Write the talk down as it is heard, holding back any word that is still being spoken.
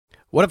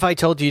What if I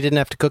told you didn't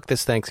have to cook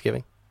this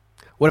Thanksgiving?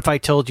 What if I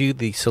told you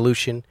the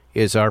solution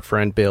is our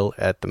friend Bill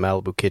at the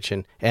Malibu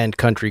Kitchen and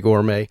Country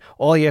Gourmet?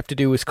 All you have to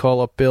do is call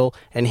up Bill,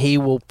 and he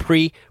will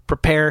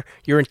prepare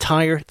your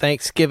entire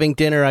Thanksgiving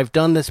dinner. I've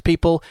done this,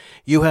 people.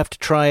 You have to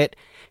try it.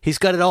 He's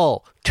got it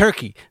all.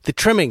 Turkey, the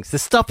trimmings, the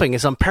stuffing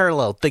is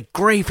unparalleled. The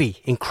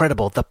gravy,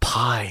 incredible. The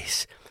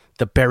pies,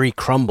 the berry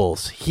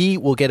crumbles. He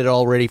will get it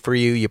all ready for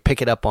you. You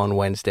pick it up on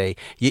Wednesday.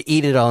 You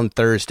eat it on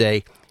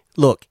Thursday.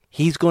 Look,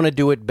 he's going to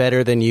do it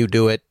better than you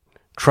do it.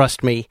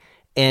 Trust me.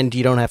 And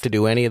you don't have to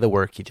do any of the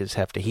work. You just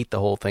have to heat the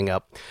whole thing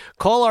up.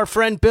 Call our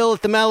friend Bill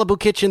at the Malibu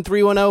Kitchen,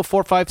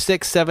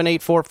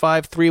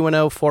 310-456-7845,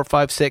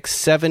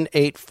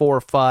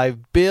 310-456-7845.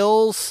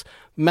 Bill's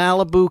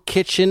Malibu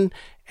Kitchen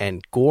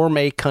and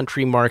Gourmet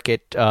Country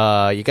Market.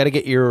 You got to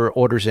get your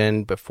orders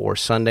in before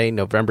Sunday,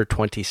 November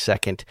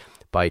 22nd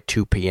by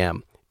 2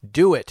 p.m.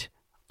 Do it.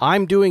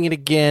 I'm doing it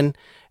again,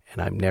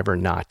 and I'm never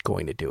not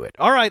going to do it.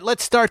 All right,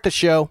 let's start the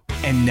show.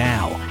 And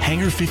now,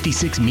 Hangar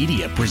 56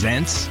 Media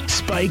presents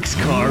Spike's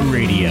Car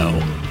Radio,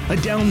 a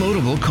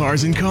downloadable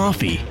cars and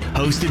coffee,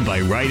 hosted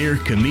by writer,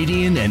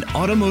 comedian, and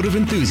automotive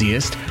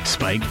enthusiast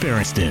Spike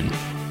Feresten.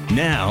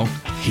 Now,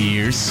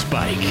 here's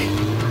Spike.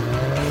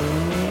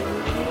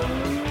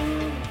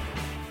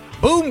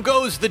 Boom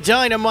goes the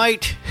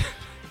dynamite.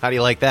 How do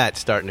you like that,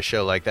 starting a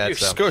show like that?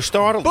 You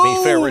startled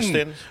me,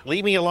 Feresten.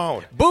 Leave me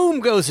alone. Boom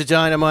goes the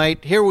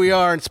dynamite. Here we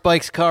are in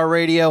Spike's Car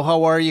Radio.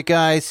 How are you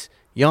guys?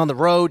 You on the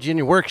road, you in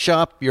your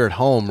workshop, you're at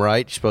home,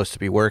 right? You're supposed to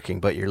be working,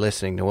 but you're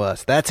listening to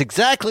us. That's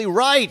exactly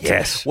right.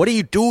 Yes. What are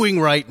you doing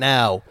right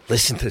now?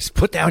 Listen to this.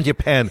 Put down your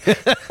pen.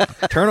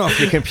 Turn off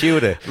your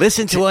computer.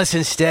 Listen to us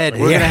instead.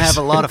 We're going to have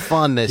a lot of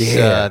fun this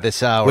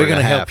hour. We're going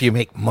to help you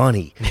make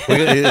money.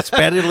 It's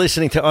better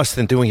listening to us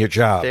than doing your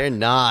job. They're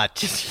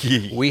not.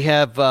 We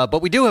have,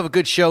 but we do have a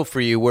good show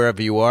for you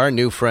wherever you are,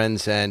 new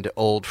friends and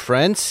old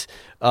friends.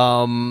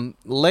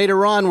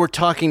 Later on, we're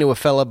talking to a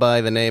fella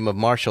by the name of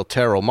Marshall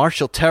Terrill.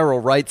 Marshall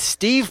Terrill writes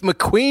Steve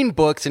McQueen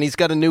books, and he's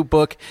got a new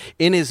book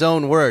in his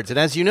own words. And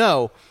as you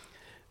know,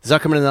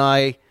 Zuckerman and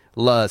I,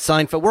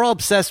 Seinfeld, we're all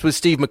obsessed with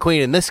Steve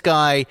McQueen, and this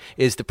guy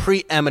is the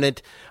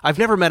preeminent. I've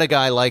never met a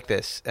guy like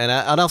this, and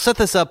I'll set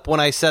this up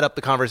when I set up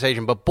the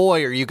conversation, but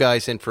boy, are you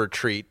guys in for a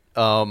treat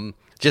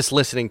just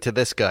listening to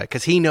this guy,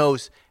 because he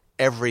knows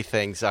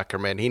everything,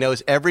 Zuckerman. He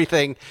knows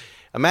everything.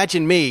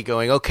 Imagine me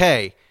going,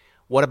 okay,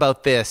 what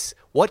about this?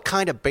 What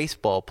kind of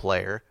baseball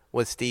player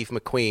was Steve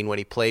McQueen when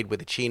he played with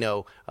the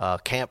Chino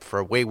Camp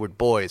for Wayward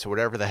Boys or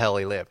whatever the hell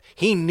he lived?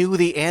 He knew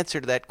the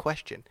answer to that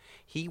question.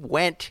 He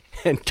went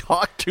and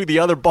talked to the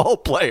other ball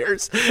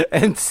players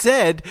and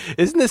said,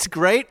 isn't this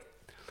great?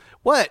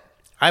 What?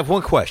 I have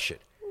one question.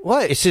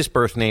 What? Is his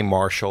birth name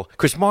Marshall?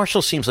 Because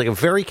Marshall seems like a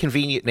very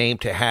convenient name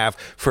to have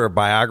for a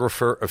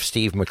biographer of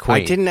Steve McQueen.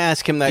 I didn't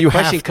ask him that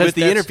question because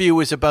the interview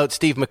was about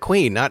Steve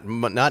McQueen,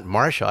 not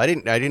Marshall. I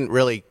didn't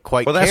really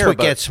quite care. Well, that's what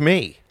gets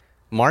me.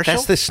 Marshall?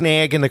 That's the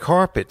snag in the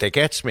carpet that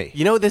gets me.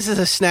 You know, this is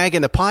a snag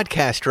in the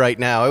podcast right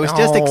now. I was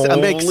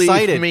I'm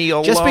excited. Leave me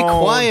alone. Just be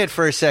quiet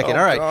for a second.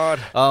 All right. God.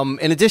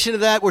 In addition to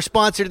that, we're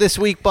sponsored this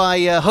week by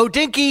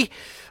Hodinky.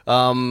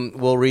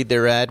 We'll read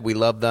their ad. We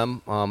love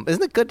them.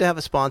 Isn't it good to have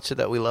a sponsor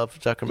that we love,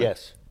 Zuckerman?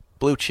 Yes.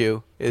 Blue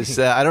Chew is.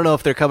 I don't know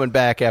if they're coming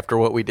back after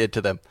what we did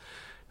to them.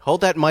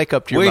 Hold that mic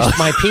up to your mouth. Where's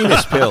my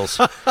penis pills?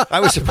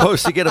 I was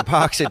supposed to get a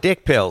box of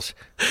dick pills.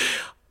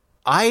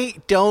 I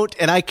don't,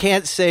 and I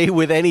can't say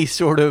with any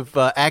sort of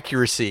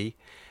accuracy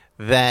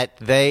that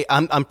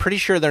I'm pretty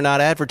sure they're not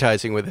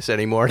advertising with us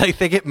anymore. And I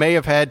think it may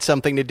have had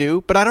something to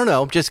do, but I don't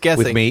know. I'm just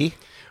guessing. With me?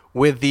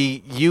 With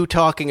you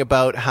talking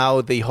about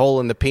how the hole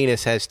in the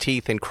penis has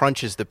teeth and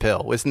crunches the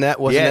pill. Wasn't that?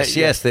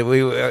 Yes.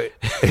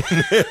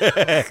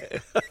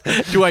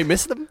 Do I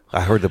miss them?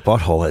 I heard the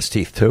butthole has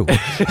teeth, too.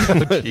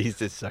 Oh,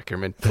 Jesus,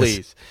 Zuckerman,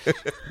 please.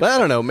 But I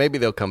don't know. Maybe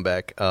they'll come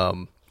back.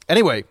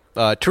 Anyway,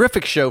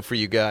 terrific show for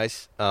you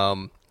guys.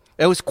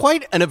 It was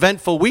quite an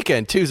eventful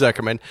weekend, too,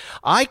 Zuckerman.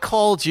 I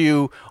called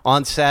you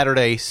on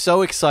Saturday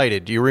so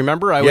excited. Do you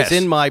remember? I was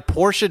in my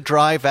Porsche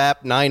Drive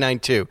App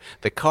 992,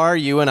 the car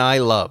you and I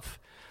love.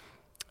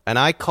 And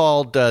I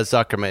called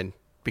Zuckerman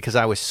because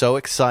I was so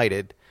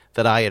excited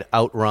that I had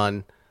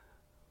outrun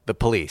the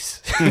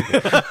police.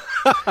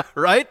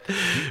 Right?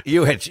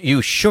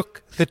 You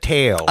shook the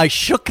tail. I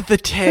shook the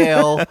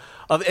tail.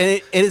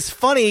 And it's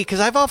funny because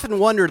I've often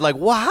wondered, like,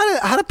 well,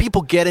 how do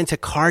people get into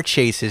car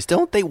chases?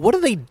 Don't they? What do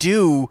they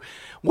do?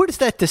 What is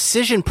that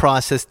decision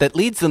process that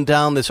leads them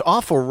down this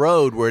awful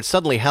road where it's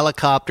suddenly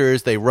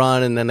helicopters, they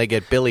run, and then they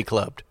get billy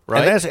clubbed,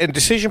 right? And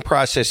decision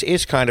process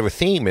is kind of a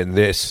theme in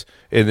this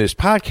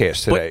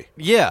podcast today.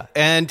 Yeah,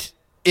 and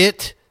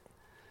it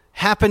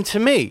happened to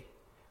me.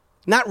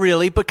 Not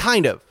really, but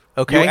kind of.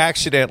 Okay. You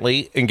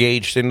accidentally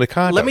engaged in the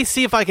conduct. Let me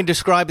see if I can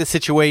describe the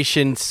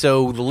situation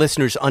so the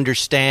listeners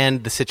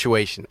understand the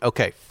situation.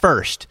 Okay,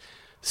 first,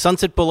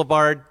 Sunset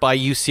Boulevard by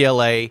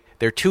UCLA.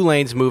 There are 2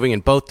 lanes moving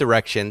in both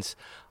directions.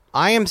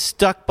 I am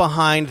stuck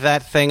behind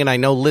that thing, and I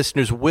know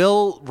listeners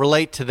will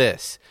relate to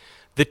this.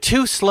 The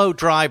 2 slow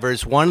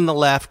drivers, one on the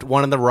left,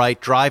 one on the right,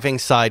 driving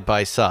side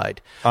by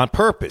side. On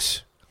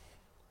purpose.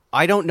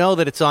 I don't know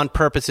that it's on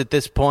purpose at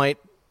this point,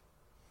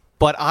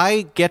 but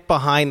I get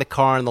behind the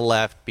car on the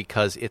left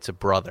because it's a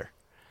brother.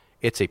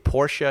 It's a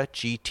Porsche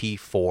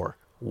GT4,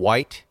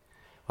 white.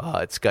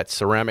 It's got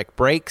ceramic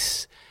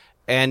brakes.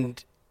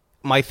 And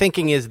my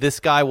thinking is this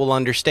guy will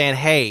understand,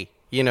 hey,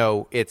 you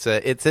know, it's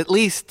at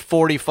least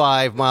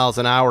 45 miles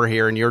an hour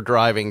here and you're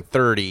driving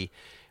 30.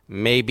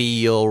 Maybe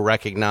you'll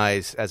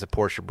recognize as a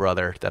Porsche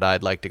brother that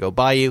I'd like to go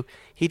by you.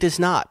 He does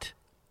not.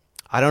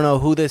 I don't know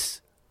who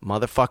this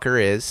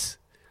motherfucker is.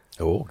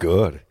 Oh,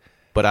 good.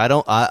 But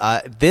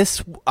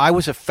I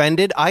was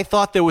offended. I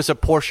thought there was a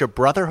Porsche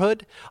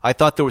brotherhood. I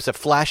thought there was a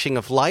flashing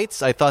of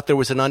lights. I thought there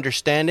was an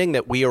understanding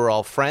that we are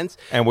all friends.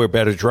 And we're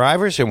better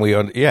drivers,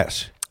 and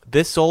yes.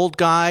 This old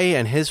guy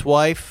and his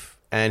wife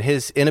and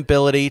his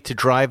inability to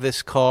drive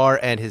this car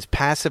and his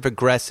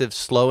passive-aggressive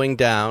slowing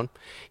down,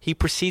 he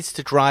proceeds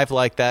to drive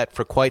like that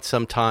for quite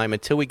some time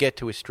until we get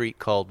to a street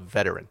called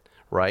Veteran,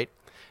 right?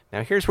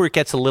 Now, here's where it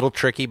gets a little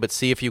tricky, but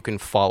see if you can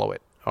follow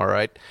it. All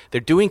right.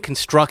 They're doing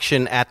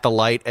construction at the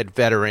light at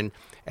Veteran,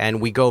 and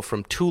we go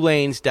from 2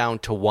 lanes down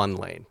to 1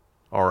 lane.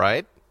 All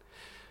right.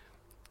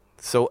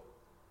 So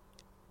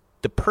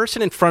the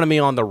person in front of me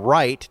on the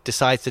right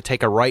decides to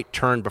take a right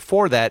turn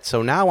before that.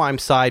 So now I'm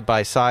side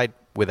by side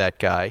with that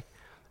guy,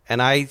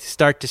 and I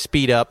start to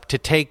speed up to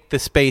take the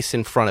space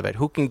in front of it.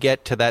 Who can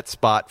get to that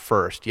spot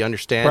first? You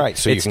understand? Right.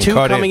 So it's you can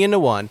 2 coming into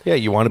 1. Yeah,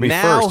 you want to be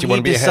first. You want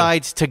to be ahead. Now he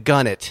decides to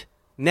gun it.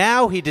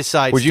 Now he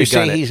decides to gun it. Would you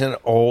say he's an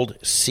old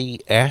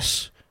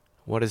CS?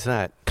 What is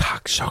that?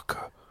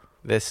 Cocksucker.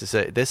 This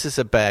is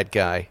a bad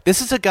guy.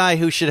 This is a guy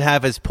who should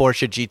have his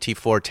Porsche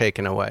GT4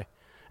 taken away.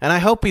 And I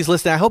hope he's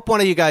listening. I hope one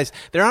of you guys,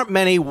 there aren't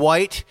many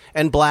white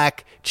and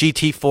black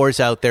GT4s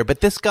out there, but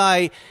this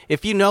guy,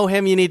 if you know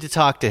him, you need to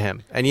talk to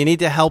him. And you need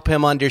to help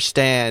him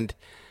understand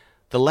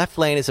the left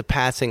lane is a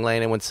passing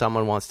lane, and when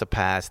someone wants to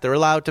pass, they're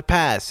allowed to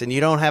pass, and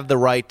you don't have the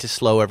right to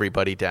slow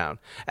everybody down.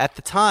 At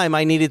the time,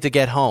 I needed to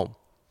get home.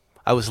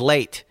 I was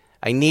late.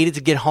 I needed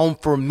to get home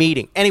for a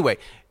meeting. Anyway,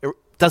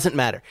 doesn't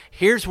matter.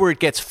 Here's where it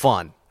gets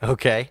fun,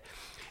 okay?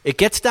 It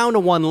gets down to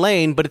 1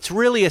 lane, but it's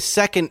really a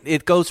second.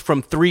 It goes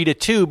from 3 to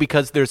 2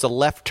 because there's a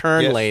left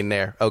turn lane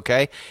there,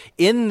 okay?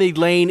 In the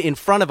lane in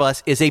front of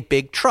us is a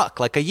big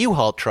truck, like a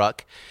U-Haul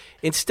truck.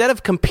 Instead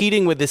of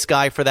competing with this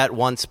guy for that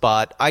 1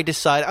 spot, I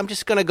decide I'm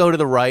just going to go to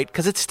the right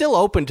because it's still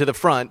open to the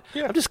front.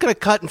 Yeah. I'm just going to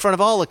cut in front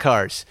of all the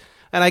cars.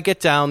 And I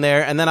get down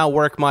there, and then I'll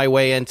work my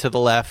way into the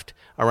left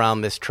around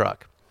this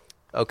truck,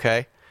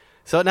 okay?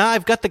 So now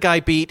I've got the guy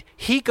beat.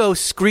 He goes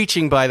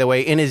screeching, by the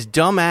way, in his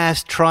dumb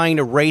ass trying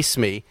to race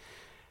me.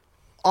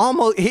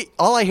 All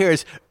I hear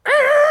is,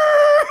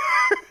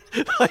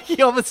 like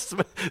he almost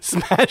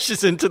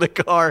smashes into the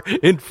car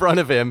in front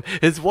of him.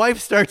 His wife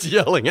starts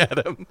yelling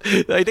at him.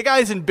 Like, the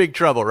guy's in big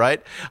trouble,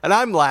 right? And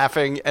I'm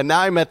laughing, and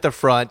now I'm at the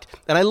front,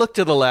 and I look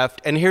to the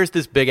left, and here's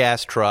this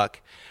big-ass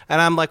truck.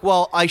 And I'm like,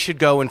 well, I should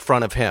go in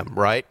front of him,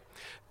 right?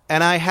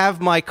 And I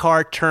have my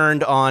car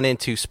turned on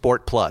into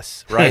Sport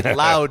Plus, right?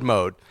 Loud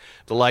mode.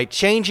 The light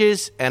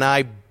changes, and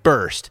I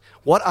burst.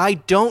 What I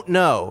don't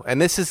know, and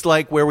this is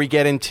like where we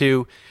get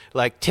into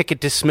like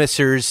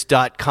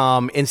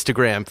ticketdismissers.com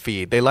Instagram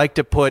feed. They like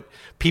to put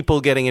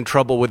people getting in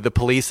trouble with the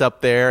police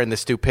up there and the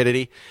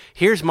stupidity.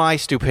 Here's my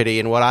stupidity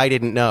and what I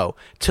didn't know.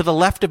 To the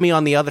left of me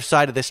on the other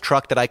side of this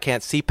truck that I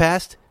can't see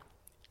past,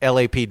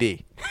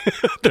 LAPD.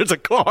 There's a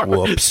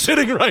car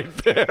sitting right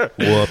there.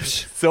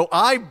 Whoops. So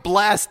I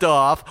blast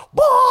off,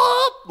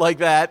 whoop, like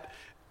that.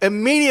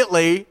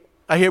 Immediately,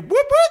 I hear whoop,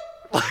 whoop.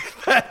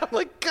 Like that. I'm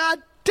like,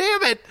 God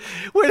damn it.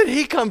 Where did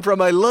he come from?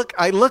 I look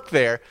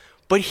there,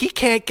 but he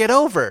can't get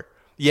over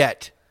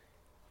yet.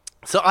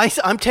 So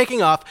I'm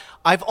taking off.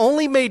 I've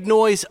only made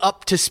noise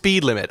up to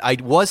speed limit. I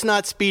was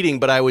not speeding,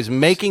 but I was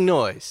making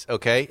noise.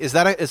 Okay. Is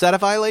that a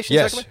violation?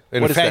 Yes.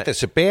 In fact,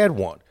 it's a bad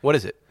one. What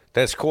is it?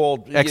 That's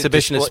called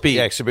exhibition of speed.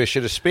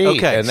 Exhibition of speed.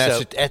 Okay, and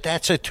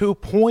that's a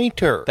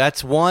 2-pointer.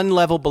 That's 1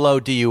 level below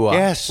DUI.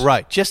 Yes.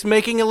 Right. Just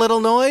making a little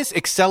noise,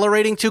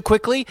 accelerating too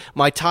quickly.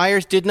 My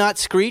tires did not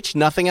screech.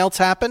 Nothing else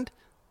happened.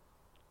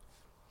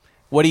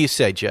 What do you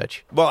say,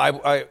 Judge? Well,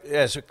 I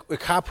as a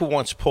cop who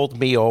once pulled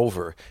me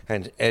over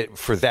and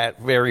for that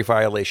very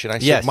violation, I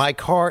said, my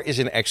car is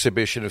an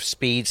exhibition of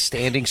speed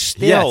standing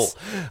still. Yes.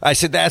 I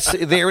said,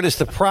 there it is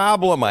the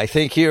problem. I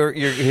think I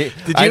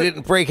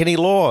didn't break any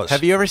laws.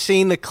 Have you ever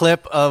seen the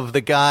clip of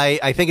the guy,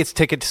 I think it's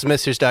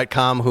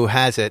ticketdismissers.com who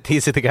has it.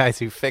 These are the guys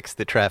who fix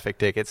the traffic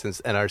tickets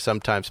and are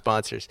sometimes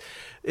sponsors.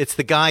 It's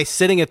the guy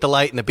sitting at the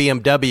light in the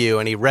BMW,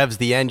 and he revs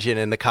the engine,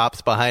 and the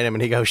cop's behind him,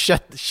 and he goes,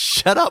 shut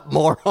up,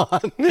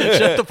 moron.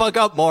 Shut the fuck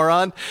up,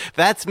 moron.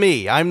 That's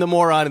me. I'm the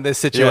moron in this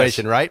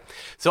situation, right?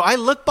 So I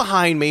look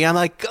behind me. I'm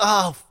like,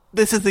 oh,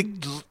 this is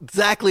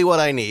exactly what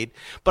I need.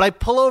 But I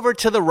pull over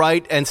to the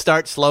right and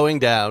start slowing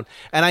down,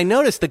 and I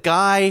notice the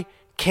guy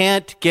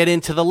can't get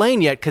into the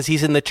lane yet because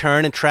he's in the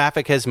turn and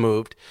traffic has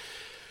moved.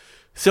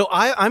 So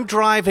I'm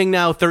driving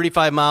now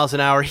 35 miles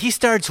an hour. He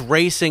starts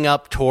racing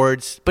up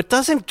towards, but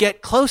doesn't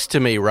get close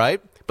to me,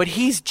 right? But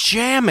he's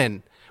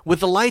jamming with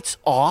the lights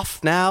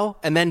off now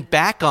and then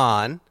back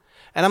on.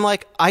 And I'm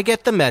like, I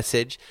get the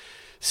message.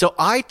 So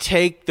I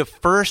take the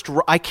first.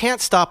 I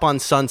can't stop on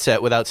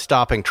Sunset without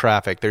stopping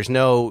traffic. There's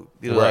no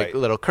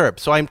little curb.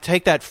 So I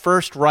take that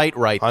first right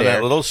on there.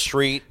 that little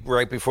street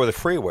right before the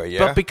freeway.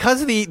 Yeah. But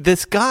because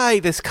this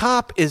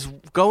cop is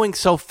going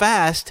so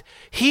fast,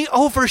 he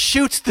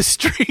overshoots the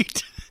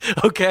street.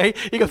 Okay,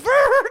 he goes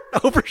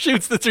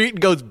overshoots the street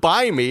and goes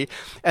by me,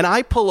 and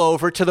I pull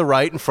over to the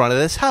right in front of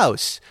this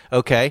house.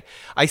 Okay,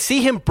 I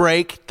see him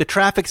brake, the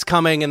traffic's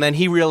coming, and then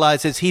he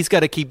realizes he's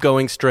got to keep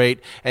going straight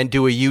and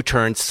do a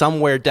U-turn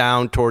somewhere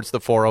down towards the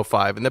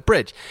 405 and the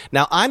bridge.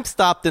 Now I'm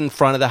stopped in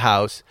front of the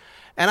house,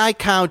 and I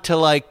count to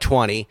like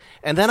 20,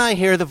 and then I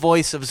hear the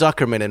voice of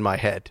Zuckerman in my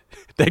head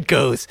that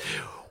goes,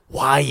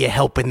 "Why you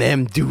helping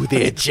them do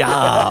their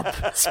job,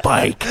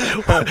 Spike?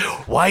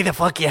 Why the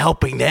fuck you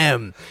helping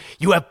them?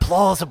 You have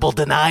plausible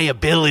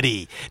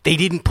deniability. They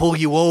didn't pull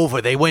you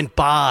over. They went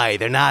by.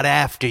 They're not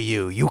after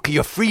you.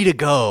 You're free to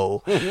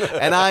go."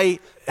 And I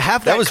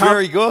have that. That was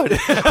very good.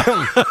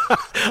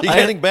 You're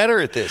getting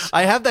better at this.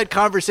 I have that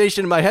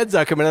conversation in my head,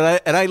 Zuckerman,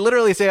 and I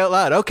literally say out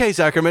loud, "Okay,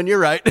 Zuckerman, you're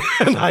right,"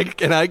 and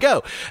I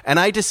go, and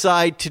I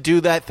decide to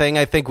do that thing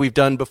I think we've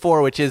done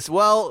before, which is,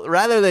 well,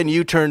 rather than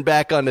you turn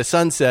back onto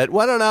Sunset,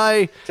 why don't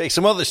I take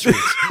some other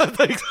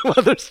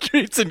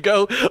streets, and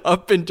go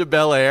up into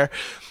Bel Air.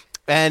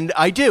 And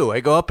I do. I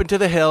go up into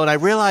the hill, and I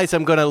realize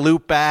I'm going to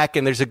loop back,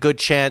 and there's a good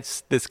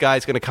chance this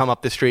guy's going to come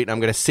up the street, and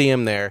I'm going to see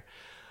him there.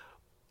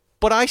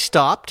 But I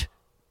stopped.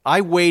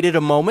 I waited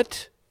a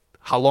moment.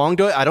 How long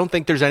do I don't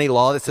think there's any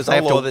law that says I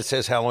have law that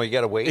says how long you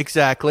got to wait.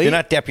 Exactly. You're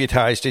not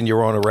deputized in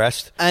your own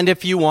arrest. And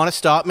if you want to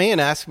stop me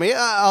and ask me,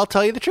 I'll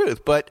tell you the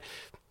truth.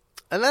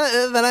 And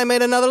then I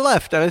made another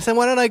left, and I said,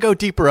 why don't I go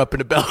deeper up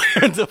into Bel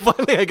Air? And so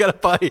finally I got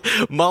up by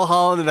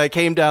Mulholland, and I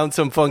came down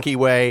some funky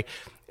way,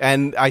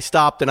 and I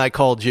stopped, and I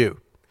called you.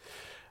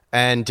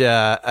 And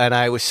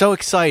I was so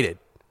excited.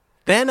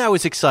 Then I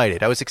was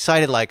excited. I was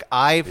excited like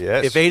I've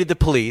evaded the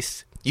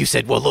police. You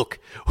said, well, look,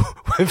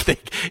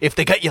 if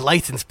they got your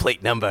license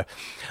plate number,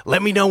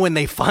 let me know when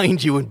they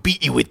find you and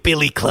beat you with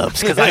billy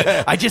clubs, because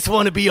I just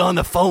want to be on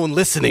the phone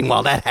listening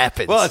while that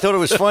happens. Well, I thought it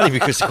was funny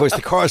because, of course,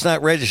 the car's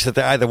not registered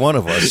to either one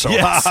of us. So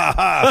yes.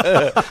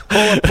 Pull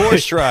a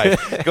Porsche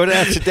drive. Go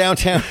down to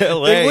downtown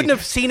L.A. They wouldn't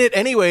have seen it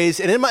anyways.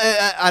 And in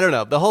my, I don't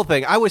know, the whole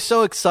thing, I was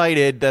so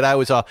excited that I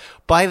was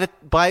by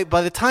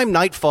the time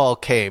nightfall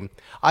came,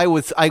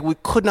 I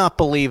could not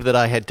believe that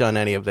I had done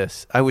any of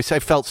this. I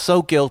felt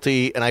so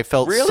guilty, and I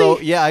felt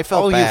I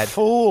felt bad. Oh, you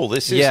fool!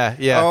 This is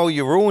Oh,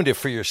 you ruined it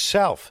for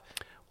yourself.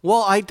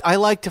 Well, I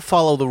like to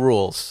follow the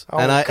rules,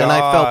 and I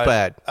felt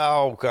bad.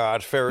 Oh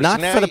God, Ferris!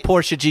 Not for the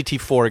Porsche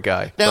GT4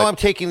 guy. Now I'm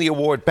taking the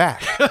award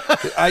back.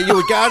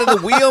 You got the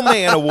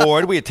Wheelman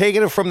Award. We had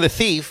taken it from the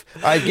thief.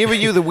 I've given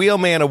you the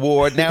Wheelman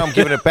Award. Now I'm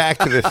giving it back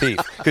to the thief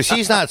because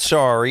he's not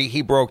sorry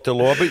he broke the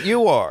law, but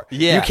you are.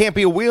 Yeah. You can't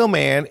be a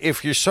wheelman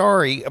if you're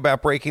sorry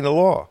about breaking the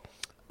law.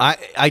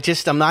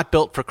 I'm not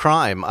built for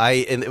crime.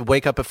 I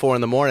wake up at 4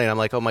 a.m. I'm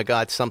like, oh my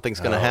God, something's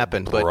going to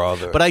happen.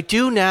 But I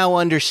do now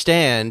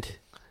understand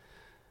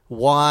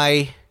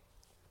why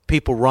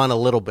people run a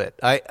little bit.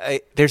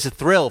 There's a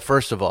thrill,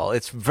 first of all.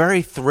 It's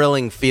very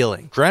thrilling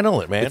feeling.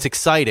 Adrenaline, man. It's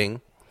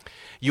exciting.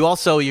 You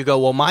go,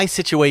 well, my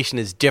situation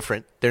is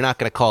different. They're not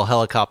going to call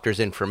helicopters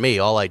in for me.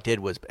 All I did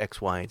was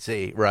X, Y, and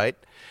Z, right?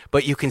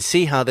 But you can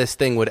see how this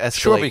thing would escalate.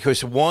 Sure,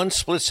 because one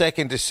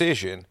split-second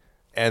decision,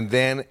 and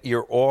then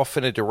you're off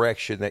in a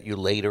direction that you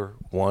later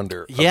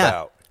wonder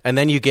about. And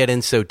then you get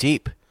in so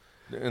deep.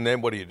 And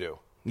then what do you do?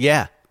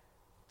 Yeah.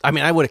 I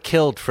mean, I would have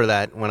killed for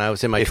that when I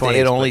was in my 20s. If they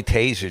had only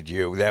tasered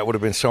you, that would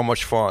have been so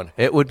much fun.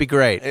 It would be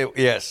great.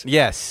 Yes.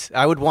 Yes.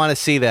 I would want to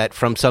see that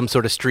from some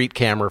sort of street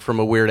camera from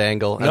a weird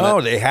angle. No,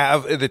 the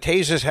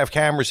tasers have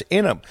cameras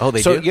in them. Oh,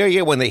 they do?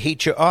 Yeah, when they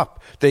heat you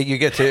up, you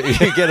get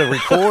a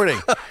recording.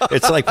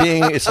 It's like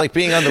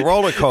being on the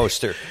roller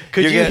coaster.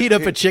 Could you heat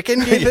up a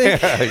chicken, do you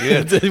think?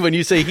 Yeah. When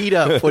you say heat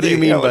up, what do you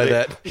mean by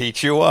that?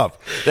 Heat you up.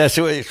 That's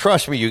what,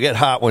 trust me, you get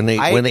hot when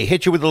they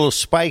hit you with the little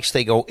spikes,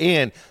 they go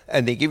in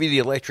and they give you the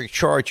electric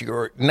charge.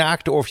 You're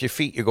knocked off your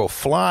feet. You go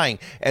flying.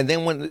 And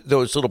then when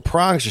those little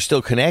prongs are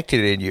still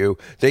connected in you,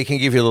 they can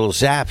give you little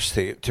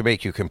zaps to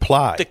make you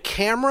comply. The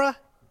camera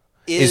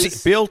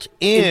is built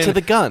into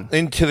the gun.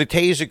 Into the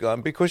taser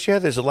gun because,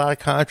 there's a lot of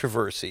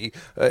controversy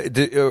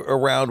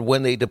around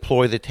when they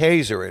deploy the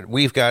taser. And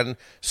we've gotten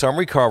some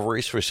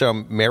recoveries for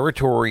some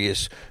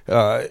meritorious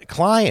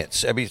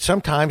clients. I mean,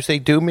 sometimes they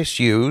do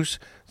misuse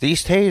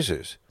these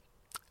tasers.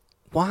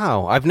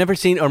 Wow, I've never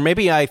seen, or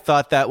maybe I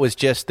thought that was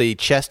just the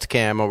chest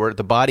cam or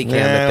the body cam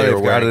that they were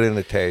wearing. Got it in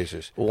the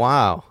tasers.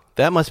 Wow,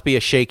 that must be a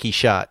shaky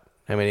shot.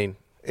 I mean,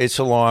 it's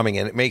alarming,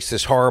 and it makes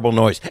this horrible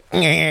noise.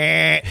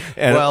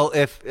 Well,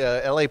 if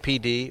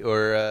LAPD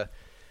or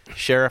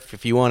Sheriff,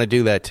 if you want to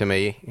do that to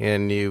me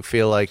and you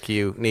feel like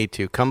you need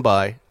to, come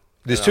by.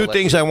 There's two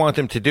things I want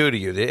them to do to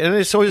you, and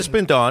it's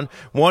been done.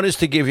 One is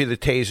to give you the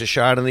taser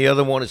shot, and the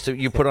other one is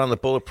you put on the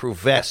bulletproof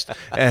vest,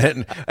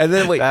 and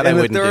then wait. And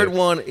the third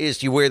one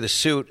is you wear the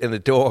suit, and the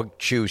dog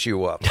chews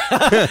you up.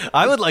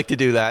 I would like to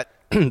do that.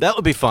 That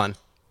would be fun.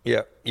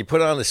 Yeah, you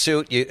put on the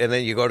suit, and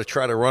then you go to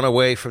try to run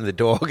away from the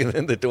dog, and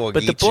then the dog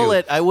But eats the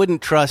bullet, you. I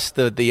wouldn't trust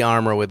the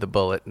armor with the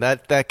bullet.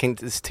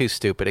 It's too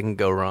stupid. It can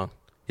go wrong.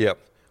 Yep.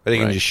 But they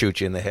can Right. just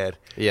shoot you in the head.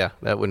 Yeah,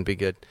 that wouldn't be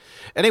good.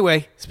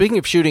 Anyway, speaking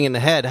of shooting in the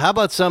head, how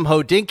about some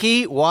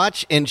Hodinkee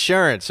watch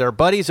insurance? Our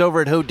buddies over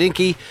at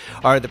Hodinkee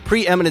are the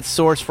preeminent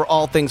source for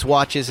all things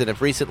watches and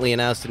have recently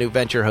announced a new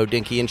venture,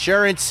 Hodinkee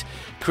Insurance,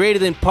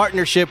 created in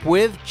partnership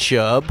with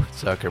Chubb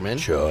Zuckerman.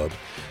 Chubb.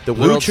 The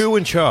Blue world's Chew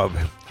and Chubb.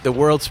 the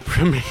world's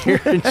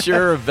premier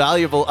insurer of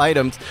valuable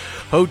items.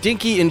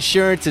 Hodinkee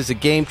Insurance is a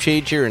game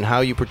changer in how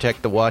you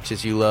protect the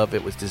watches you love.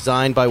 It was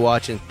designed by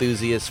watch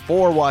enthusiasts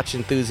for watch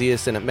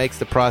enthusiasts, and it makes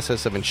the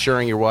process of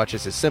insuring your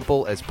watches as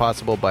simple as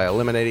possible by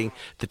eliminating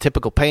the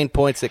typical pain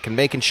points that can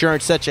make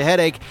insurance such a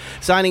headache.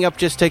 Signing up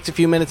just takes a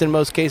few minutes. In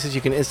most cases,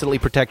 you can instantly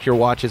protect your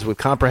watches with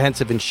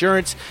comprehensive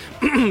insurance.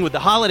 With the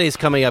holidays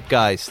coming up,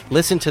 guys,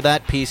 listen to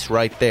that piece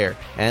right there.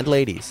 And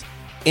ladies,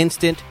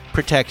 instant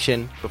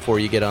protection before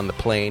you get on the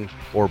plane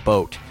or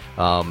boat.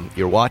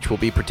 Your watch will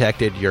be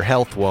protected. Your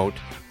health won't.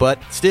 But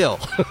still,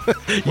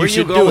 Where should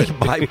you do going it.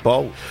 by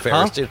boat,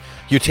 Ferriston?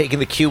 You're taking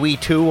the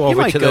QE2 over You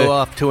might to go the...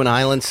 off to an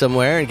island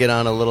somewhere and get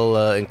on a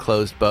little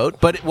enclosed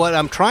boat. But what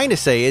I'm trying to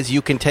say is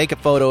you can take a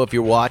photo of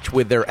your watch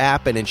with their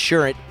app and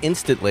insure it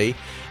instantly.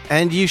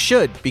 And you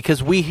should,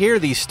 because we hear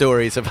these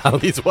stories of how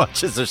these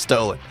watches are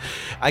stolen.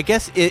 I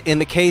guess in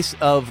the case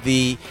of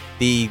the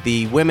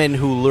women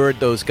who lured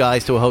those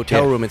guys to a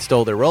hotel room and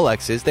stole their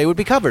Rolexes, they would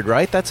be covered,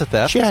 right? That's a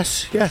theft.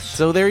 Yes.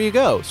 So there you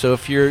go. So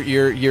if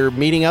you're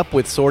meeting up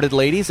with sordid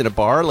ladies in a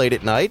bar late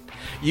at night,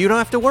 you don't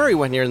have to worry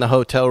when you're in the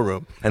hotel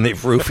room. And they've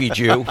roofied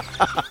you.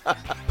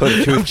 Put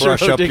a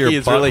toothbrush up your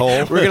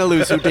butthole. We're going to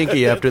lose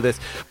Hodinkee after this.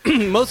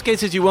 Most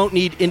cases, you won't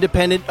need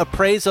independent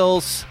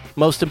appraisals.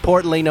 Most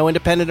importantly, no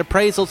independent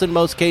appraisals in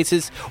most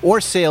cases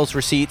or sales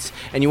receipts,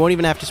 and you won't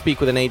even have to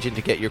speak with an agent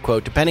to get your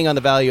quote. Depending on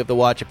the value of the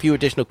watch, a few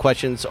additional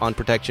questions on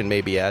protection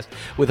may be asked.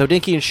 With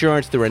Hodinkee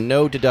Insurance, there are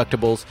no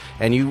deductibles,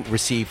 and you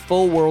receive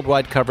full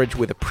worldwide coverage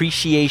with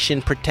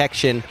appreciation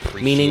protection,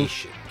 meaning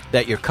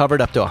that you're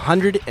covered up to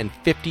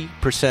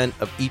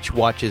 150% of each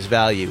watch's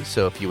value.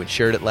 So if you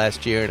insured it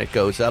last year and it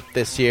goes up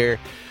this year,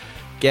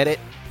 get it,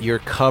 you're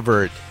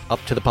covered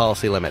up to the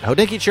policy limit.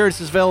 Hodinkee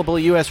Insurance is available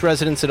to U.S.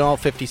 residents in all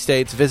 50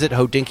 states. Visit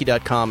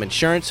Hodinkee.com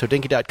Insurance,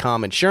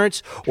 Hodinkee.com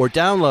Insurance, or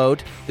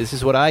download, this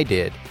is what I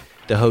did,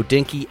 the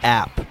Hodinkee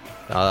app.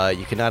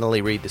 You can not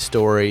only read the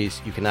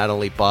stories, you can not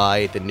only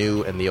buy the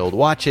new and the old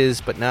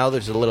watches, but now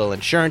there's a little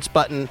insurance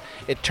button.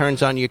 It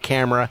turns on your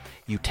camera,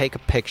 you take a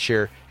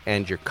picture,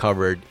 and you're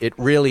covered. It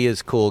really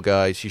is cool,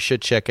 guys. You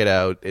should check it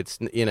out. It's,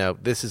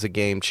 this is a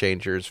game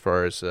changer as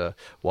far as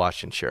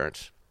watch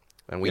insurance.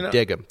 And we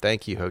dig them.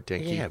 Thank you,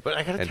 Hodinkee. Yeah, but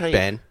I got to tell you,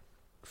 Ben.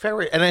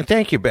 And I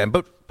thank you, Ben.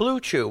 But Blue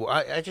Chew,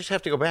 I just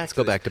have to go back. Let's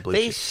go back to Blue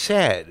They Chew.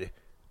 said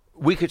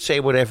we could say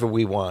whatever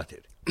we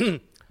wanted.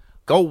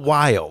 Go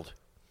wild.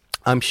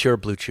 I'm sure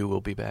Blue Chew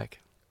will be back.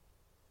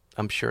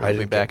 I'm sure he'll be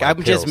didn't back. get my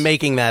I'm just pills.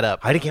 making that up.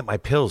 I didn't get my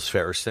pills,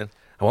 Ferriston.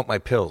 I want my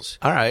pills.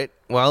 All right.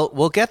 Well,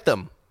 we'll get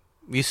them.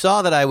 You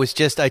saw that I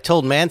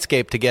told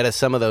Manscaped to get us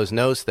some of those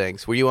nose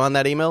things. Were you on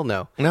that email?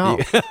 No. No.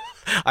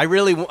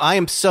 I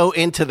am so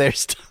into their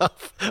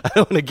stuff. I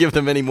don't want to give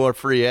them any more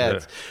free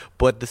ads. Yeah.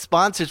 But the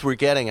sponsors we're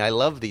getting, I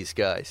love these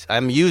guys.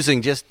 I'm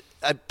using just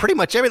pretty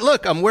much every...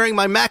 Look, I'm wearing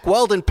my Mack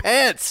Weldon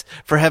pants,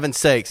 for heaven's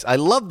sakes. I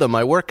love them.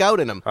 I work out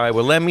in them. All right,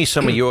 well, lend me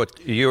some of your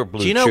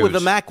Blue Do you know, with the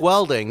Chews. Mack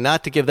Welding,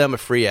 not to give them a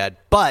free ad,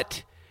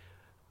 but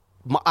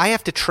I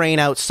have to train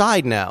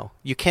outside now.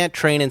 You can't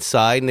train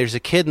inside, and there's a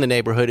kid in the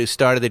neighborhood who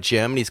started a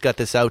gym, and he's got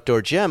this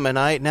outdoor gym,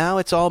 and now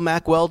it's all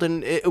Mack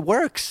Weldon. It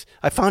works.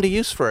 I found a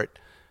use for it.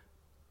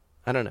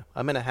 I don't know.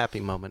 I'm in a happy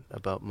moment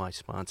about my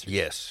sponsors.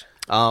 Yes.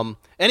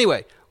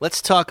 Anyway,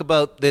 let's talk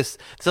about this.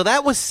 So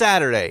that was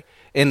Saturday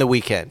in the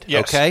weekend,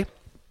 Yes. okay?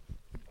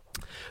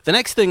 The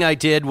next thing I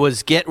did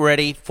was get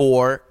ready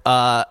for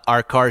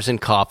our Cars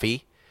and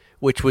Coffee,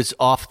 which was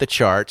off the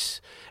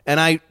charts. And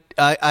I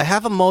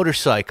have a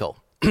motorcycle.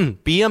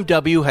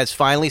 BMW has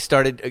finally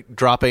started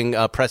dropping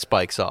press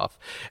bikes off.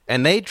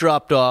 And they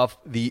dropped off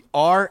the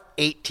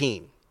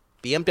R18,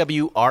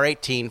 BMW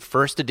R18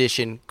 First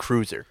Edition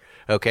Cruiser,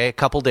 okay, a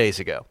couple days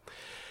ago.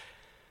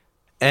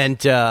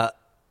 And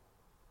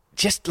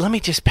let me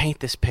just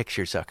paint this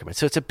picture, Zuckerman.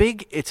 So it's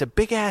a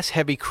big ass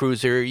heavy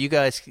cruiser. You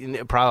guys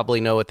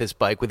probably know what this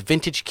bike with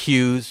vintage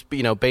cues,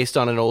 based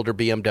on an older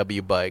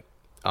BMW bike.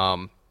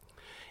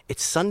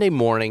 It's Sunday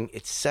morning.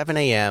 It's 7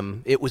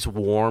 a.m. It was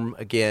warm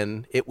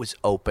again. It was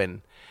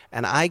open,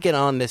 and I get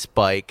on this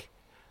bike,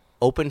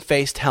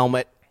 open-faced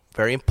helmet,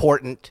 very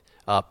important,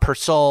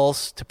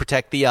 persoles to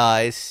protect the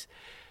eyes,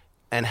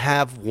 and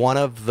have one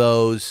of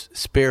those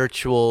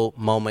spiritual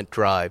moment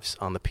drives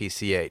on the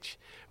PCH.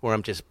 Where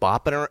I'm just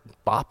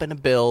bopping a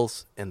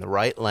bills in the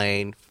right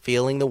lane,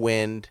 feeling the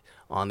wind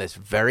on this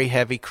very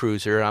heavy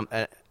cruiser.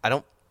 I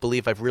don't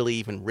believe I've really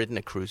even ridden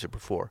a cruiser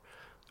before.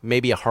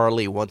 Maybe a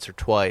Harley once or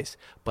twice.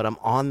 But I'm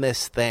on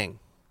this thing,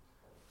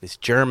 this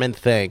German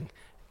thing,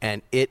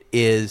 and it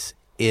is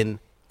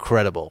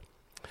incredible.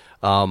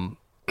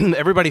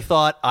 everybody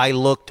thought I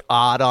looked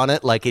odd on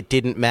it, like it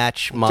didn't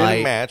match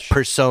my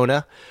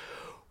persona.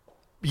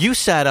 You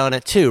sat on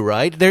it too,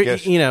 right?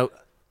 Yes.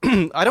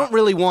 I don't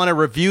really want to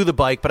review the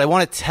bike, but I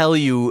want to tell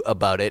you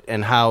about it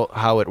and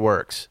how it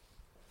works.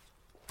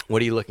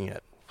 What are you looking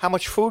at? How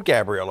much food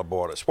Gabriella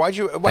bought us? Thank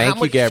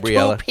you,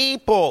 Gabriella. 2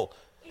 people.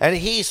 And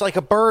he's like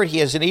a bird. He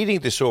has an eating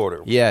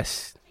disorder.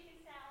 Yes.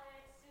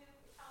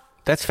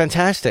 That's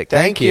fantastic.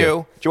 Thank you.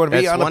 Do you want to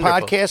be That's on the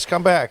wonderful. podcast?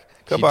 Come back.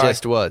 Goodbye. She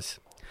just was.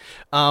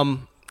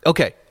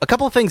 Okay, a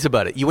couple of things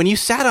about it. When you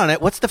sat on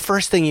it, what's the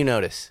first thing you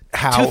notice?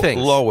 How 2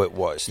 things. low it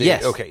was.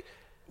 Yes. Okay.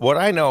 What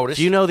I noticed...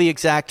 Do you know the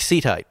exact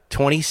seat height?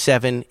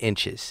 27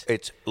 inches.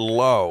 It's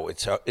low.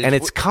 And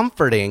it's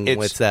comforting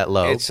when it's that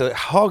low. It's a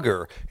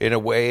hugger in a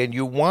way, and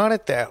you want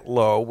it that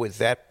low with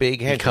that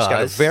big hinge. It's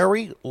got a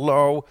very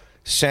low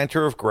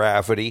center of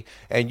gravity,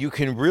 and you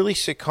can really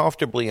sit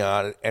comfortably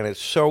on it, and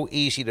it's so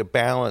easy to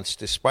balance,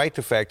 despite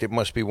the fact it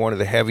must be one of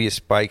the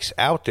heaviest bikes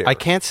out there. I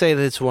can't say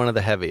that it's one of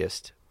the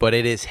heaviest, but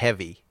it is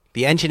heavy.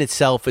 The engine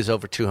itself is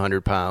over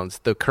 200 pounds.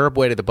 The curb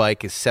weight of the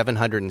bike is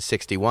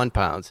 761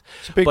 pounds.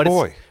 It's a big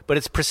boy. But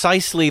it's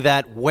precisely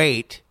that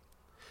weight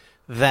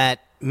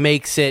that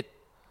makes it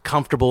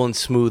comfortable and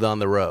smooth on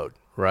the road,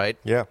 right?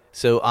 Yeah.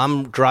 So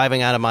I'm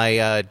driving out of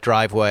my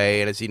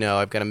driveway, and as you know,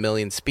 I've got a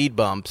million speed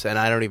bumps, and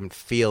I don't even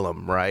feel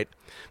them, right?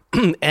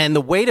 And the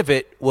weight of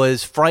it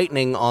was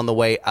frightening on the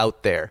way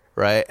out there,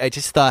 right? I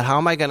just thought, how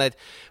am I going to...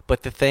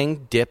 But the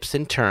thing dips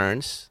and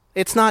turns...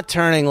 It's not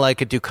turning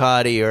like a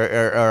Ducati or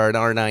an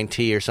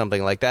R9T or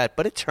something like that,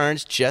 but it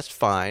turns just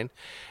fine,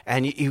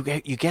 and you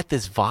get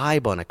this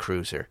vibe on a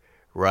cruiser,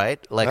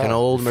 right? Like an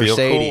old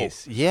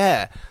Mercedes. Cool.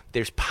 Yeah,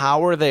 there's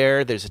power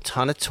there. There's a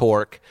ton of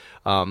torque,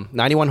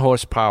 91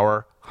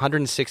 horsepower,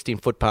 116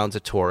 foot-pounds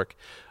of torque.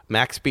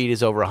 Max speed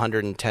is over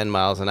 110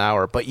 miles an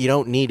hour, but you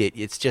don't need it.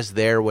 It's just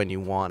there when you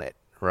want it,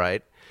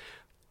 right?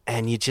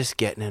 And you're just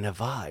getting in a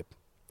vibe.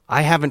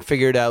 I haven't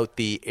figured out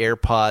the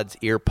AirPods,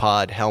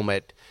 earpod,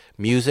 helmet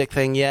music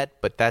thing yet,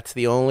 but that's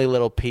the only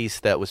little piece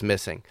that was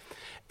missing.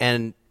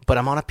 But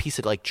I'm on a piece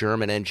of like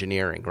German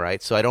engineering,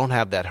 right? So I don't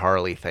have that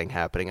Harley thing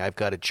happening. I've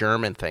got a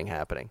German thing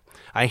happening.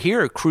 I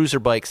hear cruiser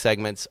bike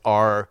segments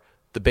are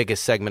the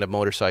biggest segment of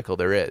motorcycle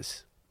there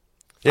is.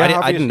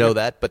 Yeah, I didn't know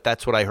that, but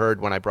that's what I heard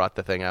when I brought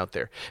the thing out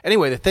there.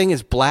 Anyway, the thing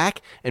is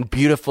black and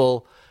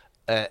beautiful,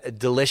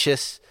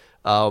 delicious.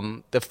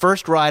 The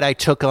first ride I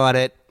took on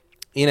it,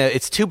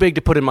 it's too big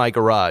to put in my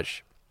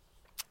garage,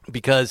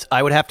 because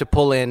I would have to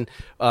pull in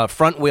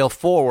front wheel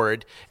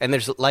forward, and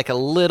there's like a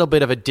little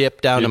bit of a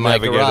dip down to my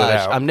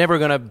garage. I'm never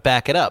going to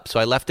back it up,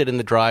 so I left it in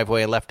the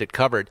driveway and left it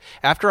covered.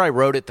 After I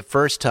rode it the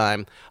first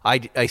time,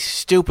 I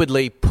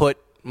stupidly put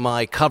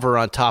my cover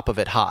on top of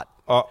it hot.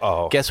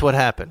 Uh-oh. Guess what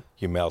happened?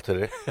 You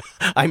melted it?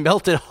 I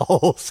melted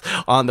holes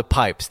on the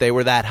pipes. They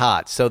were that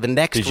hot. So the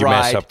next ride... Did you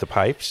mess up the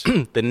pipes?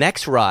 The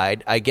next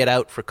ride, I get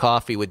out for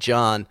coffee with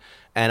John,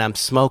 and I'm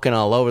smoking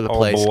all over the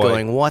place,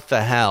 going, what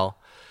the hell?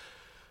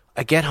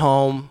 I get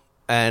home,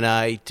 and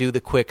I do the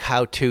quick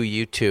how-to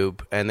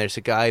YouTube, and there's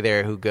a guy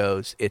there who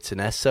goes, it's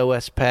an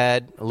SOS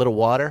pad, a little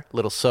water, a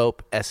little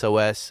soap,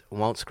 SOS,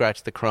 won't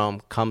scratch the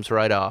chrome, comes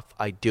right off.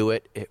 I do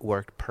it. It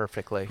worked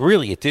perfectly.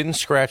 Really? It didn't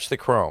scratch the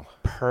chrome?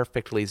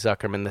 Perfectly,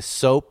 Zuckerman. The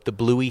soap, the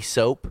bluey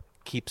soap,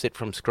 keeps it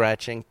from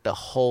scratching. The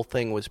whole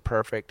thing was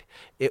perfect.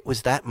 It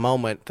was that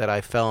moment that I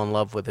fell in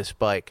love with this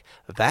bike.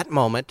 That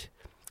moment,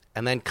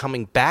 and then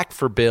coming back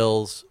for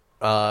Bill's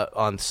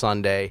on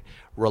Sunday,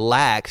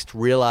 relaxed,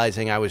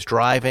 realizing I was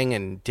driving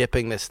and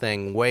dipping this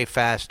thing way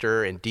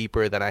faster and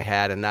deeper than I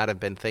had and not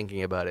have been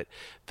thinking about it.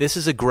 This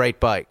is a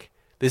great bike.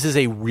 This is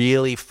a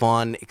really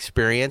fun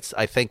experience.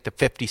 I think the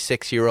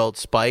 56-year-old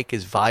Spike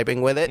is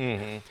vibing with it,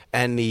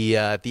 and the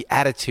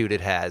attitude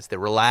it has, the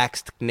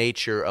relaxed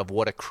nature of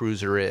what a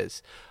cruiser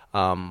is.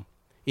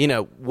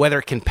 Whether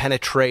it can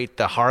penetrate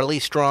the Harley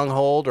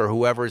stronghold or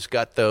whoever's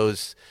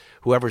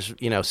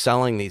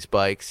selling these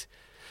bikes,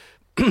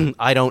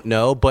 I don't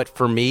know, but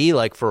for me,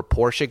 like for a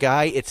Porsche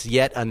guy, it's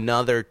yet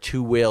another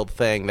two-wheeled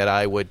thing that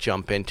I would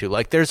jump into.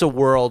 Like there's a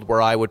world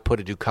where I would put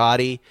a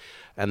Ducati,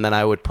 and then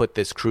I would put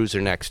this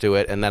cruiser next to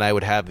it, and then I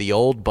would have the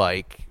old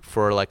bike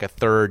for like a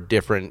third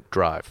different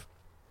drive.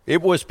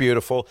 It was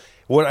beautiful.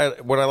 What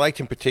I liked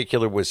in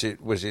particular was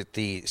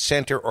the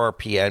center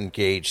RPM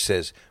gauge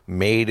says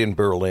made in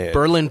Berlin.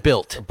 Berlin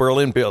built.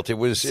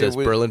 It says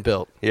Berlin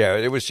built. Yeah,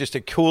 it was just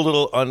a cool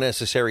little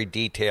unnecessary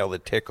detail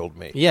that tickled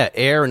me. Yeah,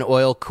 air and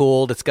oil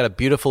cooled. It's got a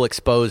beautiful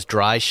exposed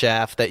dry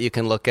shaft that you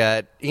can look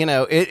at.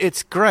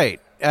 It's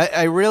great.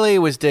 I really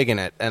was digging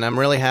it, and I'm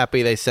really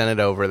happy they sent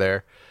it over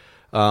there.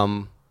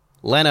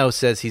 Leno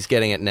says he's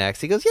getting it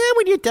next. He goes, yeah,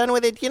 when you're done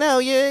with it,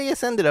 you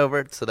send it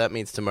over. So that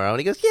means tomorrow. And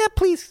he goes, yeah,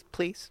 please.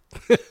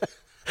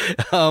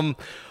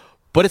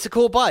 But it's a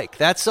cool bike.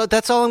 That's all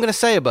I'm going to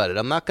say about it.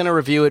 I'm not going to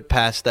review it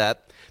past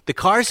that. The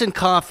Cars and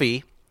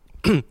Coffee,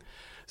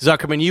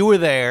 Zuckerman, you were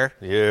there.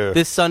 Yeah.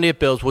 This Sunday at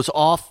Bill's was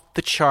off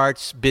the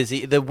charts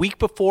busy. The week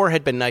before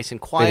had been nice and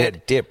quiet. It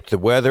had dipped. The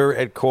weather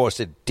had caused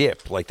a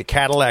dip. Like the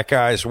Cadillac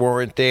guys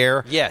weren't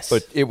there. Yes.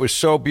 But it was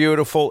so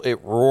beautiful,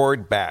 it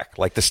roared back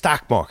like the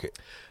stock market.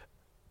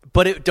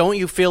 But don't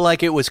you feel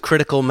like it was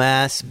critical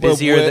mass,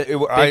 busier,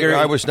 bigger?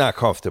 I was not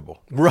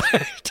comfortable.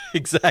 Right,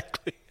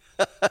 exactly.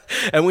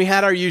 And we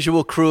had our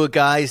usual crew of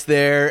guys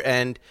there,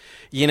 and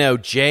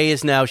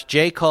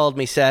Jay called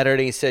me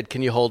Saturday and said,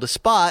 "Can you hold a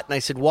spot?" And I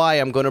said, "Why?"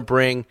 "I'm going to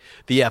bring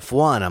the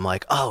F1. I'm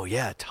like, "Oh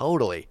yeah,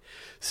 totally."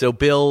 So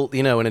Bill,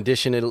 in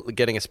addition to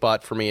getting a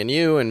spot for me and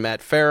you and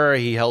Matt Farah,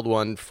 he held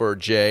one for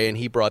Jay, and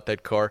he brought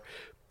that car.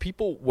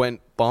 People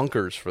went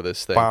bonkers for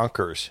this thing.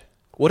 Bonkers.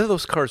 What are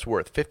those cars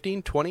worth?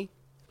 15, 20?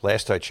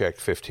 Last I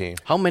checked, 15.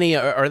 How many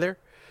are there?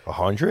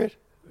 100?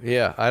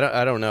 Yeah,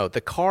 I don't know.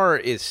 The car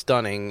is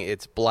stunning.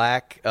 It's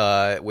black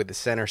with the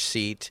center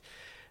seat.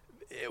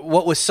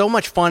 What was so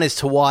much fun is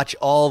to watch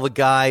all the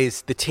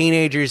guys, the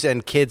teenagers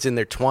and kids in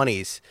their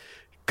 20s,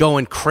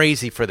 going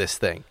crazy for this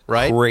thing,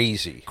 right?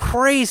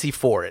 Crazy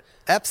for it.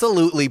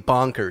 Absolutely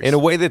bonkers. In a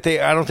way that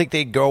I don't think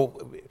they'd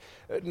go...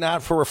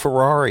 Not for a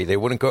Ferrari. They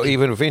wouldn't go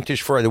even a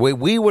vintage Ferrari. The way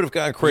we would have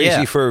gone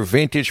crazy for a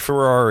vintage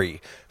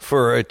Ferrari,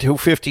 for a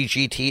 250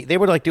 GT. They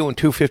were like doing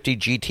 250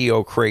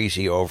 GTO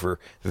crazy over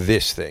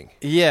this thing.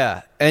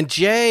 Yeah. And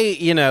Jay,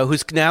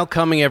 who's now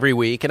coming every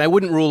week, and I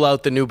wouldn't rule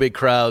out the new big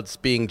crowds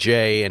being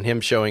Jay and him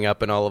showing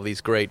up in all of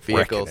these great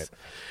vehicles.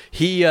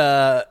 He,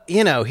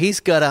 he's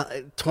got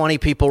 20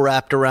 people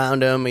wrapped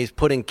around him. He's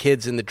putting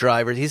kids in the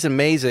drivers. He's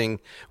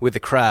amazing with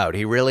the crowd.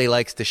 He really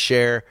likes to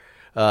share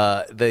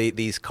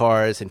these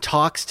cars and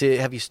talks to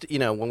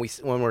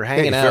when we're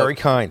hanging out. Very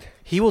kind.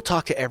 He will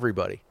talk to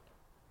everybody.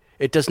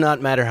 It does not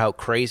matter how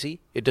crazy.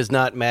 It does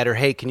not matter.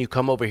 Hey, can you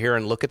come over here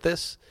and look at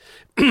this?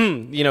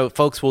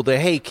 Folks will say,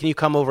 hey, can you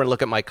come over and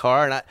look at my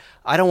car? And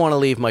I don't want to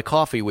leave my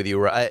coffee with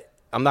you.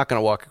 I'm not going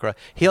to walk across.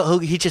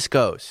 He just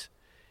goes.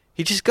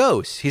 He just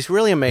goes. He's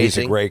really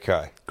amazing. He's a great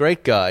guy.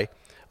 Great guy.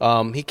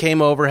 He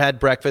came over, had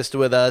breakfast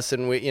with us,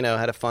 and we,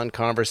 had a fun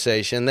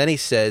conversation. Then he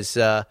says,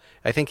 I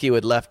think you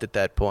had left at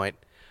that point.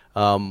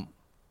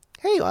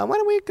 Hey, why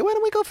don't we go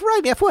for a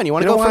ride? F1. You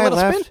want to go for a little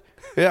spin?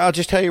 Yeah, I'll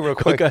just tell you real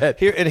quick. Go ahead.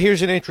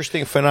 Here's an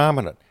interesting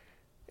phenomenon.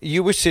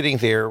 You were sitting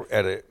there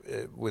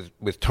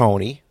with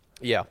Tony.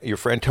 Yeah. Your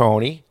friend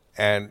Tony,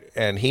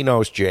 and he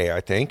knows Jay,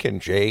 I think, and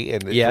Jay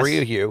and the three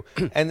of you.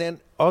 And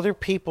then other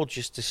people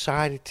just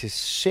decided to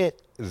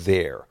sit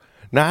there.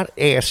 Not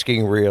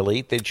asking,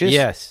 really. They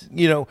just,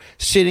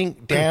 sitting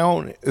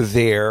down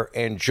there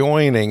and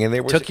joining. And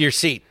there was took your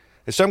seat.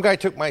 Some guy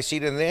took my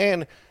seat, and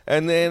the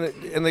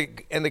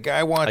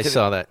guy wanted. I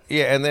saw that.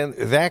 Yeah, and then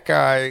that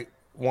guy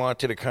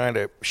wanted to kind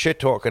of shit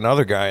talk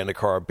another guy in the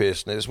car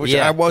business, which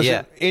I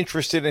wasn't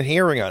interested in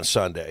hearing on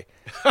Sunday.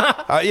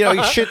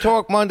 You shit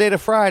talk Monday to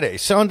Friday.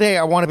 Sunday,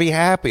 I want to be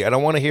happy. I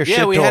don't want to hear shit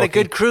talk. Yeah, we had a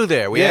good crew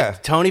there. We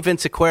had Tony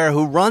Vinciquerra,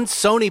 who runs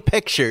Sony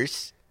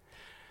Pictures.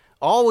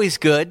 Always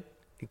good.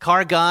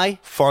 Car guy.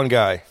 Fun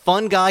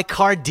guy,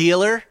 car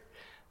dealer,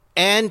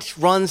 and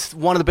runs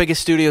one of the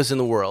biggest studios in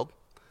the world.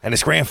 And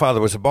his grandfather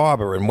was a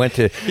barber and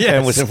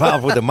and was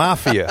involved with the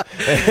mafia.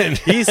 And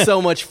he's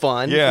so much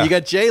fun. Yeah. You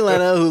got Jay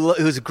Leno,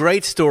 who's a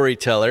great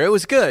storyteller. It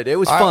was good. It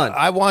was fun.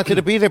 I wanted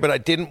to be there, but I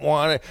didn't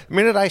want to. The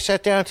minute I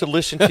sat down to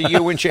listen to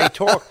you and Jay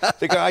talk,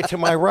 the guy to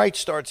my right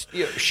starts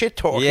shit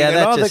talking. Yeah,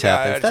 that another just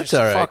guy, happens. That's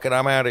all right. Fuck it,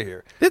 I'm out of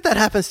here. That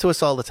happens to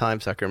us all the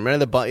time, sucker.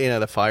 Remember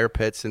the fire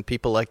pits, and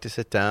people like to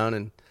sit down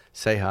and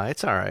say hi.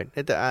 It's all right.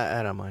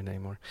 I don't mind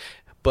anymore.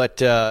 But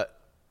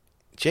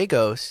Jay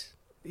goes,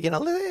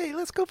 hey,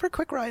 let's go for a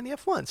quick ride in the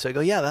F1. So I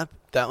go, yeah,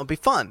 that would be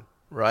fun,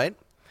 right?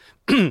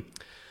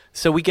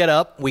 So we get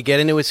up, we get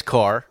into his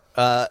car.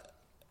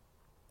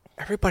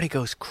 Everybody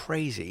goes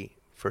crazy,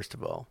 first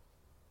of all.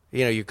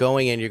 You're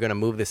going in, you're going to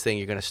move this thing,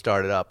 you're going to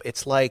start it up.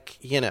 It's like,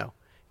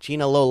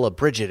 Gina Lola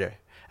Bridget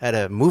at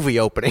a movie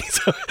opening.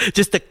 So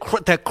just the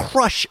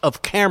crush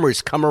of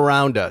cameras come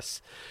around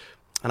us.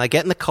 And I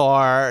get in the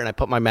car, and I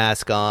put my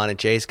mask on, and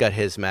Jay's got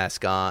his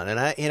mask on. And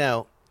I, in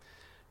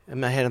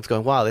my head, I'm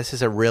going, wow, this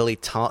is a really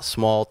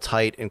small,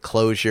 tight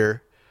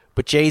enclosure.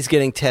 But Jay's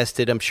getting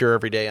tested, I'm sure,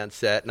 every day on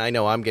set. And I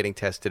know I'm getting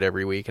tested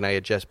every week, and I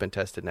had just been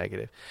tested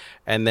negative.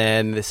 And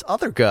then this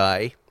other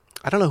guy,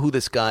 I don't know who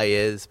this guy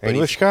is. But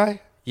English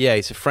guy? Yeah,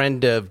 he's a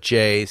friend of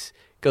Jay's.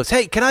 Goes,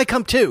 hey, can I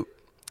come too?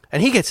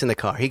 And he gets in the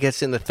car. He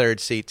gets in the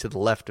third seat to the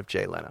left of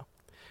Jay Leno.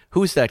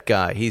 Who's that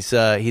guy? He's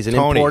an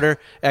Tony. Importer,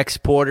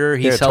 exporter.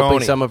 He's helping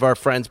Tony. some of our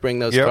friends bring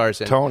those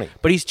cars in. Tony.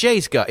 But he's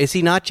Jay's guy. Is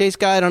he not Jay's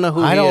guy? I don't know who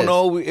he is. I don't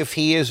know if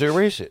he is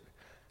or is it.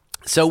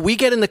 So we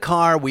get in the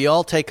car. We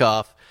all take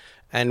off,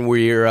 and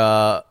we're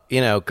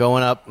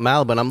going up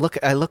Malibu. And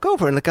I look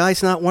over, and the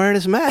guy's not wearing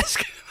his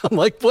mask. I'm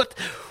like,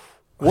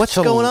 what's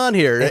going on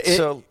here?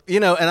 And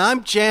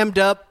I'm jammed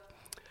up.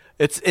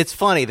 It's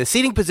funny. The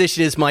seating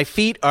position is my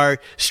feet are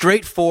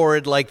straight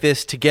forward like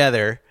this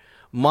together.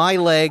 My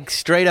leg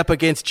straight up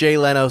against Jay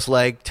Leno's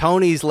leg.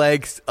 Tony's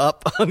legs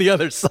up on the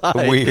other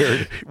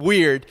side.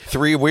 Weird.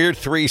 Three weird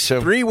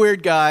threesome. Three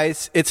weird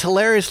guys. It's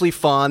hilariously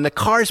fun. The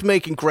car's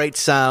making great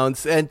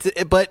sounds,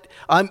 but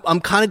I'm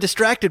kind of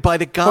distracted by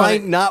the guy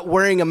not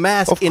wearing a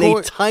mask in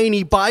a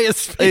tiny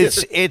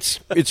biosphere.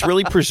 It's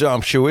really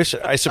presumptuous.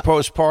 I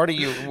suppose part of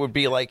you would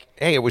be like,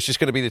 hey, it was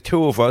just going to be the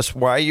two of us.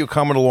 Why are you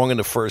coming along in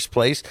the first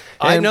place?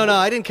 No,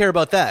 I didn't care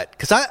about that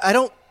because I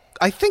don't.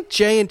 think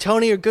Jay and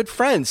Tony are good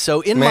friends.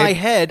 So in my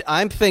head,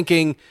 I'm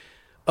thinking,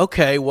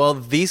 okay, well,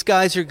 these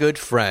guys are good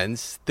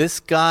friends. This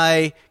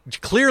guy,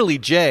 clearly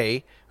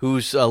Jay,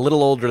 who's a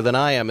little older than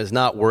I am, is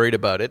not worried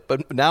about it.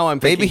 But now I'm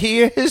thinking, maybe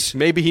he is.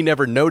 Maybe he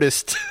never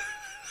noticed.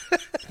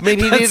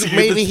 Maybe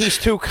he's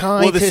too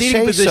kind. Well, the to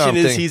seating say position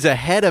something. is he's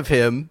ahead of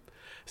him,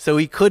 so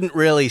he couldn't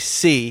really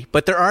see.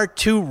 But there are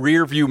 2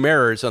 rear view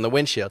mirrors on the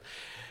windshield.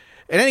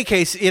 In any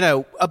case,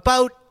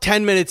 about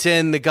 10 minutes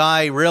in, the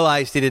guy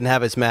realized he didn't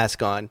have his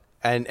mask on,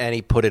 and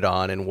he put it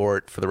on and wore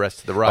it for the rest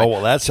of the ride. Oh,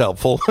 well, that's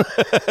helpful.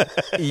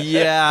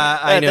 Yeah,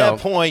 I know. At that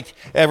point,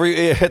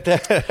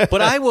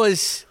 But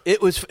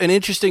it was an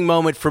interesting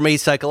moment for me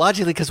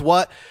psychologically, because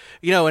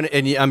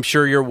and I'm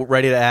sure you're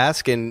ready to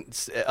ask, and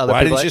other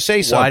why people didn't you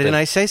say something? Why didn't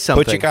I say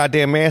something? Put your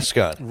goddamn mask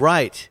on.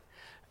 Right.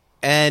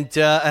 And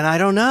I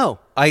don't know.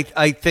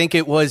 I think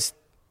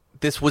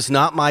this was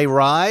not my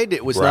ride.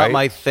 It was not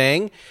my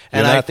thing.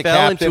 And I not the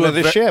fell captain into of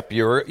the ship.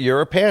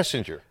 You're a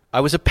passenger. I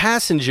was a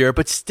passenger,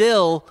 but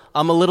still,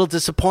 I'm a little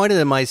disappointed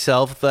in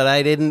myself that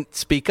I didn't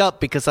speak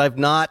up, because I'm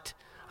not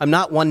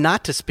one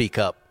not to speak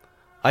up.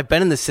 I've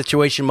been in this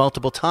situation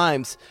multiple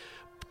times,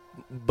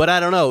 but I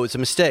don't know. It was a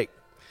mistake.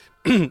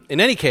 In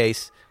any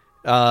case,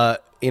 you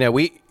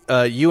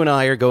and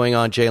I are going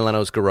on Jay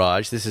Leno's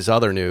Garage. This is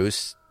other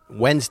news.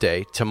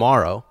 Wednesday,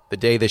 tomorrow, the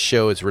day this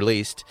show is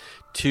released,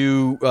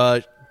 to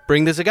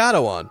bring the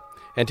Zagato on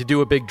and to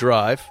do a big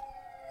drive.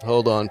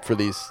 Hold on for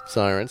these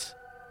sirens.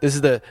 This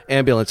is the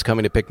ambulance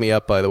coming to pick me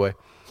up, by the way.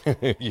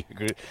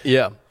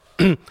 Yeah.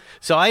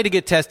 So I had to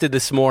get tested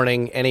this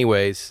morning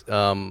anyways,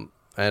 and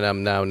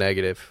I'm now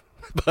negative.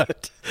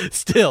 But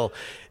still,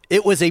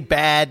 it was a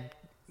bad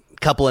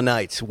couple of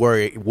nights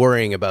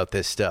worrying about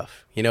this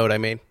stuff. You know what I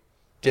mean?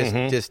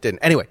 Just didn't.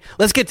 Anyway,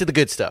 let's get to the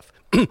good stuff.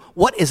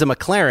 What is a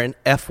McLaren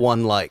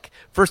F1 like?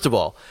 First of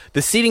all,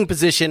 the seating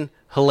position,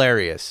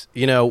 hilarious.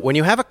 When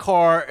you have a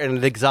car and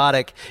an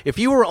exotic, if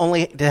you were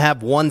only to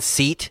have one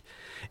seat,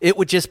 it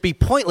would just be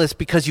pointless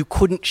because you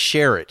couldn't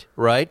share it,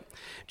 right?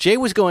 Jay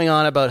was going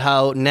on about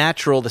how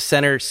natural the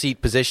center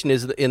seat position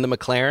is in the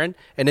McLaren,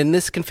 and in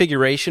this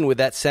configuration with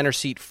that center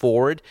seat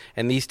forward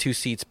and these 2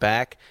 seats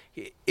back,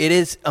 it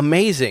is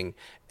amazing,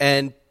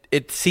 and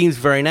it seems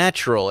very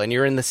natural, and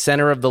you're in the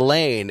center of the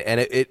lane, and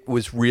it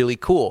was really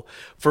cool.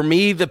 For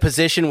me, the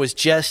position was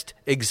just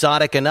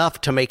exotic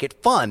enough to make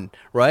it fun,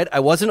 right? I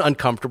wasn't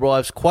uncomfortable. I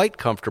was quite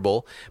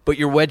comfortable, but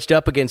you're wedged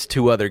up against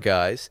 2 other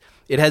guys.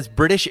 It has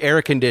British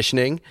air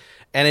conditioning,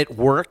 and it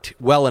worked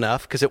well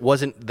enough because it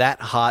wasn't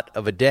that hot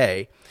of a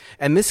day.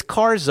 And this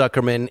car,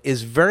 Zuckerman,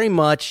 is very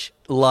much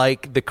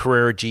like the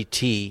Carrera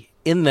GT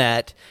in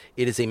that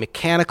it is a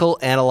mechanical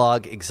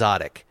analog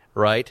exotic,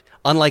 right?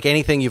 Unlike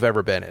anything you've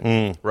ever been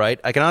in, right?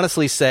 I can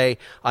honestly say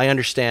I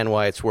understand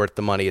why it's worth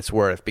the money it's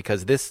worth,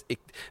 because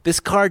this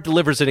car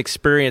delivers an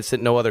experience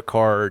that no other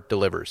car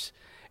delivers.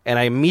 And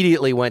I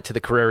immediately went to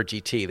the Carrera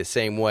GT the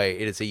same way.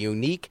 It is a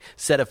unique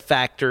set of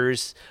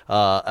factors,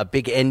 a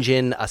big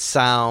engine, a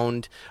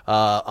sound,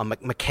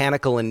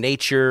 mechanical in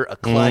nature, a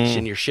clutch,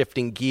 and you're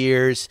shifting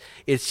gears.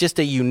 It's just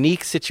a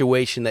unique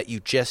situation that you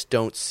just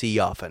don't see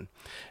often.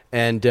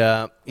 And,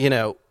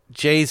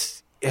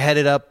 Jay's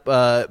headed up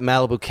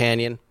Malibu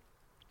Canyon.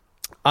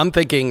 I'm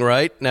thinking,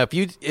 right, now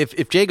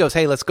if Jay goes,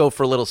 hey, let's go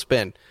for a little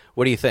spin,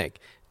 what do you think?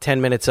 10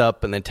 minutes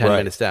up and then 10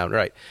 minutes down,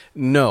 right?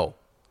 No.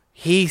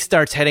 He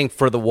starts heading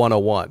for the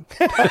 101.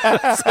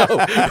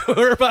 So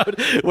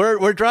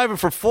we're driving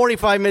for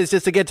 45 minutes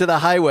just to get to the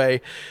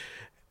highway.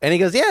 And he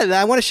goes, yeah,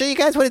 I want to show you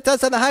guys what it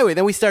does on the highway.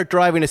 Then we start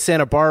driving to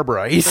Santa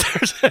Barbara. He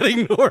starts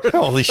heading north.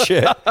 Holy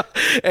shit.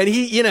 And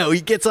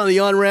he gets on the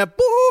on-ramp,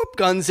 boop,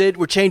 guns it.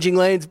 We're changing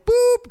lanes,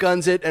 boop,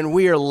 guns it. And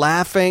we are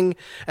laughing.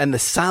 And the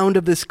sound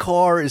of this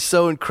car is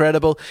so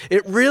incredible.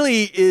 It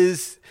really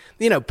is,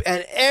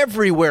 and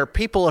everywhere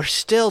people are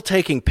still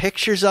taking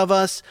pictures of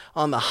us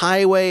on the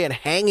highway and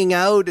hanging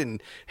out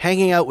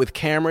with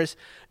cameras.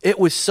 It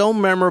was so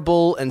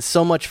memorable and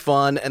so much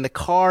fun. And the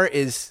car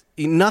is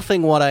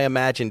nothing what I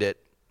imagined it.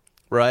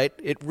 Right?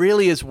 It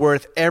really is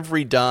worth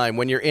every dime.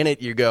 When you're in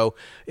it, you go,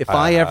 if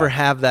I ever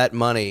have that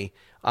money,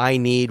 I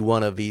need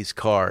one of these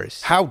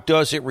cars. How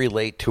does it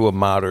relate to a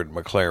modern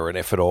McLaren,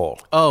 if at all?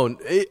 Oh,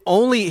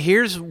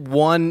 here's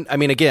one. I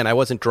mean, again, I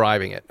wasn't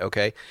driving it,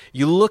 okay?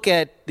 You look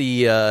at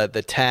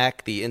the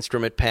tack, the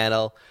instrument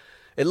panel.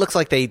 It looks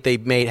like they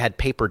had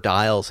paper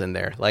dials in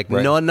there. Like,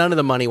 right. None of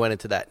the money went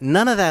into that.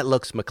 None of that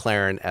looks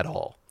McLaren at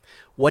all.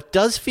 What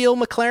does feel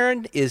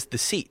McLaren is the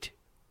seat.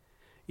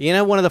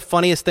 One of the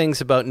funniest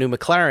things about new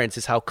McLarens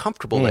is how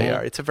comfortable they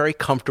are. It's a very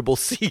comfortable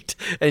seat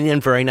and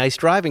in very nice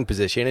driving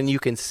position, and you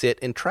can sit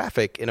in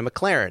traffic in a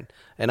McLaren.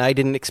 And I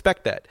didn't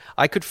expect that.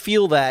 I could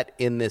feel that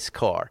in this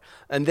car.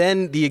 And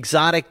then the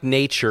exotic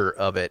nature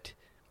of it.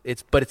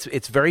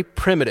 It's very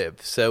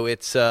primitive. So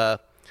it's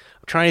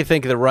I'm trying to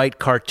think of the right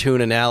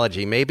cartoon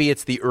analogy. Maybe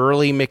it's the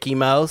early Mickey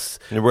Mouse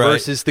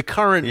versus the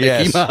current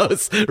Mickey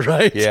Mouse,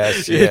 right?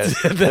 Yes.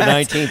 The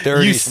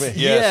 1930s.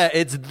 Yeah,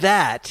 it's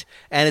that,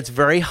 and it's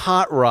very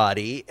hot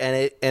roddy,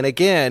 and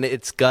again,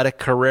 it's got a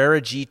Carrera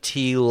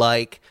GT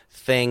like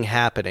thing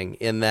happening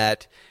in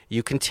that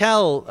you can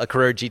tell a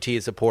Carrera GT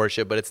is a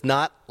Porsche, but it's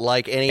not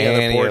like any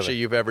other Porsche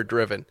you've ever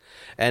driven.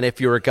 And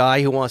if you're a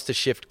guy who wants to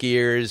shift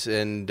gears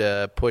and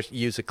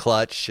use a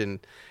clutch, and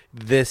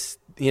this,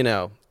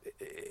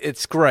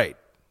 it's great.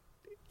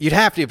 You'd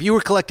have to. If you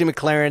were collecting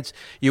McLarens,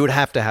 you would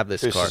have to have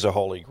this car. This is a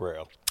holy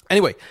grail.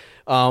 Anyway,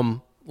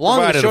 long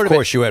Provided, and short of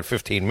course, you had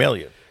 $15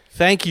 million.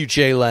 Thank you,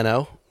 Jay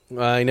Leno.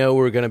 I know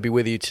we're going to be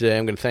with you today.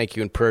 I'm going to thank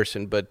you in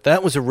person, but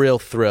that was a real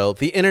thrill.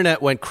 The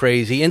internet went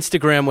crazy.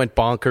 Instagram went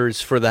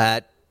bonkers for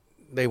that.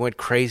 They went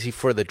crazy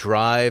for the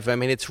drive. I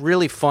mean, it's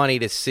really funny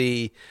to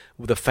see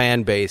the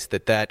fan base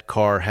that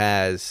car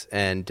has,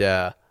 and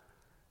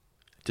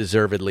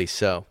deservedly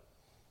so.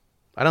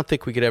 I don't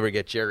think we could ever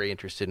get Jerry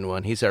interested in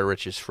one. He's our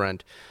richest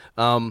friend.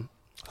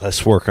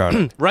 Let's work on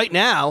it. Right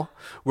now,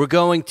 we're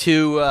going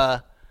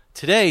to,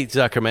 today,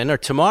 Zuckerman, or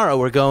tomorrow,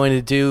 we're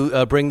going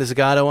to bring the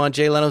Zagato on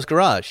Jay Leno's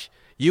Garage.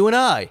 You and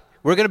I.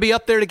 We're going to be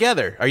up there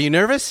together. Are you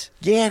nervous?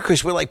 Yeah,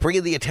 because we're like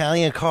bringing the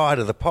Italian car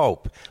to the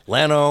Pope.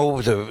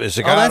 Leno, the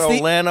Zagato,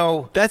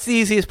 Leno. That's the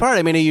easiest part.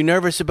 I mean, are you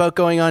nervous about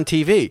going on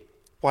TV?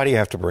 Why do you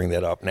have to bring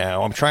that up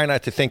now? I'm trying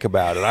not to think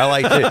about it.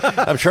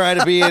 I'm trying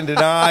to be in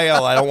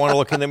denial. I don't want to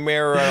look in the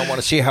mirror. I don't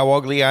want to see how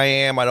ugly I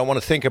am. I don't want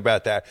to think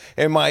about that.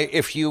 I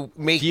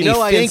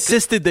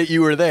insisted that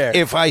you were there.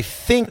 If I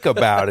think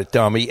about it,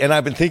 dummy, and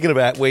I've been thinking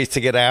about ways to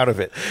get out of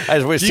it.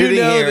 As we're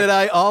sitting here, that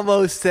I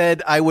almost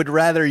said I would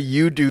rather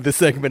you do the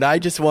segment. I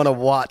just want to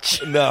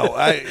watch. No,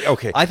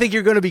 okay. I think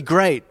you're going to be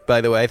great, by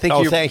the way.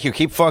 Thank you.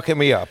 Keep fucking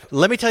me up.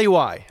 Let me tell you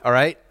why, all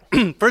right?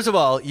 First of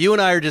all, you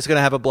and I are just going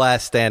to have a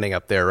blast standing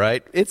up there,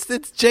 right? It's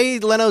Jay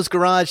Leno's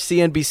Garage,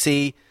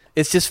 CNBC.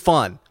 It's just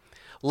fun.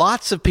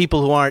 Lots of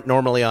people who aren't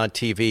normally on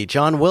TV,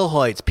 John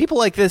Wilhoitz, people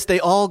like this,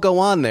 they all go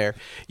on there.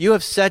 You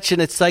have such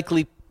an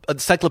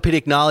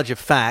encyclopedic knowledge of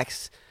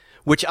facts,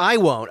 which I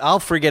won't.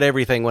 I'll forget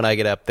everything when I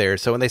get up there.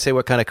 So when they say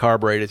what kind of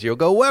carburetors, you'll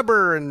go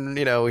Weber, and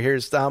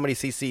here's how many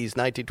cc's,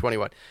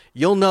 1921.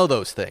 You'll know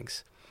those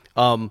things.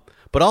 But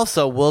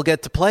also, we'll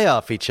get to play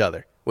off each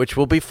other, which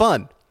will be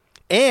fun.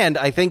 And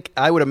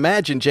I would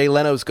imagine Jay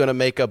Leno's going to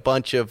make a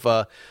bunch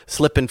of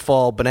slip and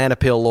fall banana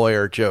peel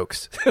lawyer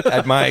jokes.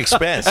 At my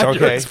expense, At okay.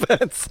 your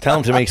expense. Tell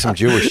him to make some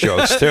Jewish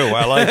jokes, too.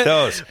 I like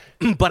those.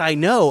 But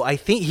I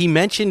think he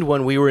mentioned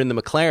when we were in the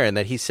McLaren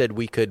that he said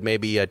we could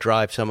maybe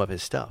drive some of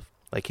his stuff.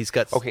 Like he's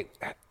got... Okay,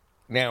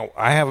 now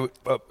I have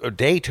a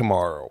day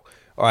tomorrow.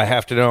 I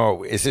have to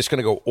know, is this going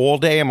to go all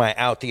day? Am I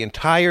out the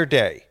entire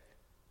day?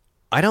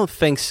 I don't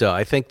think so.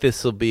 I think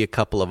this will be a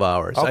couple of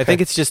hours. Okay. I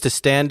think it's just a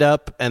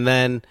stand-up, and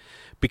then...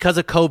 Because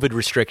of COVID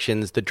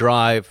restrictions, the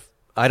drive,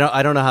 I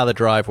don't know how the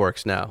drive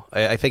works now.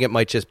 I think it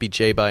might just be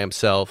Jay by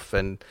himself,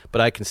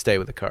 but I can stay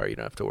with the car. You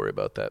don't have to worry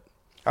about that.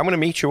 I'm going to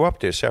meet you up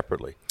there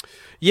separately.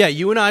 Yeah,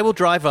 you and I will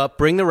drive up,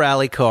 bring the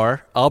rally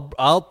car.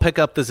 I'll pick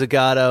up the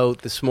Zagato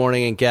this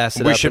morning and gas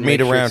it up. We should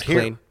meet around here.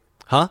 Clean.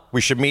 Huh?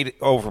 We should meet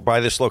over by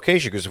this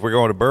location, because if we're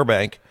going to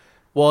Burbank...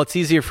 Well, it's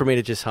easier for me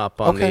to just hop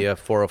on the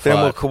 405.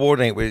 Then we'll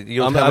coordinate.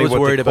 You'll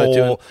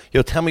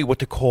tell me what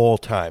the call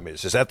time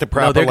is. Is that the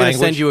proper language? No, they're going to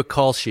send you a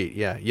call sheet.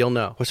 Yeah, you'll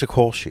know. What's a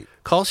call sheet?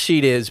 Call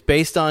sheet is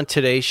based on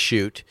today's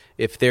shoot.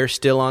 If they're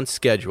still on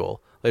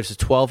schedule, there's a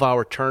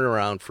 12-hour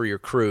turnaround for your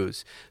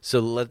crews. So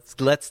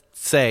let's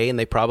say, and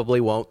they probably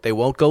won't, they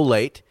won't go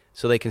late,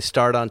 so they can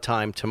start on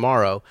time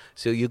tomorrow.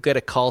 So you get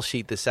a call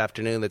sheet this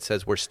afternoon that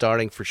says we're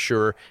starting for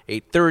sure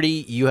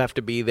 8:30. You have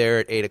to be there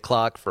at 8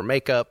 o'clock for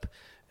makeup.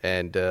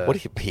 And what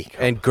do you mean?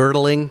 And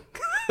girdling.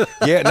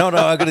 Yeah, no.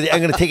 I'm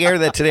gonna take care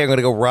of that today. I'm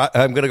gonna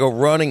go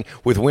running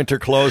with winter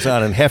clothes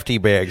on and hefty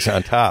bags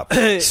on top.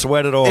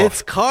 Sweat it off.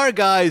 It's car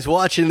guys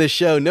watching the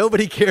show.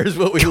 Nobody cares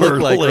what we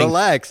look like.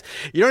 Relax.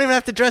 You don't even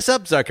have to dress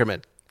up,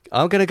 Zuckerman.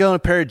 I'm gonna go in a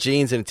pair of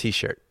jeans and a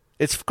t-shirt.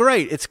 It's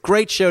great. It's a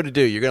great show to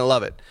do. You're gonna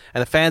love it,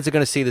 and the fans are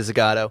gonna see the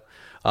Zagato.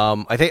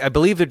 I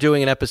believe they're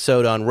doing an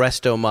episode on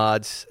resto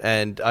mods,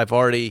 and I've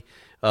already.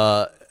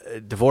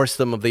 Divorce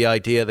them of the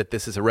idea that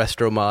this is a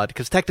resto mod,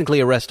 because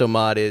technically a resto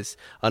mod is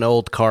an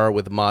old car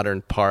with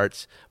modern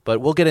parts, but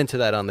we'll get into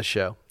that on the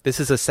show. This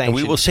is a sanctioned...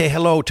 And we will say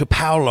hello to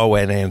Paolo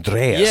and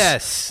Andreas.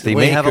 Yes, the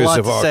we have a lot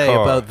to say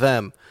car. about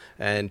them,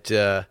 and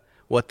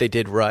what they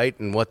did right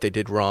and what they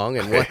did wrong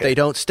and what they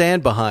don't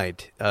stand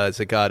behind,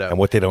 Zagato. And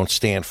what they don't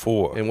stand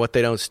for. And what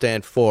they don't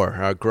stand for,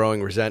 our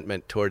growing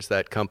resentment towards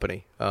that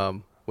company.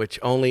 Which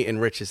only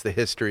enriches the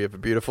history of a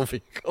beautiful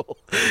vehicle.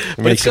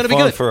 But it's going to be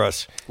good for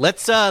us.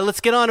 Let's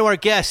get on to our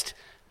guest.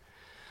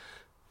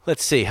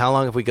 Let's see, how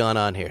long have we gone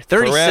on here?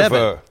 37.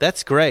 Forever.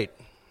 That's great.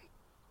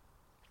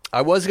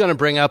 I was going to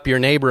bring up your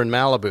neighbor in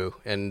Malibu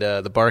and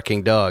the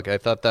barking dog. I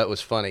thought that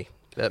was funny.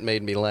 That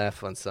made me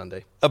laugh on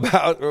Sunday.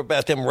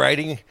 About them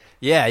writing?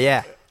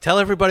 Yeah. Tell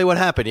everybody what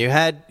happened.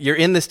 You're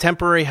in this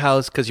temporary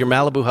house because your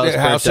Malibu house burned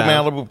down. The house in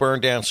Malibu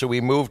burned down, so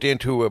we moved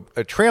into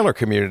a trailer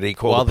community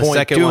called the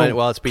Point Doom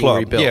while it's being Club.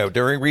 rebuilt. Yeah,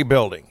 during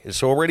rebuilding. It's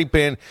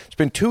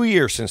been 2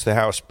 years since the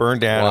house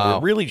burned down,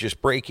 and we're really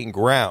just breaking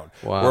ground.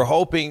 Wow. We're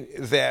hoping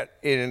that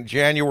in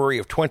January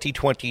of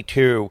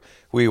 2022,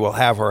 we will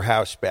have our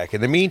house back.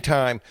 In the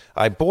meantime,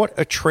 I bought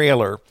a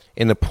trailer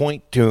in the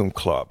Point Dume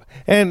Club,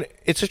 and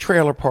it's a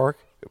trailer park.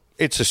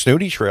 It's a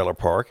snooty trailer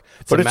park.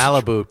 It's a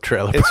Malibu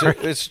trailer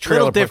park. It's a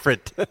trailer park.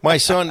 Different. My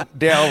son,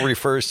 Dal,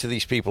 refers to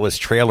these people as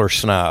trailer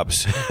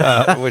snobs,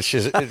 which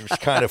is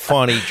kind of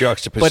funny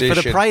juxtaposition. But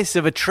for the price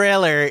of a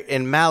trailer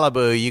in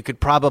Malibu, you could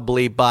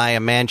probably buy a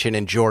mansion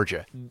in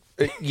Georgia.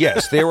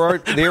 Yes, there are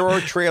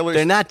trailers.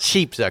 They're not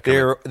cheap,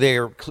 Zuckerman.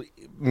 They're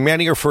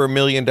many are for $1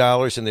 million,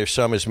 and there's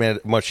some as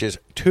much as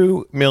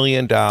 $2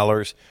 million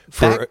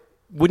for.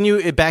 Wouldn't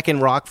you, back in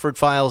Rockford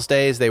Files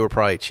days, they were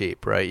probably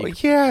cheap,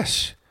 right?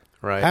 Yes.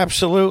 Right.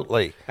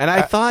 Absolutely. And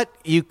I thought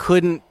you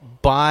couldn't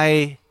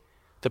buy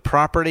the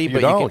property,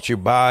 but you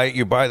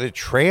buy the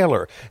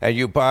trailer, and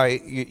you buy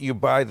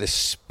the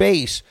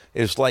space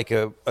is like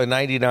a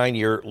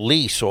 99-year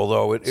lease,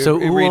 although it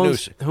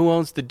renews. Who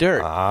owns the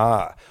dirt?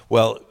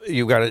 Well,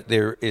 you got it.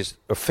 There is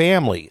a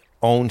family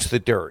owns the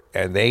dirt,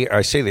 and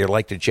I say they're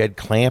like the Jed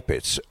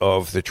Clampetts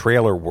of the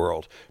trailer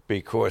world,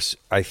 because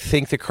I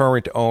think the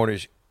current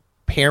owners,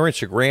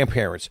 parents or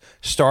grandparents,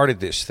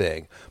 started this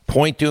thing.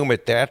 Point Dume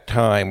at that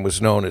time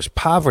was known as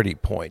Poverty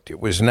Point.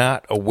 It was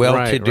not a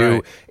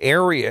well-to-do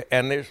area,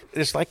 and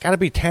there's like got to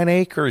be 10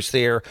 acres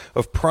there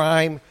of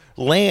prime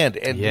land.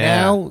 And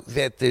now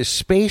that there's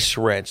space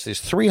rents, there's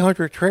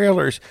 300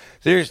 trailers.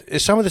 There's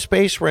some of the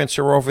space rents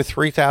are over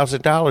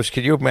 $3,000.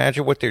 Can you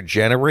imagine what they're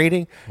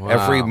generating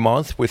every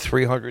month with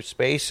 300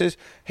 spaces?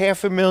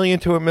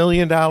 $500,000 to $1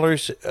 million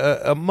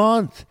a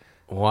month.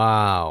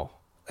 Wow.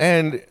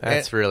 And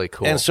that's really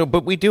cool. And so,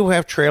 but we do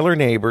have trailer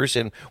neighbors,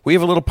 and we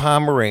have a little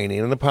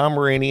Pomeranian, and the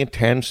Pomeranian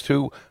tends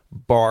to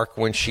bark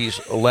when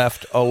she's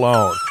left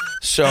alone.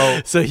 So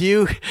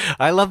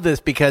I love this,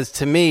 because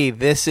to me,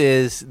 this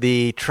is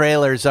the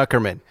trailer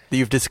Zuckerman that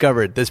you've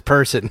discovered, this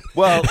person.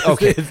 Well,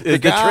 okay. the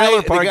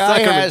trailer park the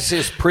guy Zuckerman has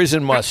his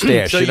prison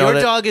mustache. So your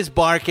dog is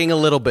barking a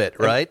little bit,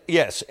 right?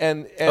 Yes.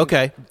 And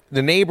okay.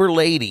 The neighbor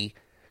lady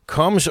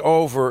comes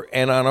over,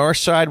 and on our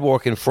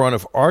sidewalk in front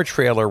of our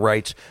trailer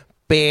writes,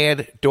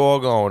 "Bad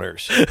dog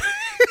owners."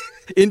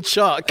 In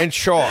chalk.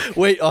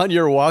 Wait, on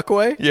your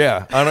walkway?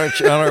 Yeah, on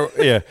our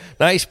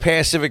nice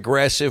passive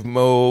aggressive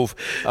move.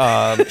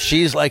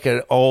 She's like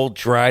an old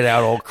dried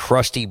out, old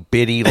crusty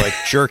biddy, like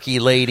jerky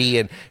lady,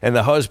 and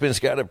the husband's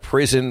got a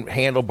prison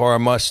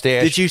handlebar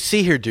mustache. Did you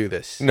see her do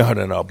this?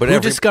 No. But who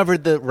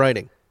discovered the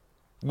writing?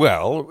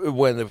 Well,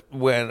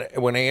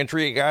 when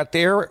Andrea got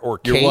there, or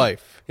Kate, your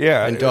wife,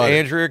 and daughter.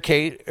 Andrea,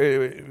 Kate,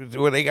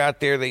 when they got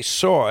there, they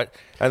saw it,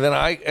 and then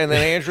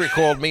Andrea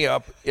called me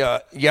up,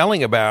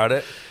 yelling about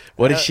it.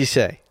 What did she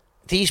say?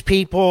 These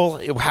people,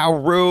 how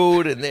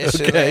rude, and this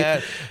and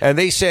that, and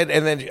they said,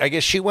 and then I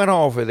guess she went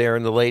over there,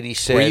 and the lady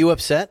said, "Were you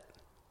upset?"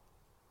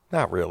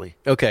 Not really.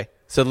 Okay,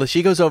 so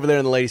she goes over there,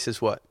 and the lady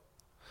says, "What?"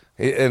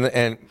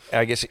 And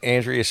I guess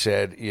Andrea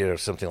said,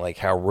 something like,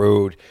 "How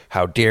rude,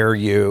 how dare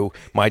you,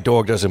 my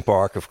dog doesn't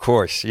bark," of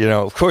course,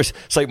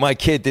 it's like my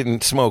kid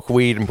didn't smoke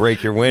weed and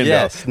break your window.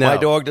 Yes, no. My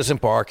dog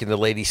doesn't bark. And the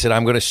lady said,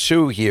 "I'm going to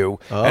sue you,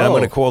 and I'm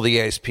going to call the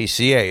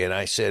ASPCA." And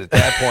I said, at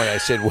that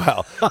point,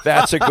 well,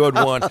 that's a good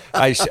one.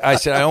 I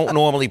said, I don't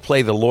normally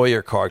play the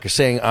lawyer card, because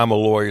saying I'm a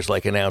lawyer is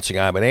like announcing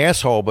I'm an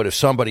asshole. But if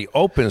somebody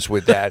opens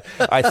with that,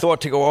 I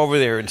thought to go over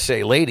there and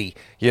say, "Lady,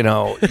 you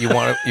want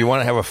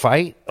to have a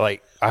fight?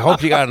 Like, I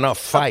hope you got enough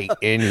fight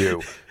in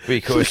you."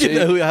 Because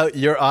how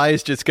your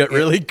eyes just got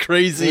really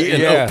crazy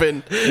and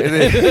open.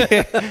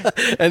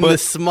 And the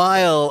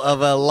smile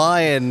of a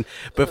lion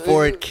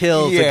before it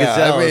kills a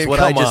gazelle is what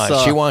I just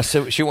saw.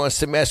 She wants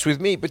to mess with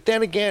me. But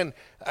then again,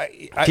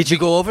 did you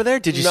go over there?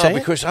 Did you say it? No,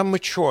 because I'm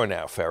mature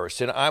now,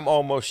 Ferris, and I'm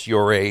almost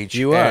your age.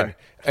 You are.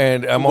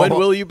 And when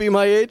will you be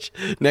my age?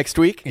 Next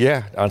week?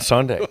 Yeah, on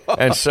Sunday.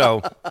 And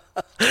so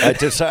I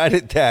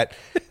decided that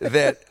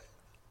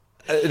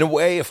in a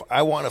way, if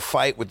I want to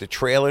fight with the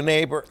trailer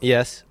neighbor,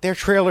 yes, they're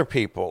trailer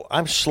people.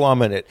 I'm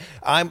slumming it.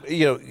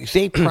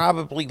 They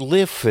probably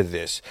live for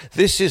this.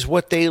 This is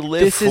what they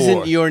live for. This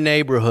isn't your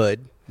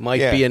neighborhood.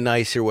 Might be a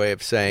nicer way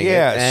of saying it.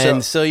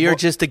 And so you're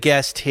just a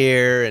guest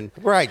here, and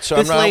right. So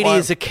this lady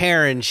is a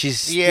Karen.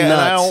 She's nuts. And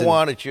I don't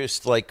want to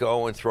just like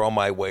go and throw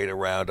my weight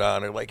around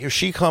on her. Like if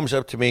she comes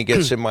up to me and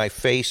gets in my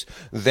face,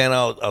 then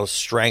I'll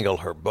strangle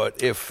her.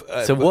 But if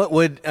what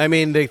would I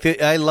mean?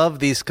 I love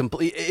these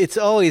complete. It's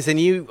always, and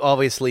you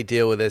obviously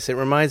deal with this. It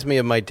reminds me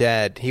of my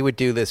dad. He would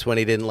do this when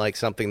he didn't like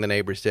something the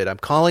neighbors did. I'm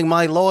calling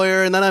my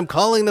lawyer, and then I'm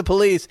calling the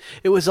police.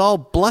 It was all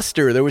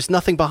bluster. There was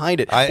nothing behind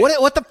it.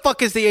 What the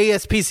fuck is the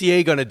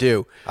ASPCA going to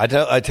do? I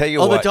tell you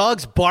what. Oh, the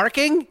dog's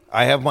barking?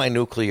 I have my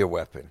nuclear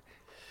weapon.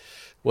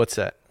 What's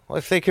that? Well,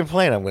 if they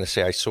complain, I'm going to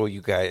say, I saw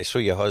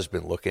your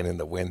husband looking in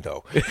the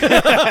window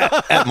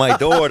at my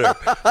daughter.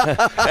 And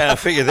I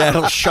figure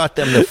that'll shut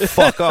them the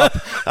fuck up.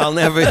 I'll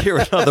never hear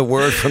another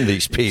word from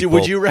these people.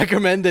 Would you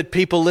recommend that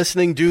people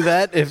listening do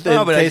that in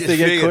case they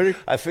get cornered?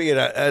 I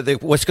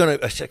figured, what's going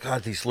to, I said,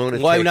 God, these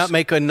lunatics. Why not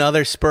make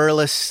another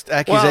spurless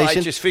accusation? Well,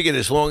 I just figured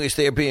as long as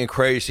they're being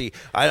crazy,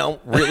 I don't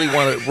really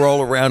want to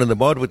roll around in the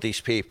mud with these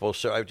people.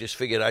 So I just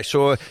figured I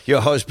saw your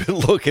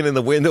husband looking in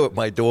the window at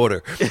my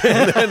daughter.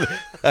 And then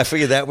I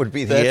figured that would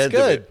be the That's end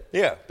good. of it.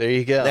 Yeah. There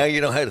you go. Now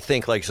you know how to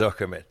think like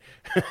Zuckerman.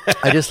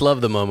 I just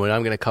love the moment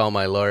I'm going to call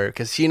my lawyer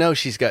because she knows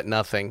she's got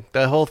nothing.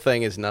 The whole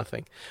thing is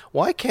nothing.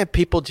 Why can't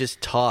people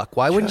just talk?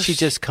 Why wouldn't she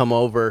just come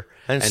over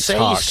and say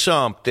talk?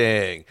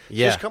 something?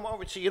 Yeah. Just come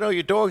over and say,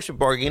 your dogs are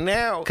barking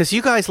now. Because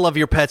you guys love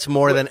your pets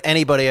more than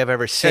anybody I've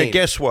ever seen. And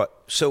guess what?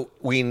 So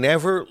we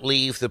never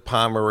leave the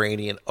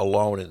Pomeranian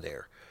alone in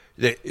there.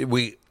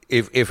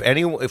 If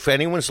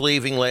anyone's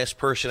leaving, last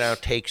person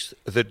out takes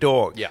the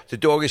dog. Yeah. The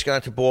dog has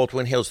gone to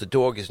Baldwin Hills. The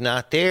dog is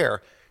not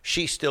there.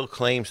 She still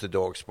claims the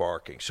dog's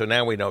barking. So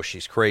now we know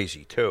she's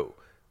crazy, too.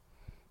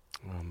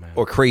 Oh, man.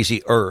 Or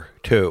crazier,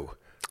 too.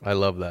 I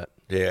love that.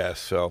 Yeah,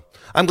 so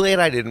I'm glad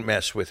I didn't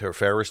mess with her,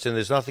 Ferriston.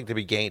 There's nothing to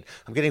be gained.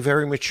 I'm getting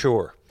very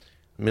mature.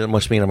 I mean, it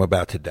must mean I'm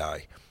about to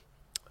die.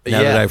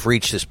 Now that I've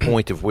reached this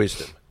point of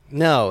wisdom.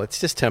 No, it's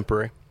just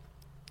temporary.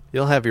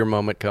 You'll have your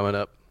moment coming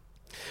up.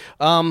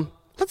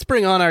 Let's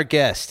bring on our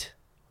guest.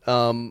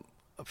 A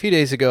few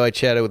days ago, I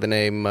chatted with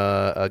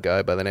a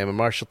guy by the name of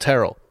Marshall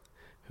Terrill,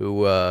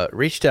 who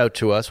reached out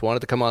to us, wanted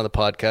to come on the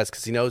podcast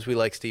because he knows we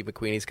like Steve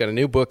McQueen. He's got a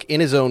new book,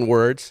 in his own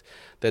words,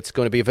 that's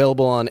going to be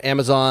available on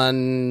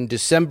Amazon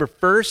December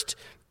 1st.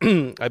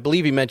 I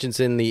believe he mentions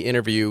in the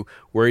interview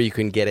where you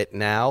can get it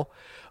now.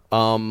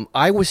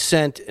 I was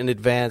sent an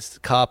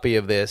advanced copy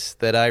of this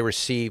that I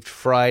received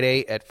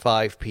Friday at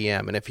 5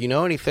 p.m. And if you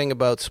know anything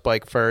about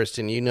Spike First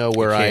and you know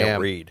where I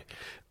am, read.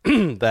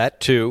 that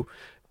too,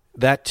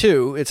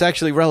 it's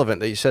actually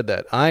relevant that you said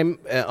that. I'm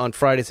on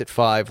Fridays at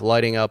 5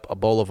 lighting up a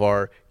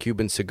Bolivar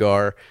Cuban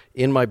cigar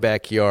in my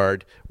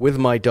backyard with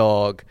my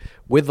dog,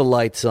 with the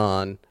lights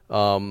on,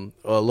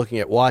 looking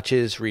at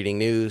watches, reading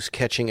news,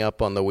 catching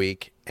up on the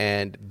week.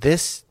 And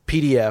this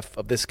PDF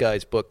of this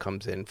guy's book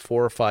comes in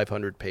 400 or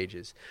 500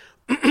 pages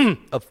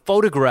of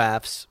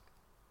photographs.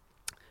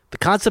 The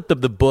concept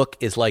of the book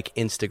is like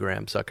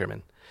Instagram,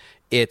 Zuckerman.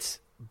 It's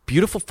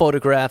beautiful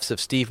photographs of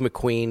Steve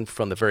McQueen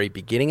from the very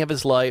beginning of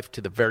his life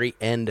to the very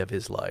end of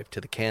his life,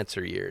 to the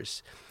cancer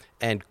years.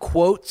 And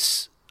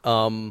quotes, 3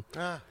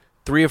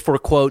 or 4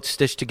 quotes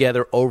stitched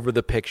together over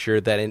the picture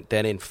that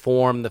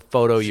inform the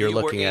photo you're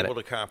looking at. You were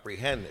able to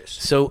comprehend this.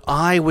 So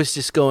I was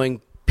just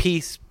going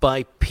piece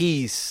by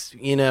piece,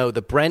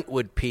 the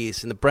Brentwood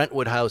piece and the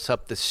Brentwood house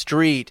up the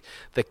street,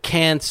 the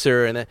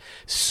cancer, and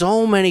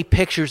so many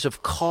pictures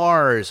of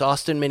cars,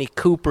 Austin Mini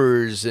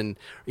Coopers, and,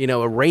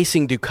 a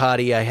racing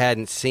Ducati I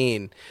hadn't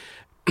seen.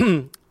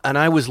 And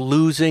I was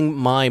losing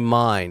my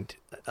mind.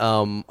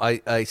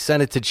 I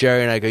sent it to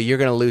Jerry, and I go, you're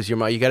going to lose your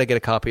mind. You got to get a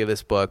copy of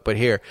this book. But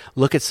here,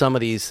 look at some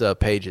of these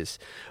pages.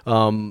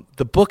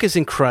 The book is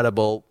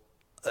incredible.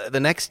 The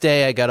next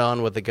day, I got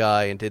on with the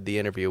guy and did the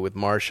interview with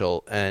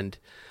Marshall, and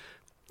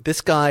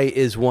this guy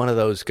is one of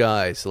those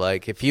guys.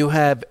 Like, if you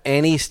have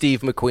any Steve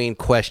McQueen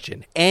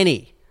question,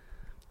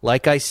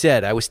 like I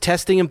said, I was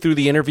testing him through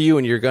the interview,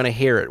 and you're going to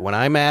hear it. When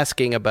I'm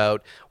asking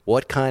about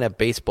what kind of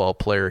baseball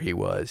player he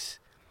was,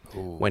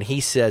 when he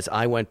says,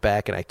 I went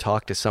back and I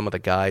talked to some of the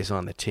guys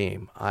on the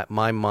team,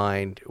 my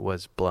mind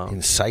was blown.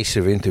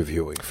 Incisive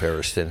interviewing,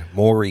 Ferriston.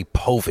 Maury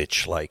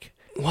Povich-like.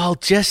 Well,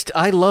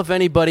 I love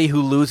anybody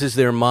who loses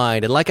their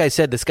mind. And like I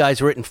said, this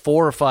guy's written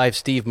 4 or 5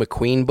 Steve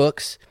McQueen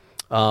books.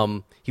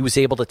 He was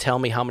able to tell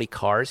me how many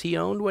cars he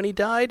owned when he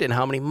died and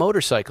how many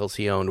motorcycles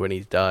he owned when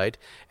he died.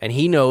 And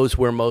he knows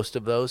where most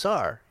of those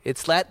are.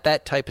 It's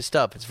that type of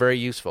stuff. It's very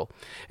useful.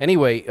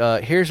 Anyway,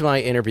 here's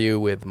my interview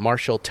with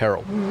Marshall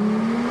Terrill.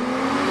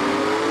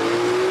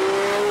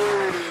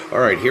 All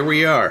right, here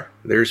we are.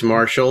 There's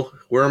Marshall.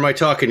 Where am I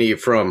talking to you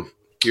from?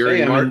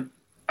 I'm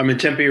in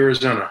Tempe,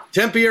 Arizona.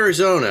 Tempe,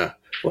 Arizona.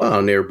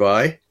 Wow,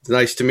 nearby. It's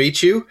nice to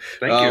meet you.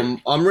 Thank you.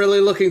 I'm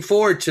really looking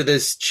forward to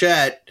this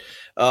chat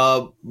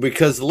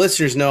because the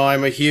listeners know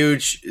I'm a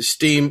huge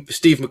Steve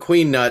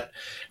McQueen nut.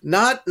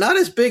 Not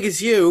as big as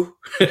you.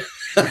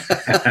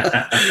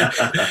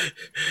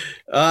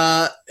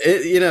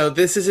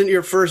 This isn't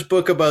your first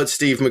book about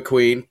Steve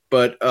McQueen,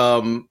 but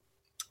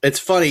it's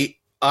funny.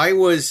 I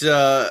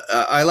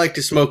like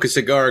to smoke a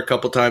cigar a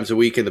couple times a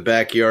week in the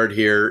backyard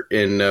here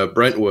in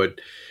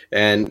Brentwood.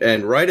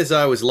 And right as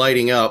I was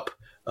lighting up,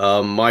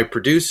 my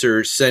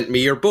producer sent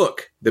me your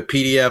book, the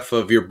PDF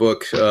of your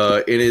book,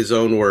 in his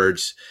own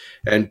words.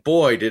 And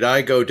boy, did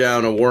I go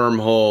down a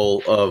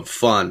wormhole of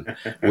fun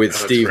with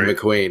Steve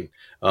McQueen.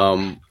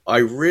 I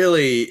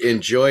really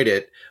enjoyed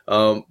it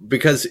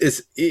because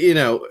it's,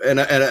 and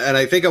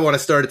I think I want to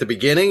start at the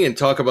beginning and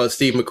talk about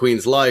Steve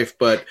McQueen's life.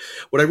 But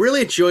what I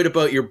really enjoyed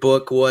about your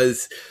book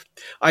was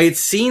I had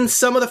seen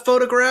some of the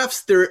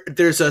photographs.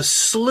 There's a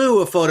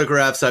slew of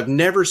photographs I've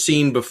never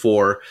seen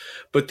before,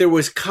 but there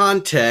was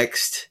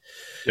context.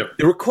 Yep.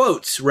 There were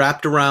quotes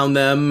wrapped around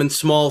them and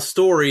small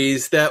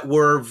stories that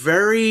were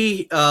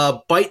very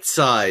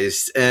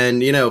bite-sized.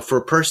 And, for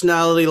a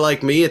personality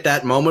like me at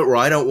that moment where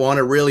I don't want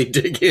to really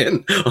dig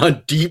in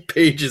on deep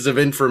pages of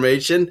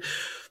information,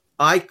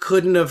 I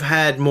couldn't have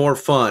had more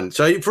fun.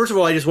 So first of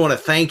all, I just want to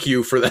thank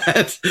you for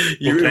that.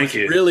 It was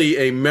really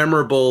a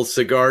memorable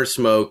cigar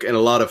smoke and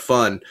a lot of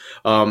fun.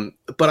 But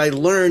I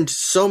learned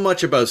so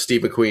much about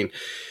Steve McQueen.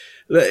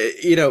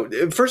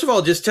 First of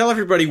all, just tell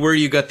everybody where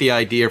you got the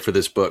idea for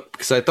this book,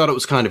 because I thought it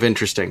was kind of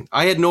interesting.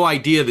 I had no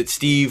idea that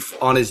Steve,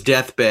 on his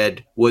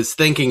deathbed, was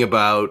thinking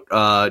about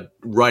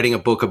writing a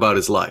book about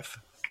his life.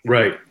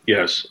 Right.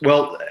 Yes.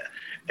 Well,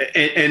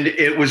 and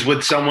it was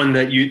with someone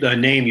that the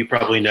name you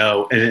probably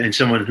know, and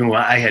someone who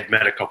I had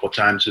met a couple of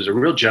times, who's a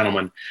real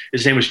gentleman.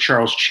 His name was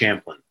Charles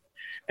Champlin.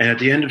 And at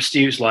the end of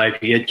Steve's life,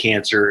 he had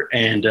cancer,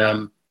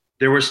 and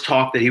there was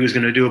talk that he was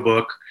going to do a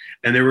book,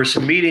 and there were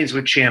some meetings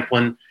with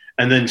Champlin,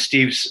 and then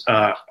Steve's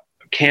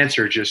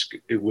cancer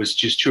was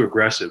just too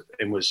aggressive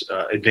and was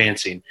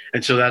advancing,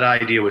 and so that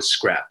idea was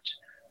scrapped,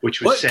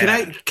 which was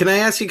sad. Can I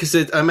ask you, because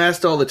I'm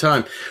asked all the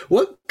time,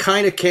 what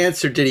kind of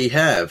cancer did he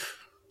have?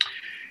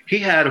 He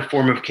had a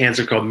form of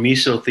cancer called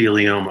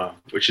mesothelioma,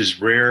 which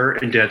is rare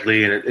and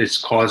deadly, and it's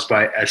caused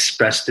by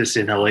asbestos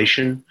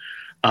inhalation.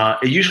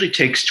 It usually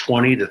takes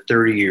 20 to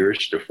 30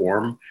 years to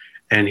form,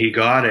 and he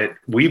got it,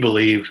 we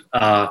believe,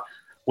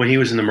 when he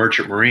was in the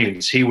Merchant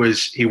Marines. He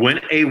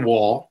went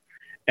AWOL,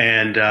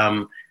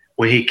 and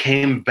when he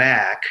came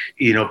back,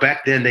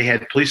 back then they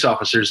had police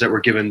officers that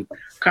were given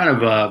kind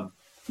of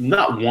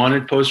not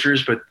wanted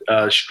posters, but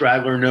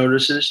straggler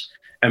notices.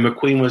 And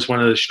McQueen was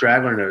one of the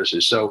straggler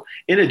notices. So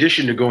in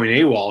addition to going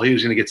AWOL, he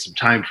was going to get some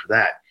time for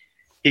that.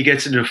 He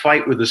gets into a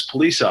fight with this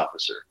police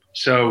officer.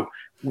 So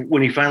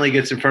when he finally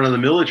gets in front of the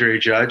military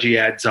judge, he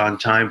adds on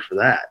time for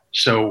that.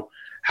 So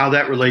how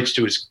that relates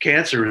to his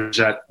cancer is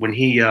that when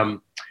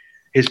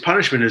his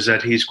punishment is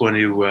that he's going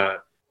to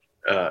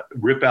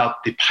rip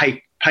out the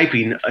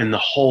piping in the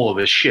hull of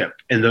a ship.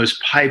 And those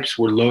pipes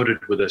were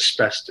loaded with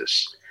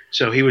asbestos.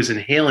 So he was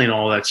inhaling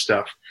all that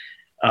stuff.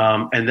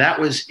 And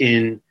that was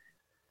in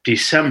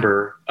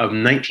December of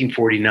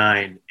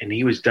 1949, and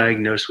he was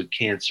diagnosed with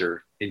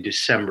cancer in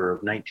December of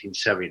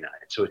 1979.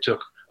 So it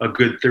took a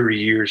good 30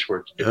 years for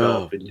it to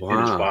develop in his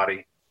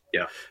body.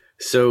 Yeah.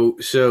 So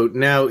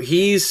now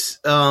he's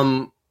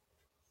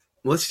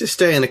let's just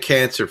stay on the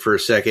cancer for a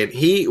second.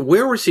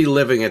 Where was he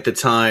living at the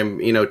time,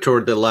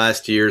 toward the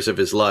last years of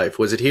his life?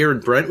 Was it here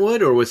in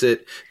Brentwood, or was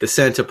it the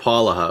Santa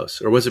Paula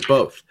house, or was it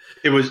both?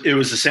 It was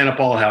the Santa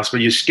Paula house,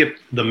 but you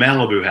skipped the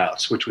Malibu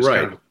house, which was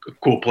kind of a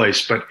cool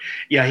place. But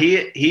yeah,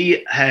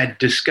 he had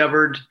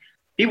discovered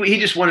he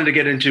just wanted to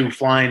get into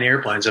flying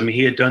airplanes. I mean,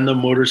 he had done the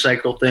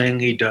motorcycle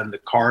thing, he'd done the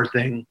car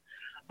thing,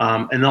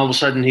 and all of a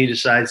sudden he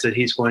decides that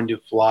he's going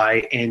to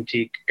fly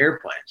antique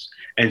airplanes.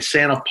 And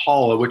Santa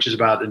Paula, which is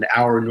about an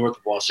hour north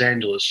of Los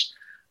Angeles,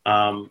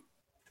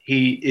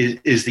 he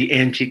is the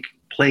antique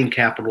plane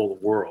capital of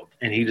the world,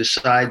 and he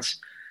decides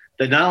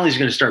that not only is he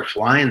going to start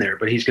flying there,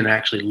 but he's going to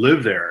actually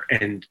live there.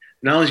 And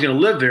not only is he going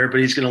to live there, but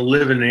he's going to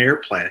live in an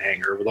airplane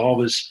hangar with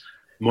all his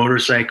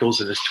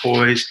motorcycles and his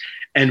toys.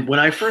 And when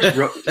I first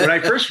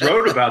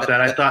wrote about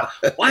that, I thought,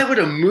 why would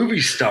a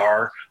movie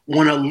star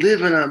want to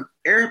live in an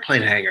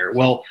airplane hangar?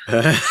 Well,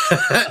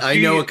 I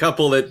know a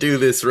couple that do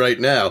this right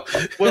now.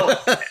 Well,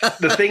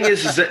 the thing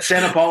is that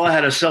Santa Paula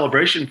had a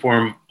celebration for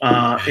him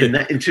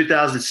in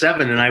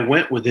 2007, and I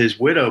went with his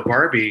widow,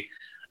 Barbie,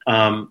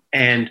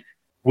 and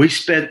we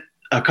spent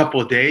a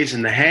couple of days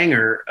in the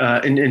hangar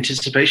in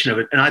anticipation of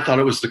it. And I thought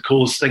it was the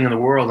coolest thing in the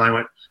world. And I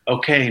went,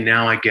 okay,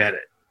 now I get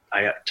it.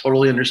 I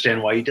totally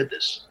understand why you did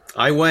this.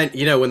 I went,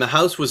 when the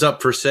house was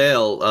up for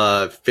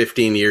sale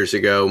 15 years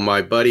ago,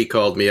 my buddy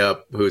called me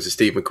up, who's a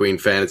Steve McQueen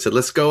fan, and said,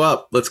 let's go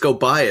up. Let's go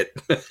buy it.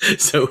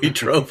 So we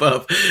drove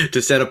up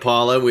to Santa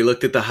Paula. We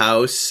looked at the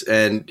house,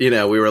 and, we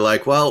were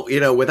like, well,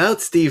 without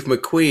Steve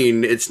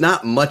McQueen, it's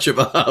not much of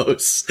a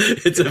house.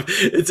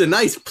 It's a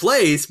nice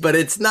place, but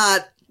it's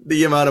not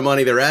the amount of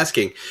money they're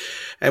asking.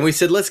 And we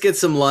said, let's get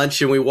some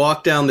lunch. And we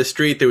walked down the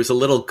street. There was a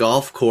little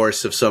golf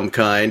course of some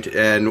kind.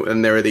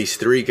 And there were these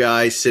three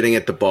guys sitting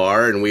at the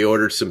bar, and we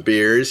ordered some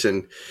beers.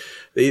 And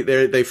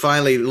they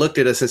finally looked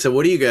at us and said,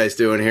 what are you guys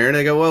doing here? And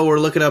I go, well, we're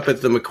looking up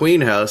at the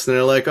McQueen house. And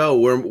they're like, oh,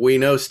 we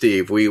know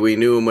Steve. We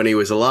knew him when he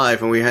was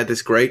alive. And we had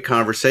this great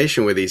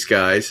conversation with these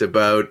guys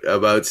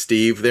about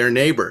Steve, their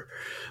neighbor.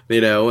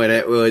 And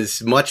it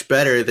was much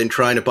better than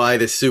trying to buy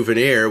this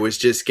souvenir. It was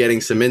just getting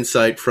some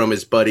insight from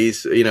his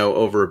buddies,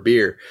 over a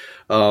beer.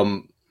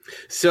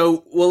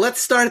 So,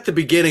 let's start at the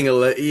beginning,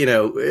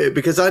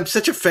 because I'm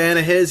such a fan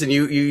of his, and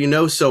you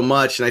know so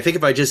much. And I think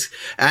if I just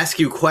ask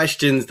you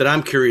questions that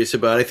I'm curious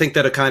about, I think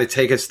that'll kind of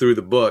take us through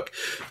the book.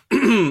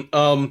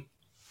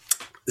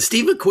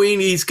 Steve McQueen,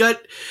 he's got,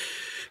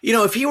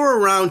 if he were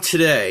around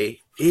today,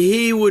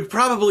 he would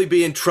probably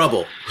be in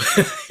trouble.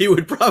 He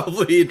would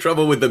probably be in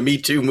trouble with the Me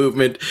Too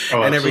movement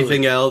and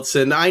everything else.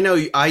 And I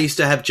know I used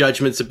to have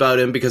judgments about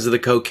him because of the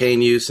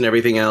cocaine use and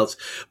everything else,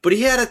 but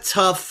he had a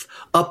tough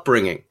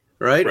upbringing,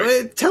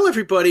 right? Tell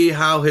everybody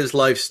how his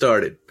life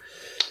started.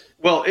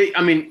 Well,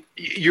 I mean,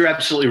 you're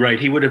absolutely right.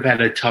 He would have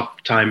had a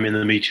tough time in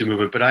the Me Too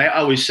movement, but I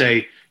always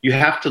say you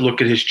have to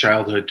look at his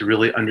childhood to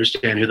really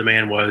understand who the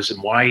man was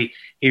and why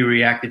he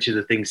reacted to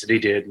the things that he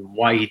did and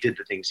why he did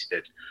the things he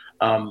did.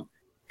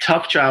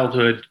 Tough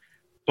childhood.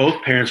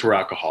 Both parents were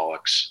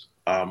alcoholics.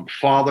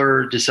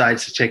 Father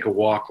decides to take a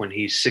walk when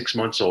he's 6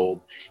 months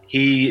old.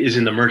 He is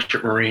in the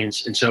Merchant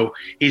Marines, and so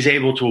he's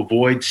able to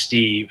avoid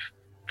Steve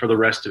for the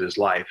rest of his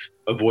life.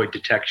 avoid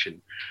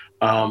detection.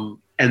 And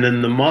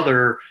then the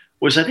mother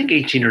was, I think,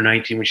 18 or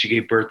 19 when she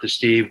gave birth to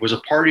Steve, was a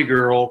party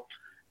girl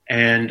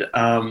and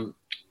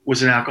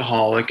was an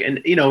alcoholic. And,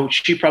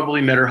 she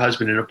probably met her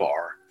husband in a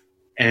bar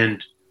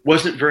and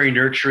wasn't very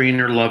nurturing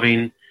or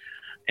loving.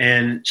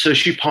 And so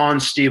she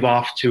pawned Steve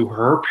off to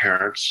her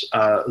parents,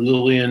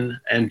 Lillian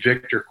and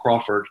Victor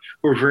Crawford,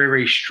 who were very,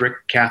 very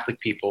strict Catholic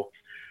people,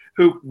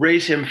 who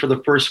raised him for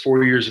the first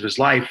 4 years of his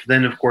life.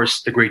 Then, of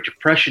course, the Great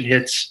Depression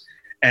hits,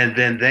 and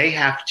then they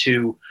have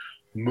to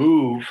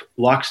move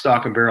lock,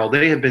 stock, and barrel.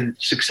 They have been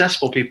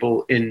successful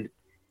people in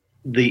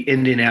the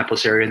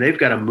Indianapolis area, and they've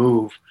got to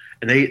move.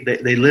 And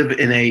they live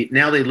in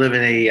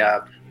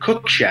a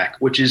cook shack,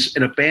 which is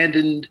an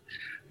abandoned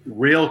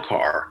rail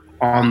car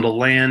on the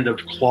land of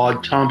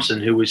Claude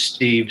Thompson, who was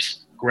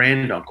Steve's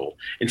granduncle.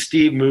 And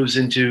Steve moves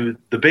into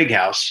the big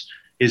house.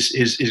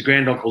 His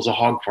granduncle's a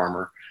hog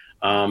farmer.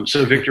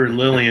 So Victor and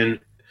Lillian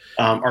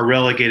are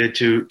relegated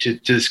to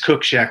this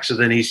cook shack. So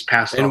then he's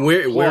passed on. And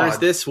where is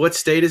this? What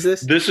state is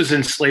this? This is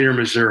in Slater,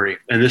 Missouri.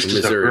 And this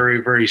is a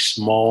very, very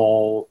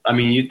small, I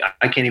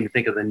can't even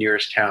think of the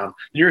nearest town.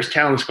 The nearest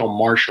town is called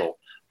Marshall,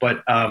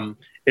 but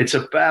it's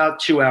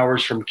about 2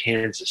 hours from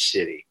Kansas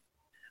City.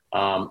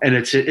 And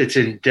it's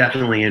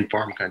definitely in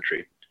farm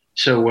country.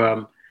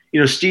 So,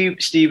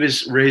 Steve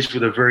is raised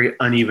with a very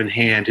uneven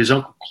hand. His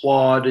Uncle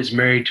Claude is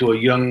married to a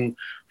young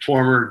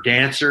former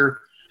dancer.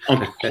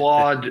 Uncle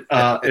Claude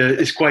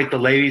is quite the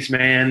ladies'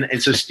 man.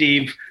 And so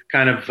Steve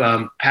kind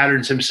of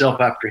patterns himself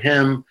after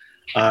him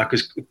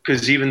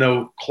because even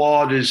though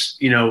Claude is,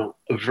 a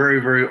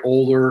very, very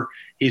older,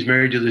 he's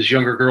married to this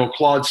younger girl,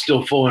 Claude's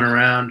still fooling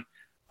around.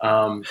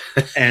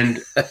 And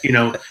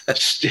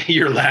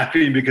you're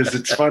laughing because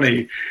it's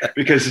funny,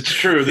 because it's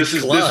true. This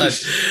is Claude.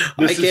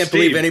 I can't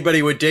believe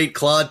anybody would date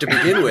Claude to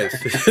begin with.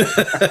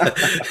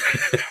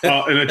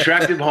 An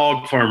attractive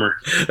hog farmer.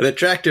 An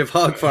attractive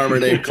hog farmer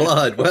named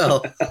Claude.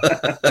 Well,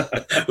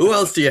 who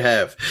else do you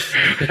have?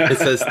 It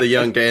says the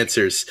young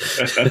dancers.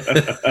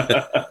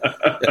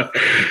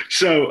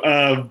 So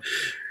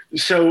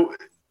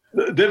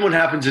then what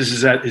happens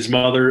is that his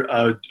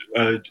mother,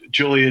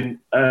 Julian,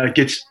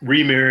 gets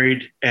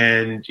remarried,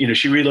 and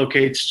she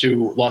relocates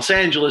to Los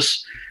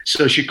Angeles.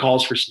 So she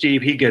calls for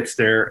Steve. He gets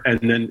there, and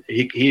then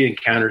he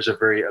encounters a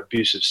very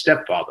abusive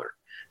stepfather.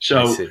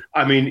 So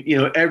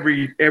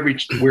everywhere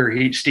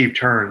Steve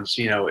turns,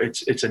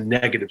 it's a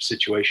negative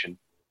situation.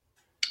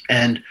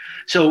 And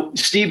so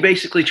Steve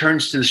basically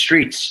turns to the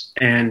streets,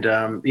 and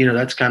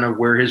that's kind of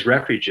where his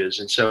refuge is.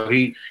 And so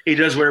he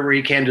does whatever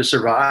he can to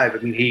survive.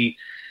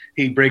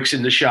 He breaks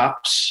into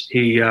shops.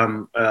 He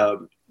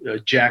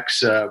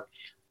jacks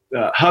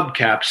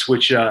hubcaps,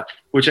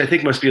 which I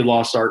think must be a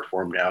lost art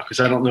form now, because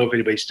I don't know if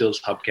anybody steals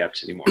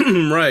hubcaps anymore.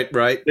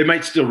 Right. They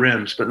might steal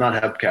rims, but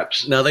not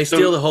hubcaps. No, they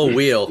steal the whole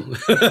wheel.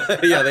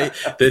 Yeah,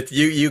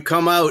 you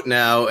come out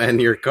now and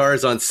your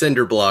car's on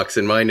cinder blocks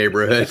in my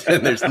neighborhood,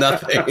 and there's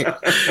nothing.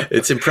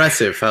 It's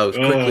impressive how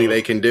quickly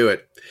they can do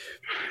it.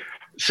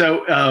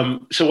 So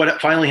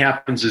what finally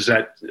happens is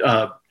that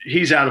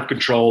he's out of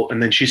control,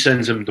 and then she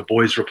sends him the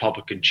Boys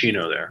Republican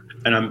Chino there.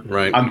 And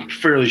I'm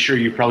fairly sure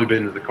you've probably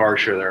been to the car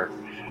show there.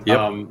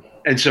 Yep.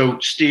 And so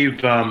Steve,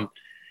 from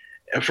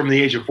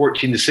the age of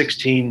 14 to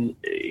 16,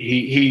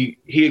 he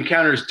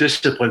encounters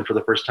discipline for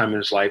the first time in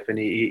his life, and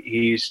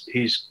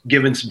he's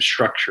given some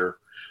structure.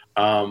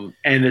 And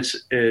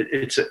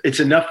it's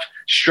enough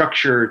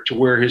structure to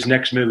where his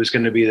next move is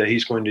going to be that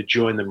he's going to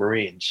join the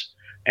Marines.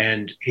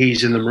 And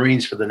he's in the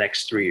Marines for the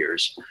next 3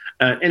 years.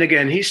 And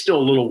again, he's still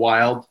a little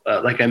wild.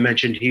 Like I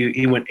mentioned,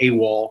 he went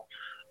AWOL.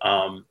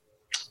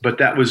 But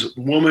that was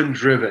woman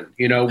driven.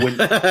 When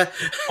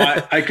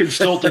I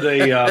consulted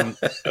a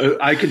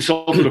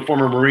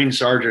former Marine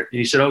sergeant, and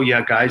he said, "Oh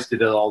yeah, guys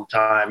did it all the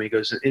time." He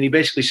goes, and he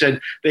basically said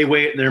they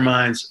weigh it in their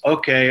minds.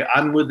 Okay,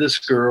 I'm with this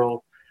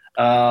girl.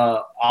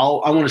 I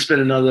want to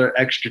spend another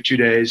extra 2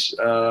 days.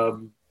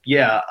 I'm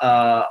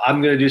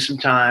going to do some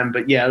time,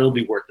 but yeah, it'll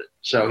be worth it.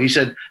 So he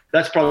said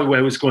that's probably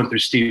what was going through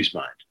Steve's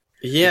mind.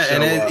 Yeah, so,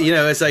 and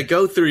as I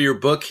go through your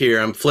book here,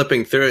 I'm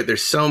flipping through it.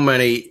 There's so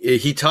many.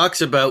 He talks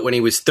about when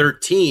he was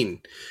 13,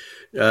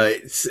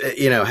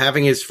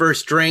 having his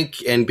first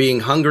drink and being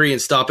hungry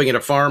and stopping at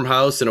a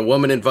farmhouse, and a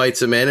woman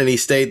invites him in, and he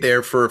stayed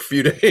there for a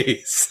few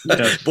days.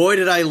 Yes. Boy,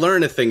 did I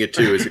learn a thing or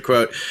two, is a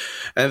quote.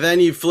 And then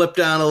you flip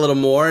down a little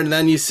more, and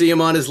then you see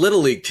him on his Little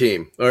League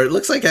team, or it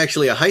looks like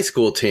actually a high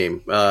school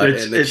team.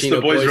 It's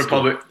the Boys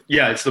Republic.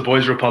 Yeah, it's the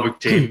Boys Republic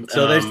team.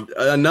 So there's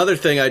another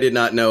thing I did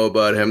not know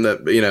about him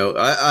that,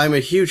 I'm a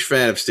huge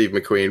fan of Steve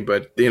McQueen,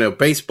 but,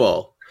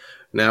 baseball.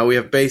 Now we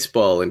have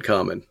baseball in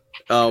common.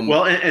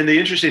 And the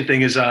interesting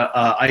thing is,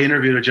 I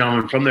interviewed a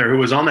gentleman from there who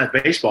was on that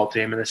baseball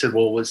team, and I said,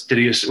 "Well, was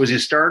he a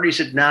starter?" He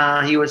said,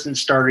 "Nah, he wasn't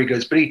starter." He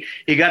goes, "But he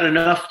got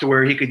enough to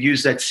where he could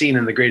use that scene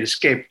in The Great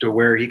Escape to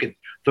where he could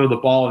throw the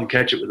ball and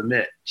catch it with a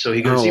mitt." So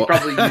he goes, he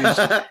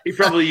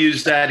probably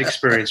used that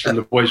experience from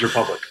the Boys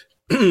Republic.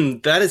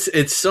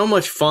 It's so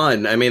much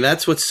fun. I mean,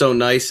 that's what's so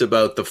nice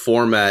about the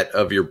format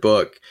of your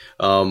book.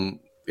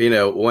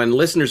 when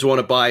listeners want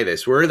to buy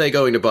this, where are they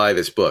going to buy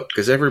this book?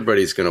 Because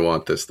everybody's going to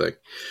want this thing.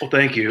 Well,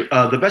 thank you.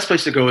 The best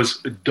place to go is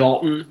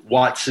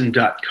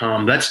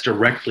daltonwatson.com. That's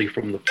directly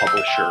from the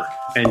publisher,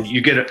 and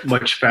you get it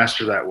much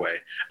faster that way.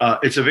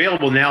 It's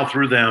available now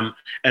through them,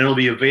 and it'll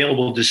be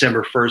available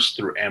December 1st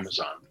through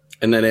Amazon.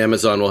 And then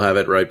Amazon will have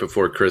it right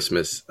before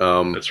Christmas.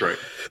 That's right.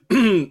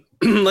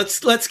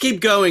 Let's keep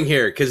going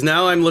here, because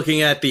now I'm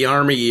looking at the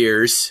Army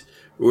years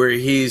where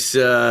he's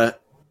did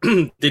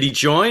he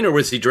join or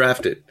was he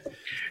drafted?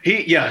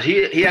 He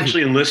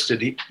actually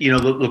enlisted.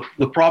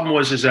 The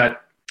problem is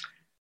that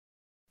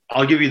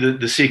I'll give you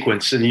the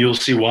sequence and you'll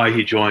see why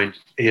he joined.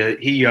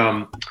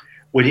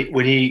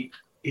 When he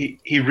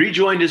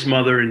rejoined his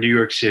mother in New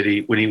York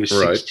City when he was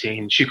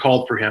 16. Right. She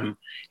called for him.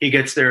 He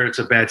gets there. It's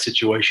a bad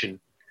situation.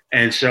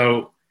 And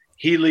so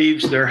he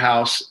leaves their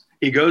house.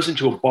 He goes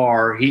into a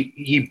bar.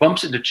 He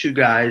bumps into two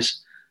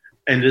guys,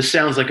 and this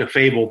sounds like a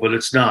fable, but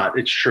it's not.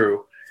 It's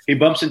true. He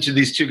bumps into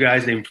these two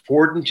guys named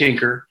Ford and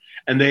Tinker,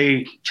 and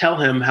they tell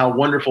him how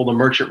wonderful the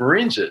Merchant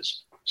Marines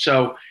is.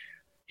 So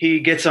he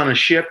gets on a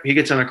ship. He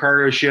gets on a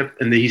cargo ship,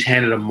 and he's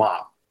handed a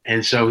mop.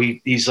 And so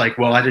he's like,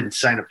 well, I didn't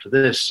sign up for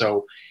this.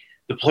 So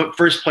the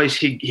first place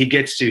he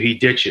gets to, he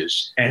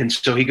ditches. And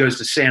so he goes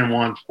to San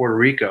Juan, Puerto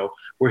Rico,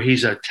 where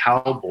he's a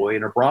towel boy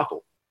in a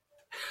brothel.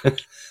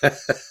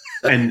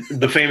 And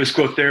the famous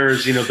quote there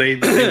is, they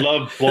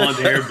love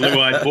blonde-haired,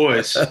 blue-eyed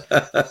boys.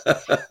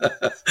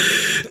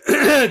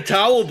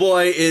 Towel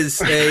boy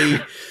is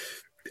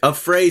a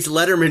phrase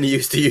Letterman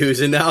used to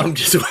use, and now I'm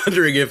just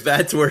wondering if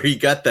that's where he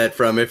got that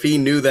from, if he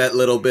knew that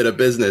little bit of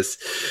business.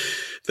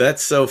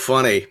 That's so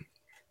funny.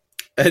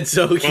 And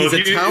so he's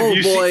a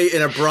towel boy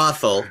in a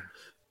brothel.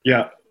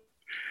 Yeah.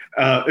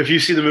 If you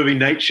see the movie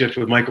Night Shift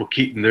with Michael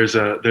Keaton, there's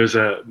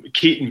a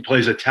Keaton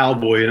plays a towel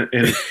boy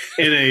in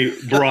a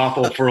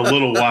brothel for a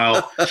little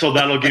while, so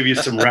that'll give you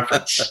some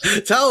reference.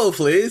 Towel,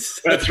 please.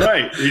 That's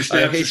right. He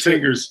snaps his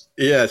fingers.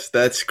 Yes,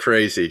 that's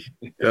crazy.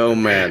 Oh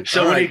man.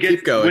 So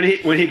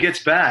when he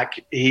gets back,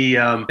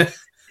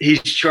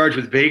 he's charged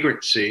with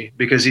vagrancy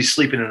because he's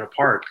sleeping in a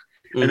park,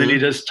 and then he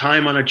does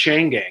time on a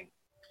chain gang.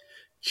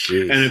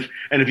 Jeez.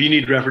 And if you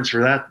need reference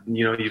for that,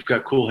 you've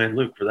got Cool Hand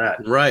Luke for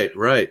that.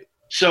 Right.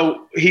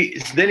 So he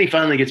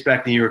finally gets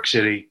back to New York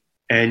City,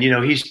 and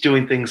he's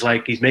doing things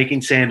like he's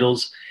making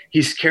sandals,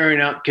 he's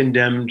carrying out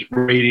condemned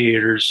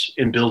radiators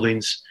in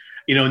buildings.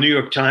 New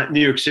York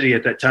City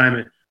at that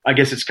time, I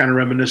guess it's kind of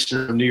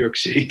reminiscent of New York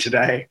City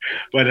today,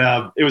 but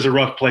it was a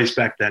rough place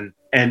back then.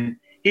 And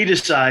he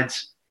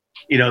decides,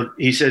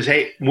 he says,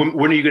 "Hey, when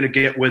are you going to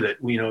get with it?"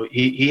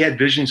 He had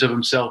visions of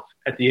himself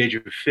at the age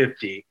of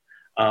 50.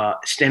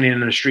 Standing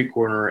in a street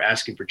corner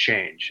asking for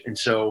change. And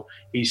so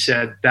he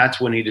said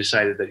that's when he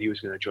decided that he was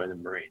going to join the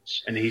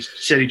Marines. And he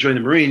said he joined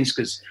the Marines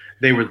because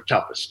they were the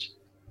toughest.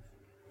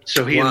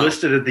 So he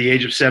enlisted at the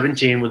age of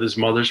 17 with his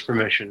mother's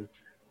permission.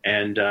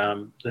 And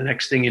the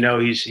next thing you know,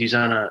 he's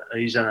on a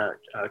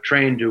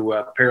train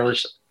to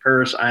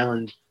Paris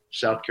Island,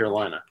 South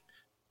Carolina.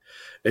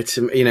 It's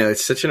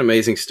it's such an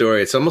amazing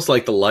story. It's almost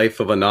like the life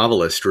of a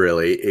novelist,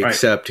 really,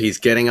 except he's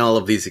getting all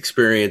of these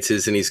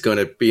experiences and he's going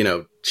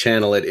to,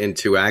 channel it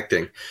into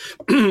acting.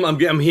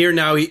 I'm here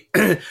now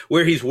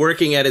where he's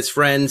working at his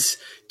friend's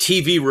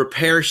TV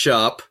repair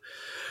shop,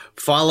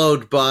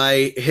 followed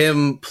by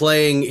him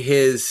playing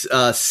his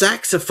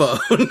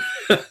saxophone,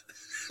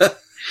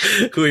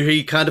 where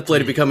he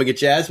contemplated becoming a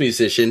jazz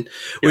musician,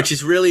 which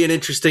is really an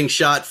interesting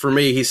shot for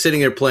me. He's sitting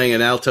there playing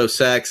an alto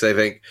sax, I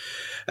think.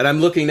 And I'm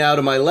looking now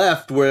to my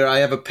left where I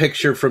have a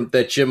picture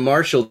that Jim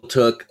Marshall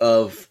took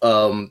of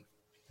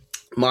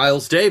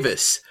Miles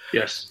Davis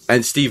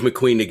and Steve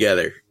McQueen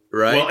together,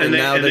 right? Well, and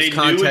now there's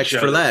context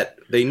for that.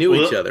 They knew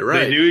each other,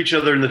 right? They knew each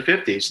other in the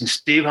 50s. And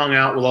Steve hung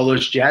out with all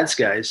those jazz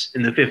guys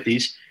in the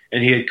 50s,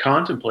 and he had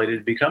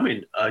contemplated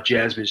becoming a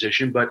jazz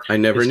musician. But I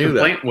never knew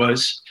that. His complaint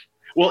was,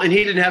 and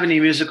he didn't have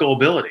any musical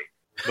ability.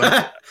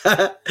 But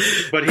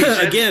he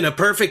said, again, a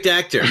perfect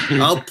actor.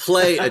 I'll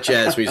play a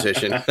jazz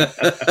musician.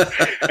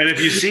 And if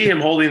you see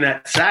him holding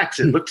that sax,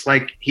 it looks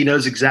like he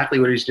knows exactly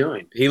what he's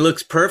doing. He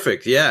looks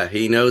perfect. Yeah,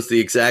 he knows the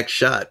exact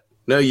shot.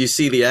 No, you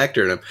see the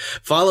actor in him.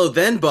 Followed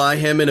then by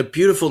him in a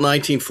beautiful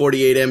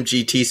 1948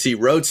 MGTC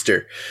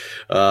Roadster.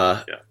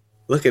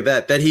 Look at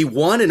that he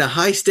won in a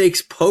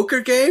high-stakes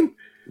poker game?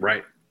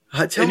 Right.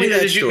 Tell me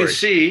that as story. You can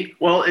see,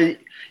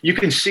 you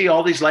can see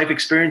all these life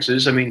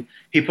experiences. I mean,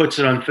 he puts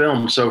it on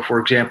film. So, for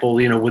example,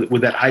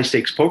 with that high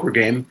stakes poker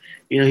game,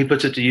 he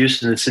puts it to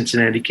use in the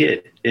Cincinnati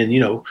Kid. And,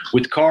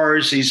 with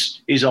cars,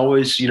 he's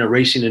always,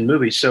 racing in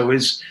movies. So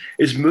his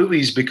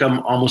movies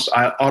become almost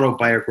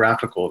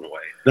autobiographical in a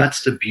way.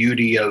 That's the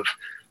beauty of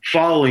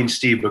following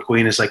Steve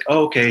McQueen. Is like,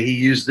 okay, he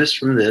used this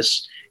from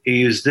this. He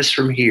used this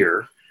from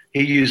here.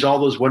 He used all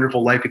those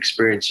wonderful life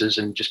experiences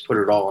and just put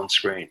it all on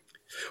screen.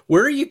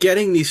 Where are you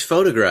getting these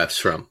photographs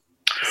from?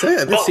 I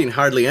haven't seen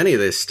hardly any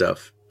of this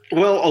stuff.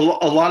 Well,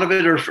 a lot of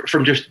it are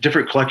from just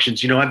different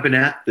collections. I've been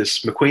at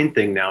this McQueen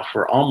thing now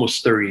for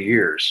almost 30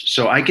 years.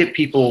 So I get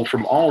people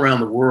from all around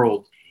the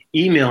world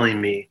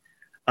emailing me.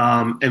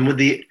 And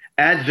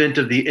advent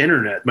of the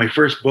internet. My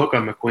first book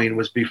on McQueen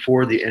was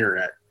before the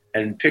internet,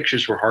 and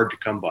pictures were hard to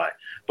come by.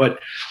 But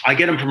I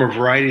get them from a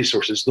variety of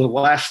sources. The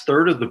last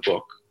third of the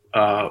book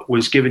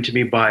was given to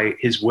me by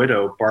his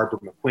widow, Barbara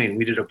McQueen.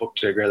 We did a book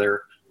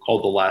together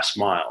called The Last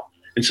Mile.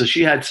 And so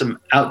she had some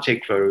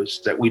outtake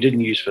photos that we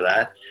didn't use for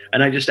that.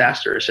 And I just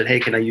asked her, I said, hey,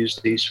 can I use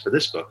these for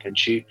this book? And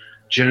she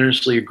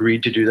generously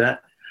agreed to do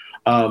that.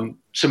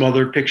 Some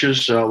other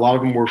pictures, a lot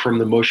of them were from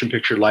the Motion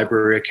Picture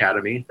Library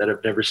Academy that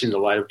have never seen the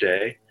light of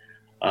day.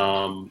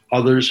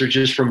 Others are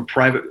just from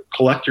private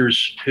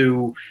collectors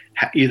who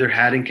either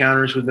had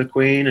encounters with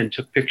McQueen and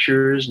took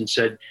pictures and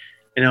said,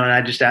 and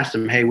I just asked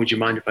them, hey, would you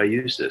mind if I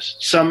use this?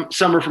 Some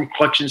are from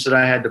collections that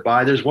I had to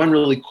buy. There's one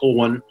really cool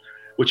one,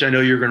 which I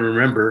know you're going to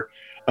remember,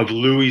 of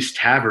Louis'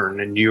 Tavern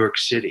in New York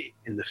City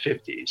in the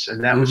 50s.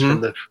 And that was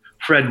from the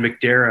Fred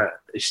McDara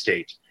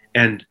estate.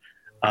 And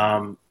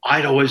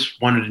I'd always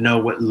wanted to know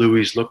what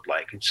Louis looked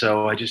like. And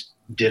so I just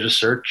did a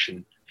search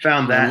and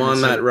found that. I'm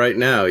on that right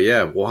now.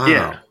 Yeah. Wow.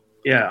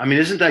 Yeah. I mean,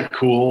 isn't that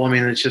cool? I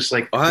mean, it's just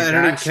like,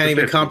 can't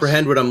even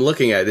comprehend what I'm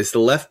looking at. Is the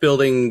left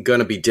building going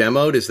to be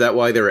demoed? Is that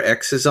why there are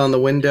X's on the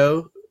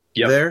window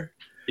there?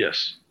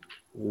 Yes.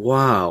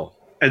 Wow.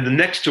 And the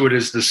next to it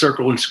is the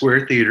Circle and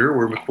Square Theater,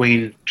 where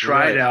McQueen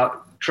tried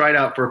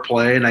out for a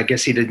play, and I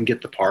guess he didn't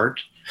get the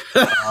part.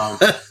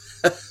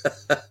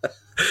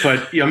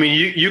 But I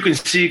mean, you can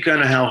see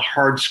kind of how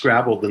hard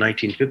scrabbled the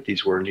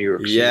 1950s were in New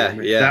York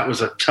City. Yeah. That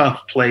was a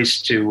tough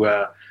place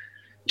to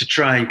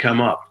try and come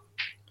up.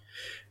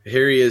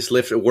 Here he is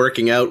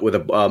working out with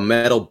a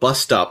metal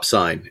bus stop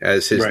sign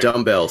as his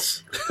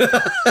dumbbells.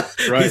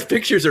 These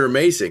pictures are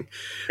amazing,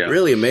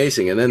 really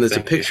amazing. And then there's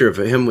a picture of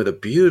him with a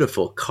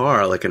beautiful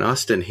car, like an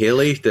Austin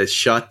Healey that's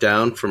shot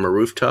down from a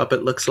rooftop,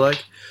 it looks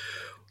like.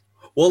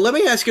 Well, let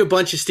me ask you a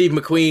bunch of Steve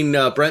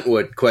McQueen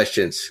Brentwood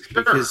questions,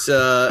 because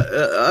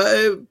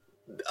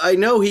I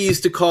know he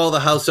used to call the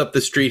house up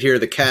the street here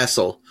the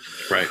Castle.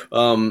 Right.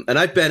 And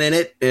I've been in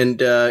it,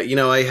 and,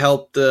 I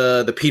helped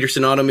the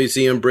Peterson Auto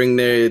Museum bring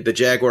the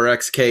Jaguar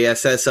XK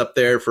SS up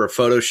there for a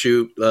photo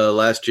shoot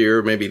last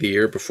year, maybe the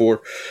year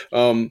before.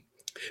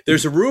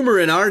 There's a rumor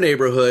in our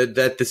neighborhood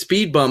that the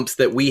speed bumps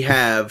that we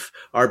have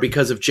are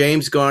because of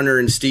James Garner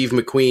and Steve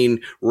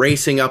McQueen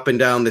racing up and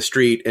down the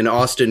street in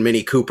Austin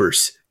Mini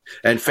Coopers.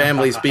 And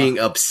families being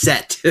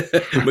upset.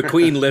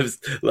 McQueen lives,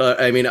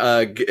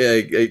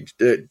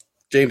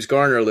 James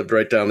Garner lived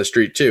right down the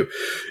street too.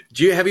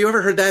 Have you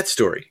ever heard that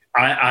story?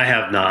 I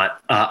have not.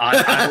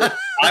 I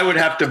would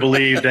have to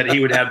believe that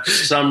he would have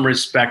some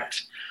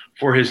respect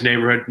for his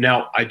neighborhood.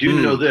 Now, I do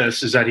know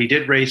this, is that he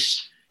did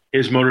race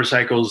his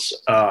motorcycles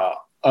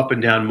up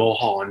and down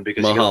Mulholland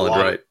because he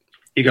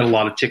got a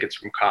lot of tickets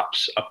from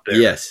cops up there.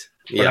 Yes.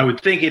 But I would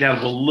think he'd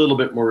have a little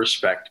bit more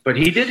respect. But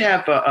he did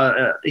have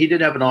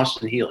an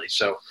Austin Healey,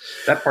 so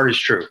that part is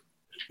true.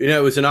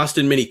 It was an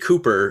Austin Mini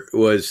Cooper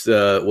was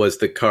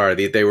the car.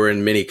 They were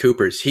in Mini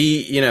Coopers.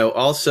 He,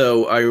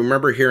 also I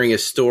remember hearing a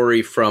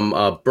story from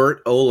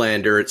Bert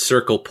Olander at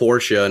Circle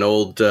Porsche, an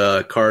old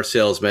car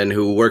salesman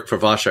who worked for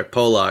Waszak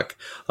Polak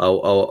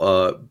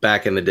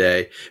back in the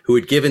day, who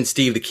had given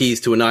Steve the keys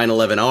to a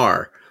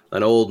 911R.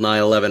 An old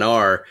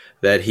 911R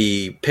that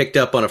he picked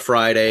up on a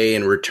Friday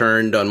and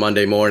returned on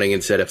Monday morning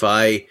and said, if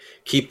I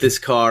keep this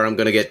car, I'm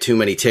going to get too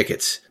many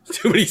tickets,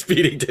 too many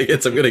speeding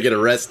tickets. I'm going to get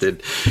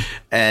arrested.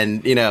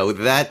 And,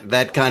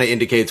 that kind of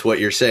indicates what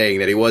you're saying,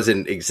 that he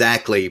wasn't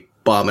exactly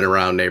bombing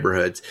around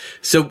neighborhoods.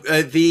 So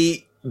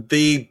the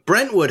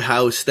Brentwood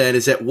house then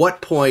is at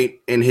what point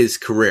in his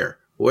career?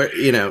 Where,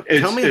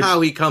 tell me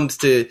how he comes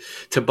to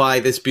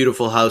buy this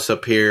beautiful house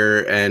up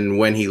here and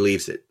when he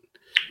leaves it.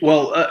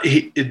 Well,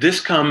 this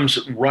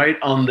comes right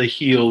on the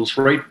heels,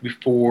 right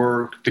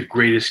before The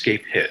Great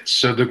Escape hits.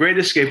 So The Great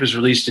Escape is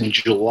released in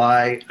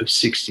July of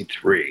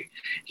 63.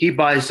 He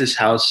buys this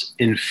house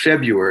in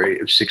February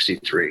of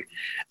 63.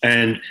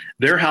 And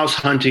they're house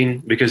hunting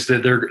because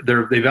they've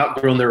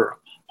outgrown their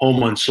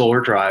home on Solar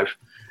Drive.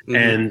 Mm-hmm.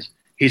 And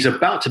he's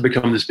about to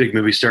become this big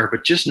movie star,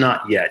 but just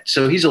not yet.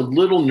 So he's a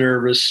little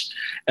nervous.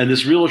 And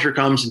this realtor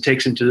comes and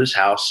takes him to this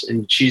house,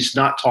 and she's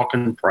not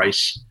talking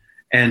price.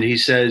 And he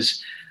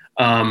says...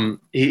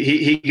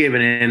 he gave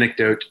an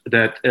anecdote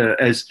that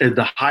as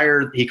the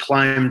higher he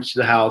climbed to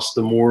the house,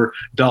 the more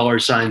dollar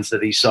signs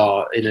that he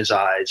saw in his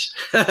eyes.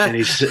 And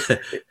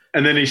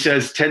and then he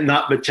says, 10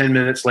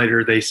 minutes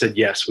later, they said,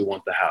 yes, we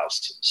want the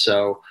house.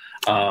 So,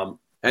 and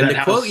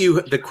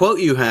the quote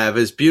you have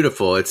is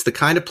beautiful. It's the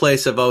kind of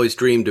place I've always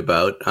dreamed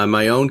about. I'm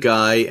my own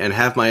guy and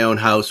have my own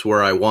house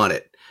where I want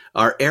it.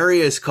 Our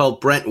area is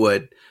called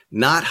Brentwood,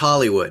 not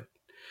Hollywood.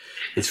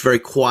 It's very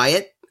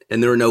quiet.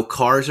 And there are no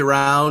cars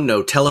around,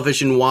 no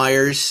television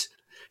wires,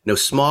 no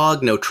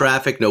smog, no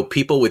traffic, no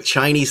people with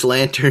Chinese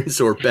lanterns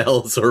or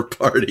bells or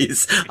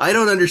parties. I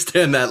don't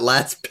understand that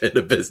last bit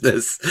of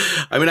business.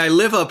 I mean, I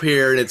live up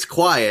here and it's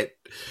quiet,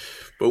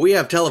 but we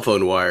have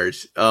telephone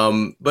wires.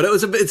 But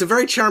it's a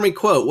very charming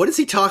quote. What is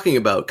he talking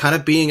about? Kind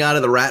of being out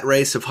of the rat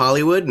race of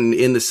Hollywood and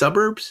in the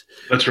suburbs?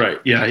 That's right.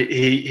 Yeah,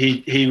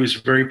 he was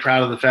very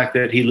proud of the fact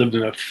that he lived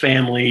in a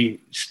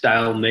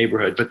family-style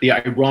neighborhood. But the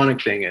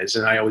ironic thing is,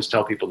 and I always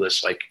tell people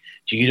this, like,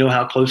 do you know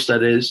how close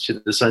that is to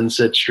the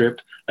Sunset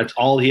Strip? That's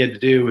all he had to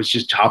do was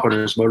just hop on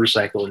his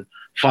motorcycle, and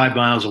 5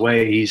 miles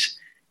away,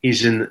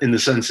 he's in the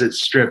Sunset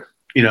Strip.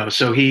 You know,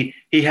 so he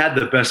had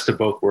the best of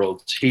both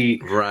worlds.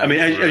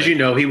 As you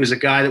know, he was a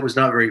guy that was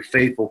not very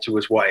faithful to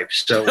his wife.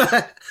 So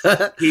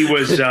he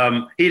was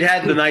he'd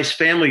had the nice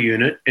family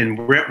unit in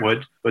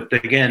Brentwood, but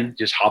again,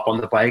 just hop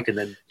on the bike and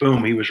then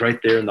boom, he was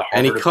right there in the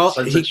heart. And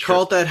he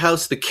called that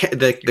house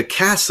the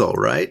castle,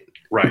 right?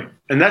 Right,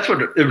 and that's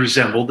what it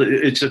resembled.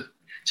 It's a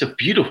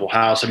beautiful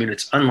house. I mean,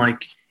 it's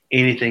unlike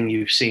anything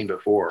you've seen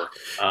before.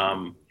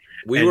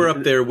 We were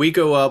up there. We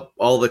go up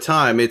all the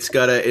time. It's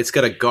got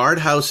a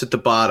guardhouse at the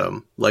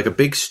bottom, like a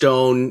big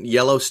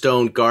yellow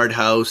stone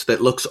guardhouse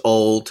that looks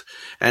old.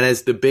 And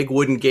as the big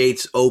wooden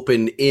gates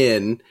open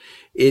in,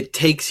 it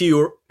takes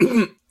you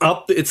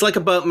up. It's like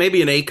about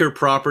maybe an acre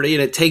property,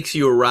 and it takes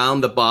you around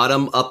the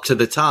bottom up to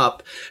the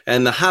top.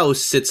 And the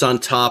house sits on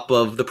top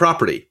of the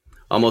property,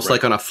 almost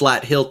like on a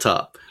flat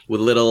hilltop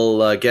with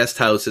little guest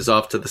houses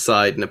off to the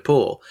side and a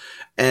pool.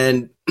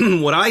 And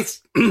what I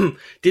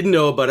didn't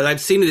know about it,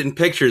 I've seen it in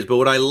pictures, but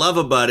what I love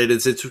about it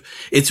is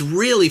it's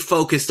really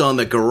focused on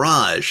the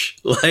garage.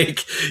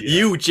 Like,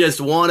 you just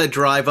want to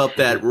drive up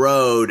that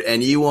road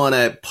and you want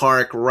to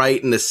park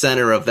right in the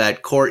center of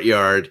that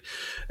courtyard.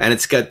 And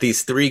it's got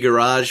these 3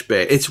 garage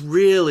bays. It's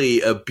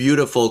really a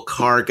beautiful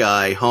car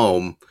guy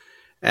home.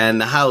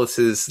 And the house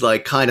is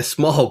like kind of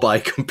small by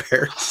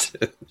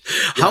comparison.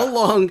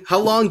 Yeah. How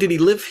long did he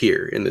live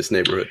here in this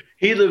neighborhood?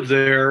 He lived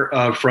there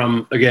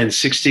from, again,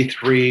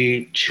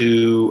 63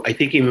 to, I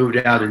think he moved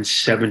out in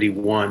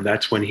 71.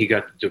 That's when he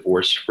got the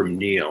divorce from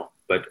Neil.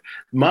 But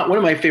one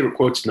of my favorite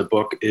quotes in the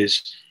book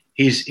is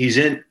he's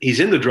in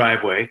the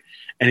driveway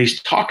and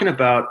he's talking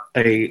about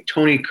a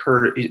Tony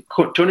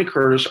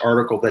Curtis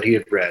article that he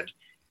had read.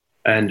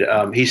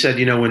 And he said,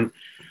 you know,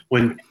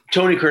 when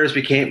Tony Curtis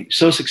became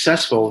so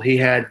successful, he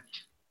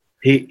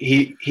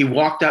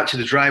walked out to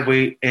the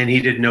driveway and he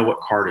didn't know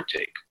what car to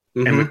take.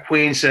 Mm-hmm. And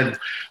McQueen said,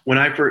 when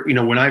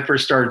I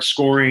first started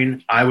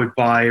scoring, I would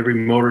buy every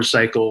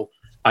motorcycle,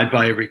 I'd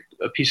buy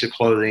a piece of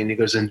clothing. He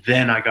goes, and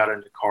then I got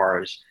into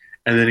cars.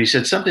 And then he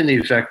said something to the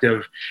effect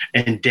of,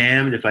 and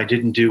damned if I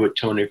didn't do what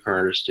Tony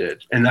Curtis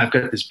did. And I've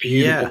got this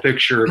beautiful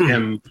picture of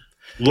him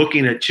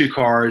looking at 2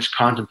 cars,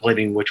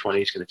 contemplating which one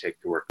he's going to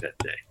take to work that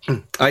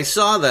day. I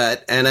saw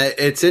that, and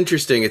it's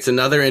interesting. It's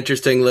another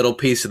interesting little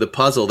piece of the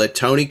puzzle that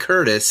Tony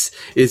Curtis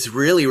is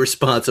really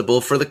responsible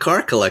for the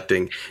car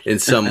collecting in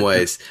some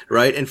ways,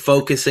 right? And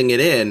focusing it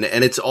in,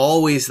 and it's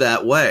always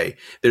that way.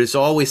 There's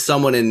always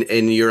someone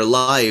in your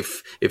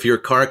life, if you're a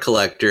car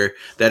collector,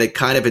 that it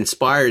kind of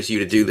inspires you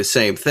to do the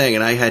same thing,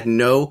 and I had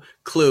no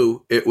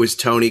clue it was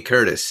Tony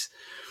Curtis.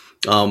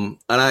 And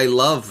I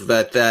love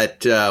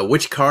that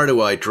which car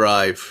do I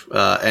drive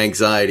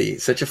anxiety.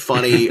 Such a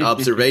funny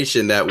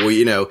observation that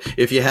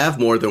if you have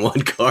more than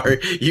one car,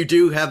 you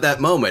do have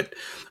that moment.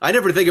 I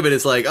never think of it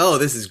as like, oh,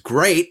 this is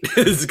great.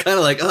 It's kind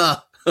of like,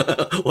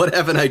 what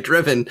haven't I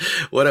driven?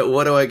 What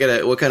do I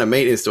get? What kind of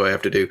maintenance do I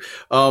have to do?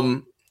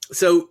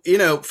 So,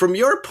 from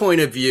your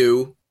point of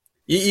view,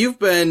 you've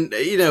been,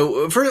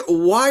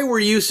 why were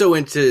you so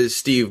into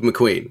Steve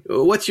McQueen?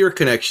 What's your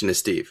connection to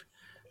Steve?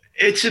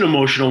 It's an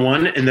emotional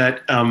one in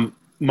that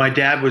my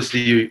dad was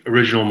the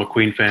original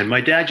McQueen fan. My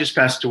dad just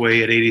passed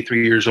away at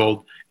 83 years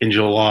old in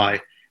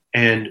July,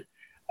 and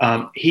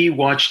he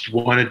watched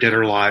Wanted Dead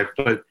or Alive.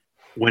 But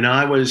when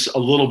I was a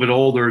little bit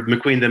older,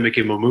 McQueen then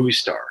became a movie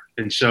star.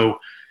 And so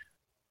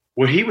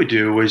what he would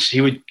do was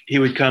he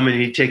would come and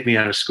he'd take me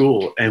out of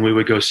school, and we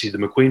would go see the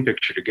McQueen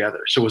picture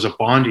together. So it was a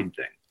bonding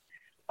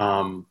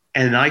thing.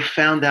 And I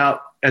found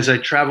out as I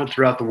traveled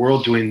throughout the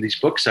world doing these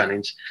book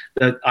signings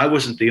that I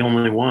wasn't the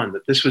only one,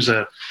 that this was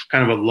a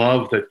kind of a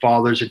love that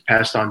fathers had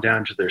passed on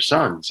down to their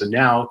sons and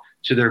now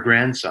to their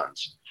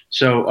grandsons.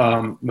 So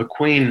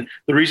McQueen,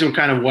 the reason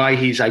kind of why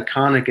he's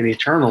iconic and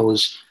eternal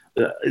is,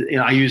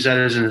 I use that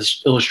as an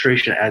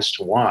illustration as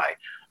to why.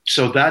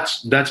 So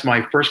that's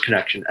my first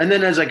connection. And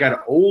then as I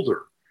got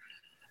older,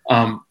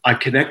 I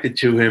connected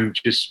to him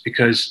just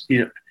because,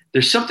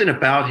 there's something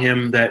about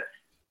him that,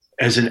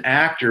 as an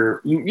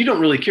actor, you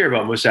don't really care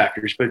about most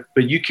actors, but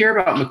you care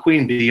about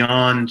McQueen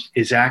beyond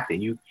his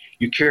acting.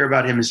 You care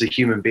about him as a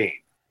human being.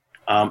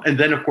 And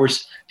then, of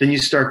course, then you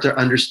start to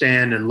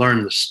understand and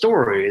learn the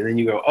story. And then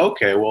you go,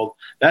 okay, well,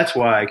 that's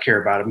why I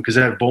care about him, because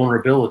that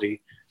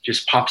vulnerability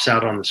just pops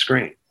out on the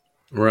screen.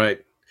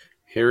 Right.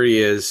 Here he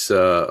is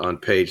on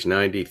page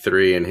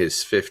 93 in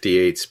his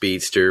 58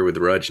 Speedster with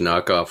Rudge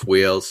knockoff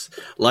wheels.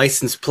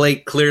 License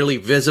plate clearly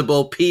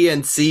visible,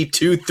 PNC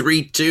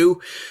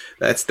 232.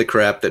 That's the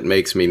crap that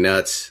makes me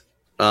nuts.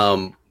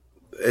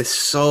 There's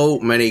so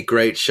many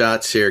great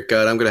shots here.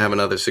 God, I'm going to have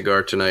another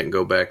cigar tonight and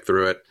go back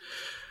through it.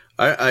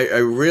 I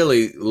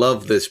really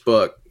love this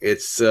book.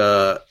 It's,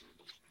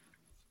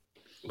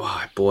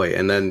 Oh, boy,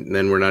 and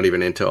then we're not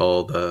even into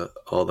all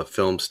the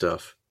film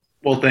stuff.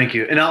 Well, thank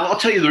you. And I'll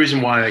tell you the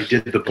reason why I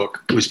did the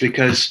book was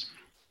because,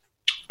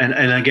 and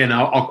again,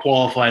 I'll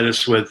qualify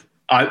this with,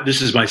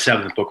 this is my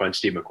 7th book on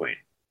Steve McQueen.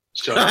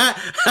 So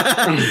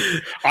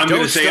I'm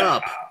going to say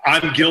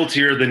I'm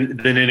guiltier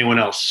than anyone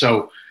else.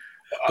 So,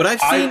 but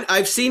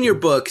I've seen your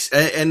books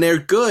and they're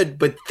good,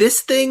 but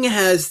this thing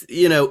has,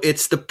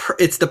 it's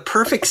the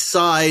perfect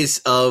size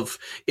of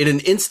in an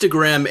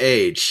Instagram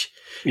age.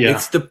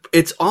 Yeah.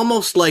 It's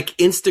almost like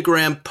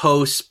Instagram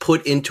posts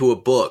put into a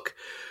book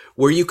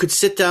where you could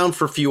sit down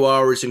for a few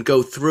hours and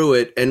go through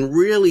it and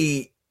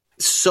really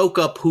soak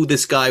up who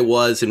this guy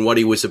was and what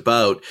he was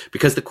about,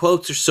 because the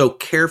quotes are so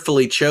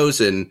carefully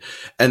chosen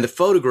and the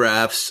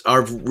photographs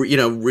are,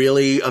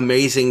 really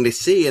amazing to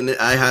see. And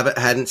I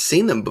hadn't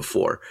seen them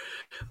before.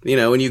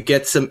 And you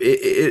get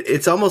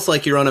it's almost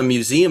like you're on a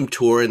museum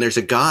tour and there's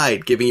a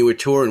guide giving you a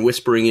tour and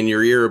whispering in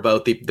your ear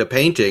about the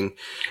painting,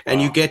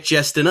 and you get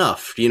just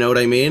enough, you know what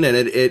I mean? And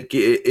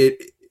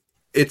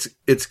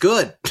it's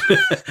good.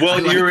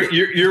 Well,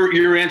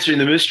 you're answering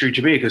the mystery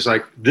to me, because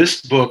like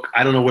this book,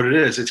 I don't know what it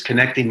is. It's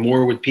connecting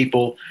more with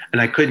people, and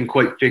I couldn't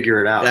quite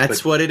figure it out.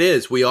 That's what it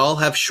is. We all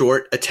have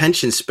short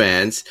attention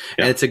spans,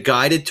 and it's a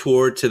guided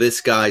tour to this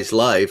guy's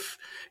life.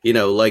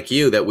 Like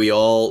you, that we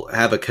all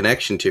have a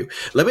connection to.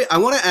 I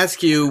want to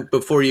ask you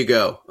before you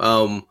go,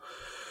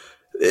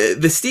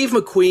 the Steve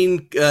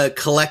McQueen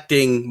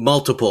collecting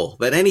multiple,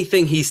 that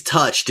anything he's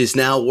touched is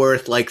now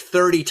worth like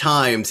 30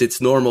 times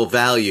its normal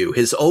value.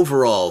 His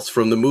overalls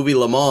from the movie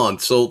Le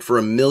Mans sold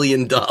for $1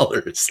 million,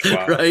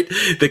 wow. Right?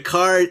 The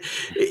car,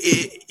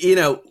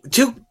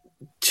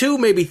 two,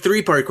 maybe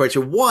 3-part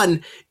question.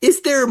 One,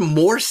 is there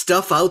more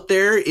stuff out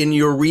there in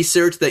your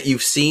research that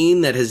you've seen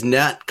that has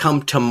not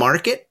come to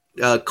market?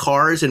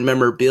 Cars and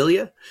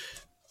memorabilia?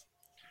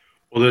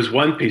 Well, there's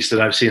one piece that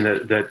I've seen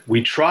that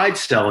we tried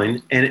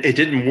selling and it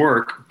didn't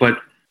work,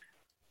 but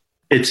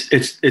it's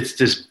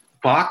this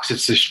box,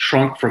 it's this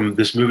trunk from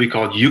this movie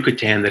called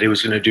Yucatan that he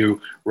was going to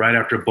do right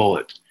after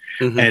Bullet.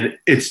 Mm-hmm. And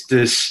it's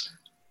this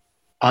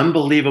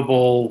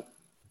unbelievable,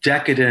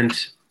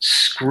 decadent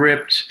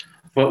script,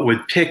 but with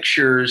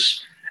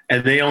pictures.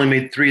 And they only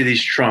made 3 of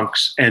these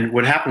trunks. And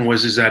what happened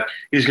is that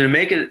he was going to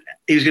make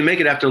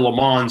it after Le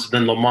Mans,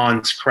 then Le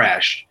Mans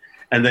crashed.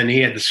 And then he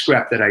had to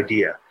scrap that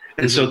idea.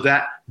 And mm-hmm. So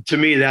that, to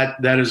me,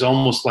 that is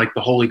almost like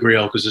the Holy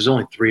Grail, because there's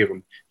only 3 of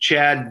them.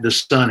 Chad, the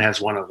son, has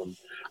one of them.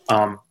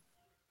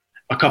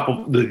 A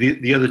couple,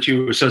 the other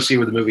 2 associated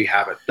with the movie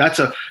have it. That's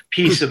a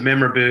piece of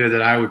memorabilia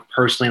that I would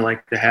personally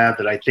like to have,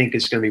 that I think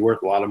is going to be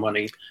worth a lot of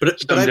money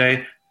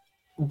someday.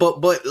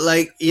 But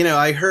like,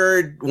 I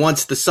heard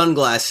once the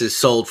sunglasses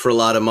sold for a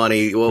lot of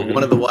money. Well, mm-hmm.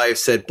 One of the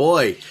wives said,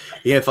 boy,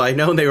 if I'd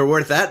known they were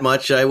worth that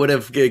much, I would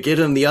have given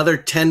them the other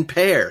 10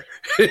 pair.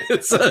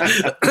 So,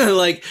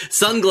 like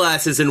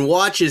sunglasses and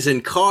watches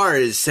and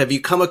cars, have you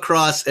come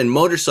across, and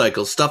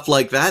motorcycles, stuff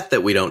like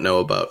that we don't know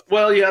about?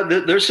 Well, yeah,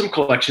 there's some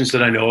collections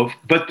that I know of,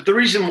 but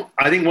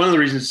I think one of the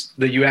reasons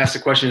that you asked the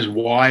question is,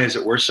 why is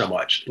it worth so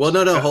much? Well,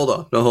 no, hold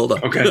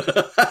on. Okay.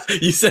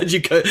 You said you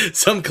got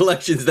some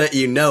collections that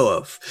you know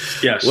of.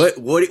 Yes.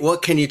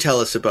 What can you tell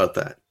us about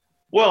that?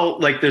 Well,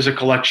 like there's a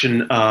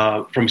collection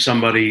from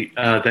somebody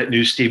that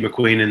knew Steve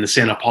McQueen in the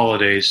Santa Paula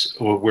days,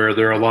 where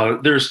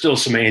there's still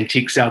some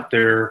antiques out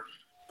there,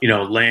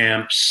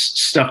 lamps,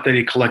 stuff that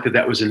he collected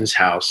that was in his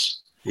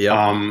house.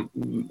 Yeah.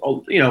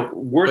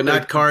 Worth, but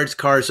not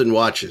cars and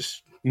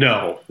watches.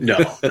 No.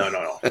 That's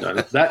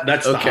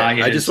the high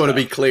end. I just want to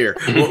be clear.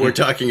 What we're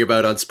talking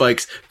about on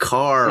Spike's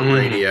car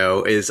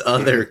radio is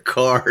other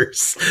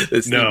cars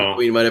that Steve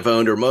McQueen might have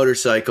owned, or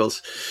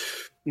motorcycles.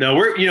 No,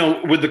 we're,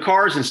 with the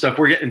cars and stuff,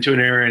 we're getting to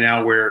an area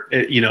now where,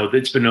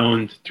 it's been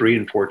owned 3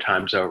 and 4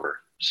 times over.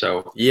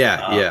 So,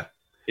 yeah.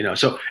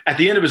 So at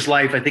the end of his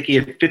life, I think he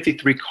had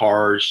 53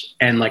 cars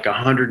and like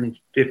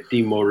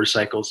 150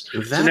 motorcycles.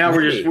 So now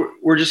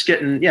we're just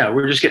getting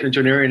into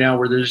an area now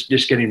where there's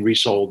just getting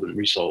resold.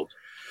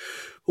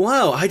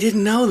 Wow. I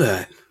didn't know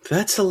that.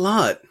 That's a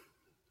lot.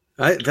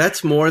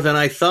 That's more than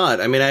I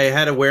thought. I mean, I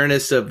had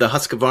awareness of the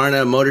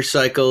Husqvarna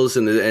motorcycles,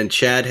 and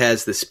Chad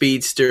has the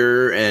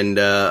Speedster, and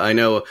I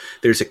know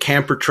there's a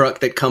camper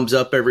truck that comes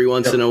up every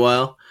once in a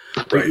while.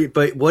 Right.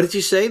 But what did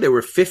you say? There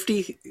were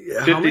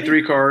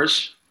 53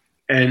 cars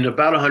and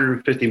about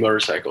 150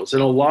 motorcycles,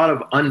 and a lot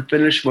of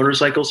unfinished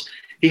motorcycles.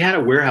 He had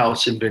a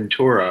warehouse in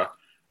Ventura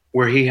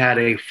where he had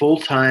a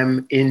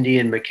full-time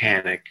Indian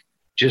mechanic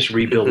just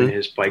rebuilding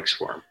his bikes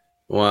for him.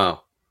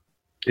 Wow.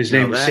 His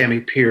name is Sammy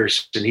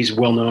Pierce, and he's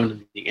well known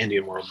in the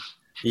Indian world.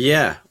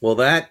 Yeah, well,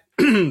 that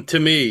to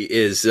me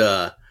is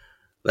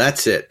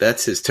that's it.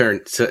 That's his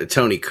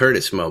Tony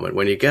Curtis moment.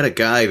 When you got a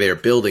guy there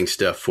building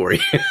stuff for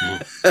you,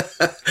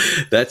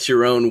 that's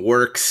your own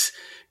works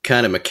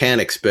kind of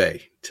mechanics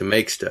bay to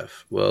make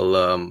stuff.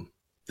 Well,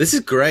 this is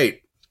great.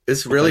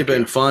 It's really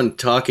been fun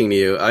talking to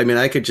you. I mean,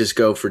 I could just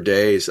go for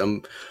days.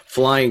 I'm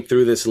flying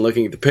through this and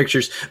looking at the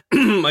pictures.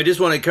 I just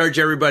want to encourage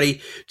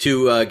everybody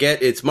to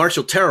it's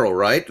Marshall Terrill,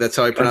 right? That's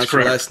how I pronounce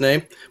your last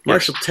name.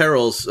 Marshall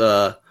Terrill's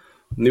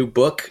new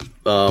book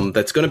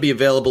that's going to be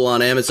available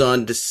on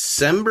Amazon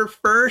December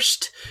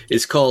 1st.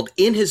 Is called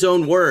In His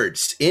Own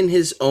Words. In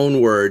His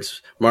Own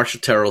Words,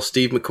 Marshall Terrill,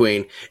 Steve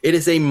McQueen. It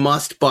is a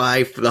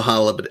must-buy for the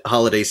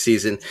holiday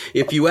season.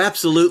 If you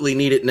absolutely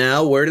need it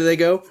now, where do they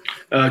go?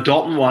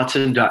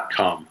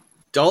 DaltonWatson.com.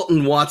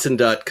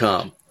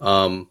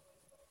 DaltonWatson.com.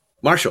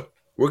 Marshall,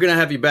 we're going to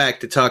have you back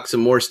to talk some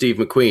more Steve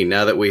McQueen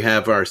now that we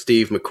have our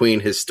Steve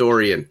McQueen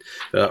historian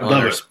on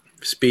our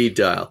speed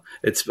dial.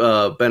 It's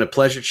been a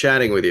pleasure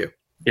chatting with you.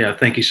 Yeah,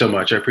 thank you so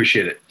much. I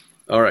appreciate it.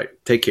 All right.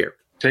 Take care.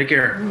 Take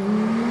care.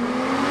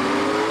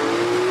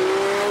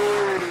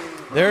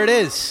 There it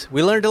is.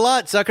 We learned a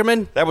lot,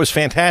 Zuckerman. That was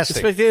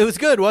fantastic. It was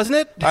good, wasn't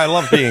it? I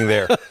love being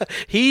there.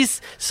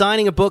 He's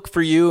signing a book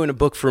for you and a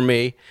book for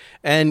me.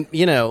 And,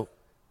 you know,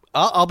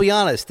 I'll be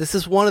honest. This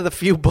is one of the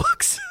few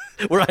books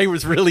where I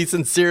was really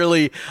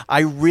sincerely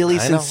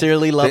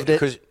loved it.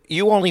 Because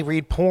you only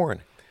read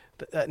porn.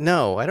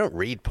 No, I don't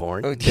read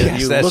porn. Oh,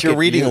 yes, that's your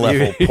reading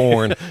level,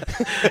 porn.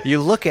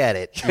 You look at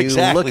it.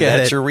 Exactly,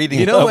 that's your reading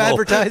level. You know who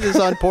level. advertises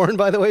on porn,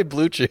 by the way?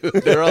 Blue Chew.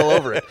 They're all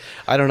over it.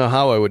 I don't know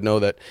how I would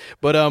know that.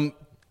 But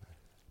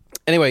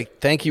anyway,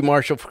 thank you,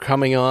 Marshall, for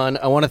coming on.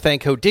 I want to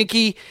thank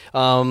Hodinkee.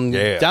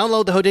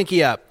 Download the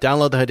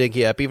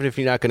Hodinkee app. Even if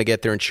you're not going to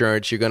get their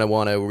insurance, you're going to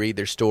want to read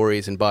their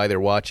stories and buy their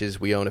watches.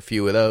 We own a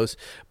few of those.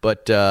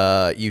 But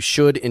you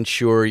should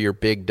insure your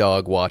big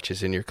dog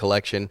watches in your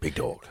collection. Big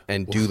dog.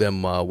 And do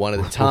them one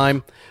at a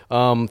time.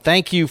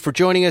 Thank you for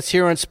joining us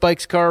here on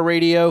Spike's Car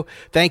Radio.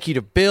 Thank you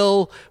to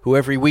Bill, who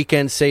every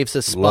weekend saves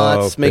us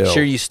spots. Love Make Bill.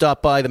 sure you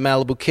stop by the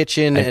Malibu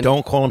Kitchen. And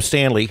don't call him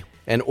Stanley.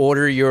 And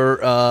order your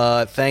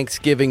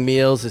Thanksgiving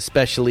meals,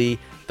 especially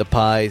the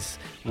pies.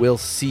 We'll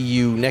see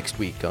you next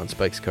week on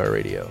Spike's Car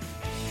Radio.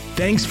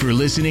 Thanks for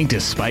listening to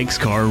Spike's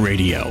Car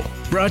Radio,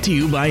 brought to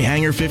you by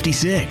Hangar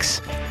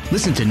 56.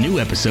 Listen to new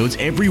episodes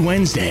every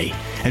Wednesday,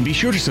 and be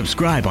sure to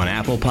subscribe on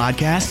Apple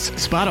Podcasts,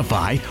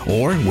 Spotify,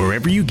 or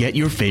wherever you get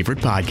your favorite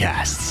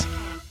podcasts.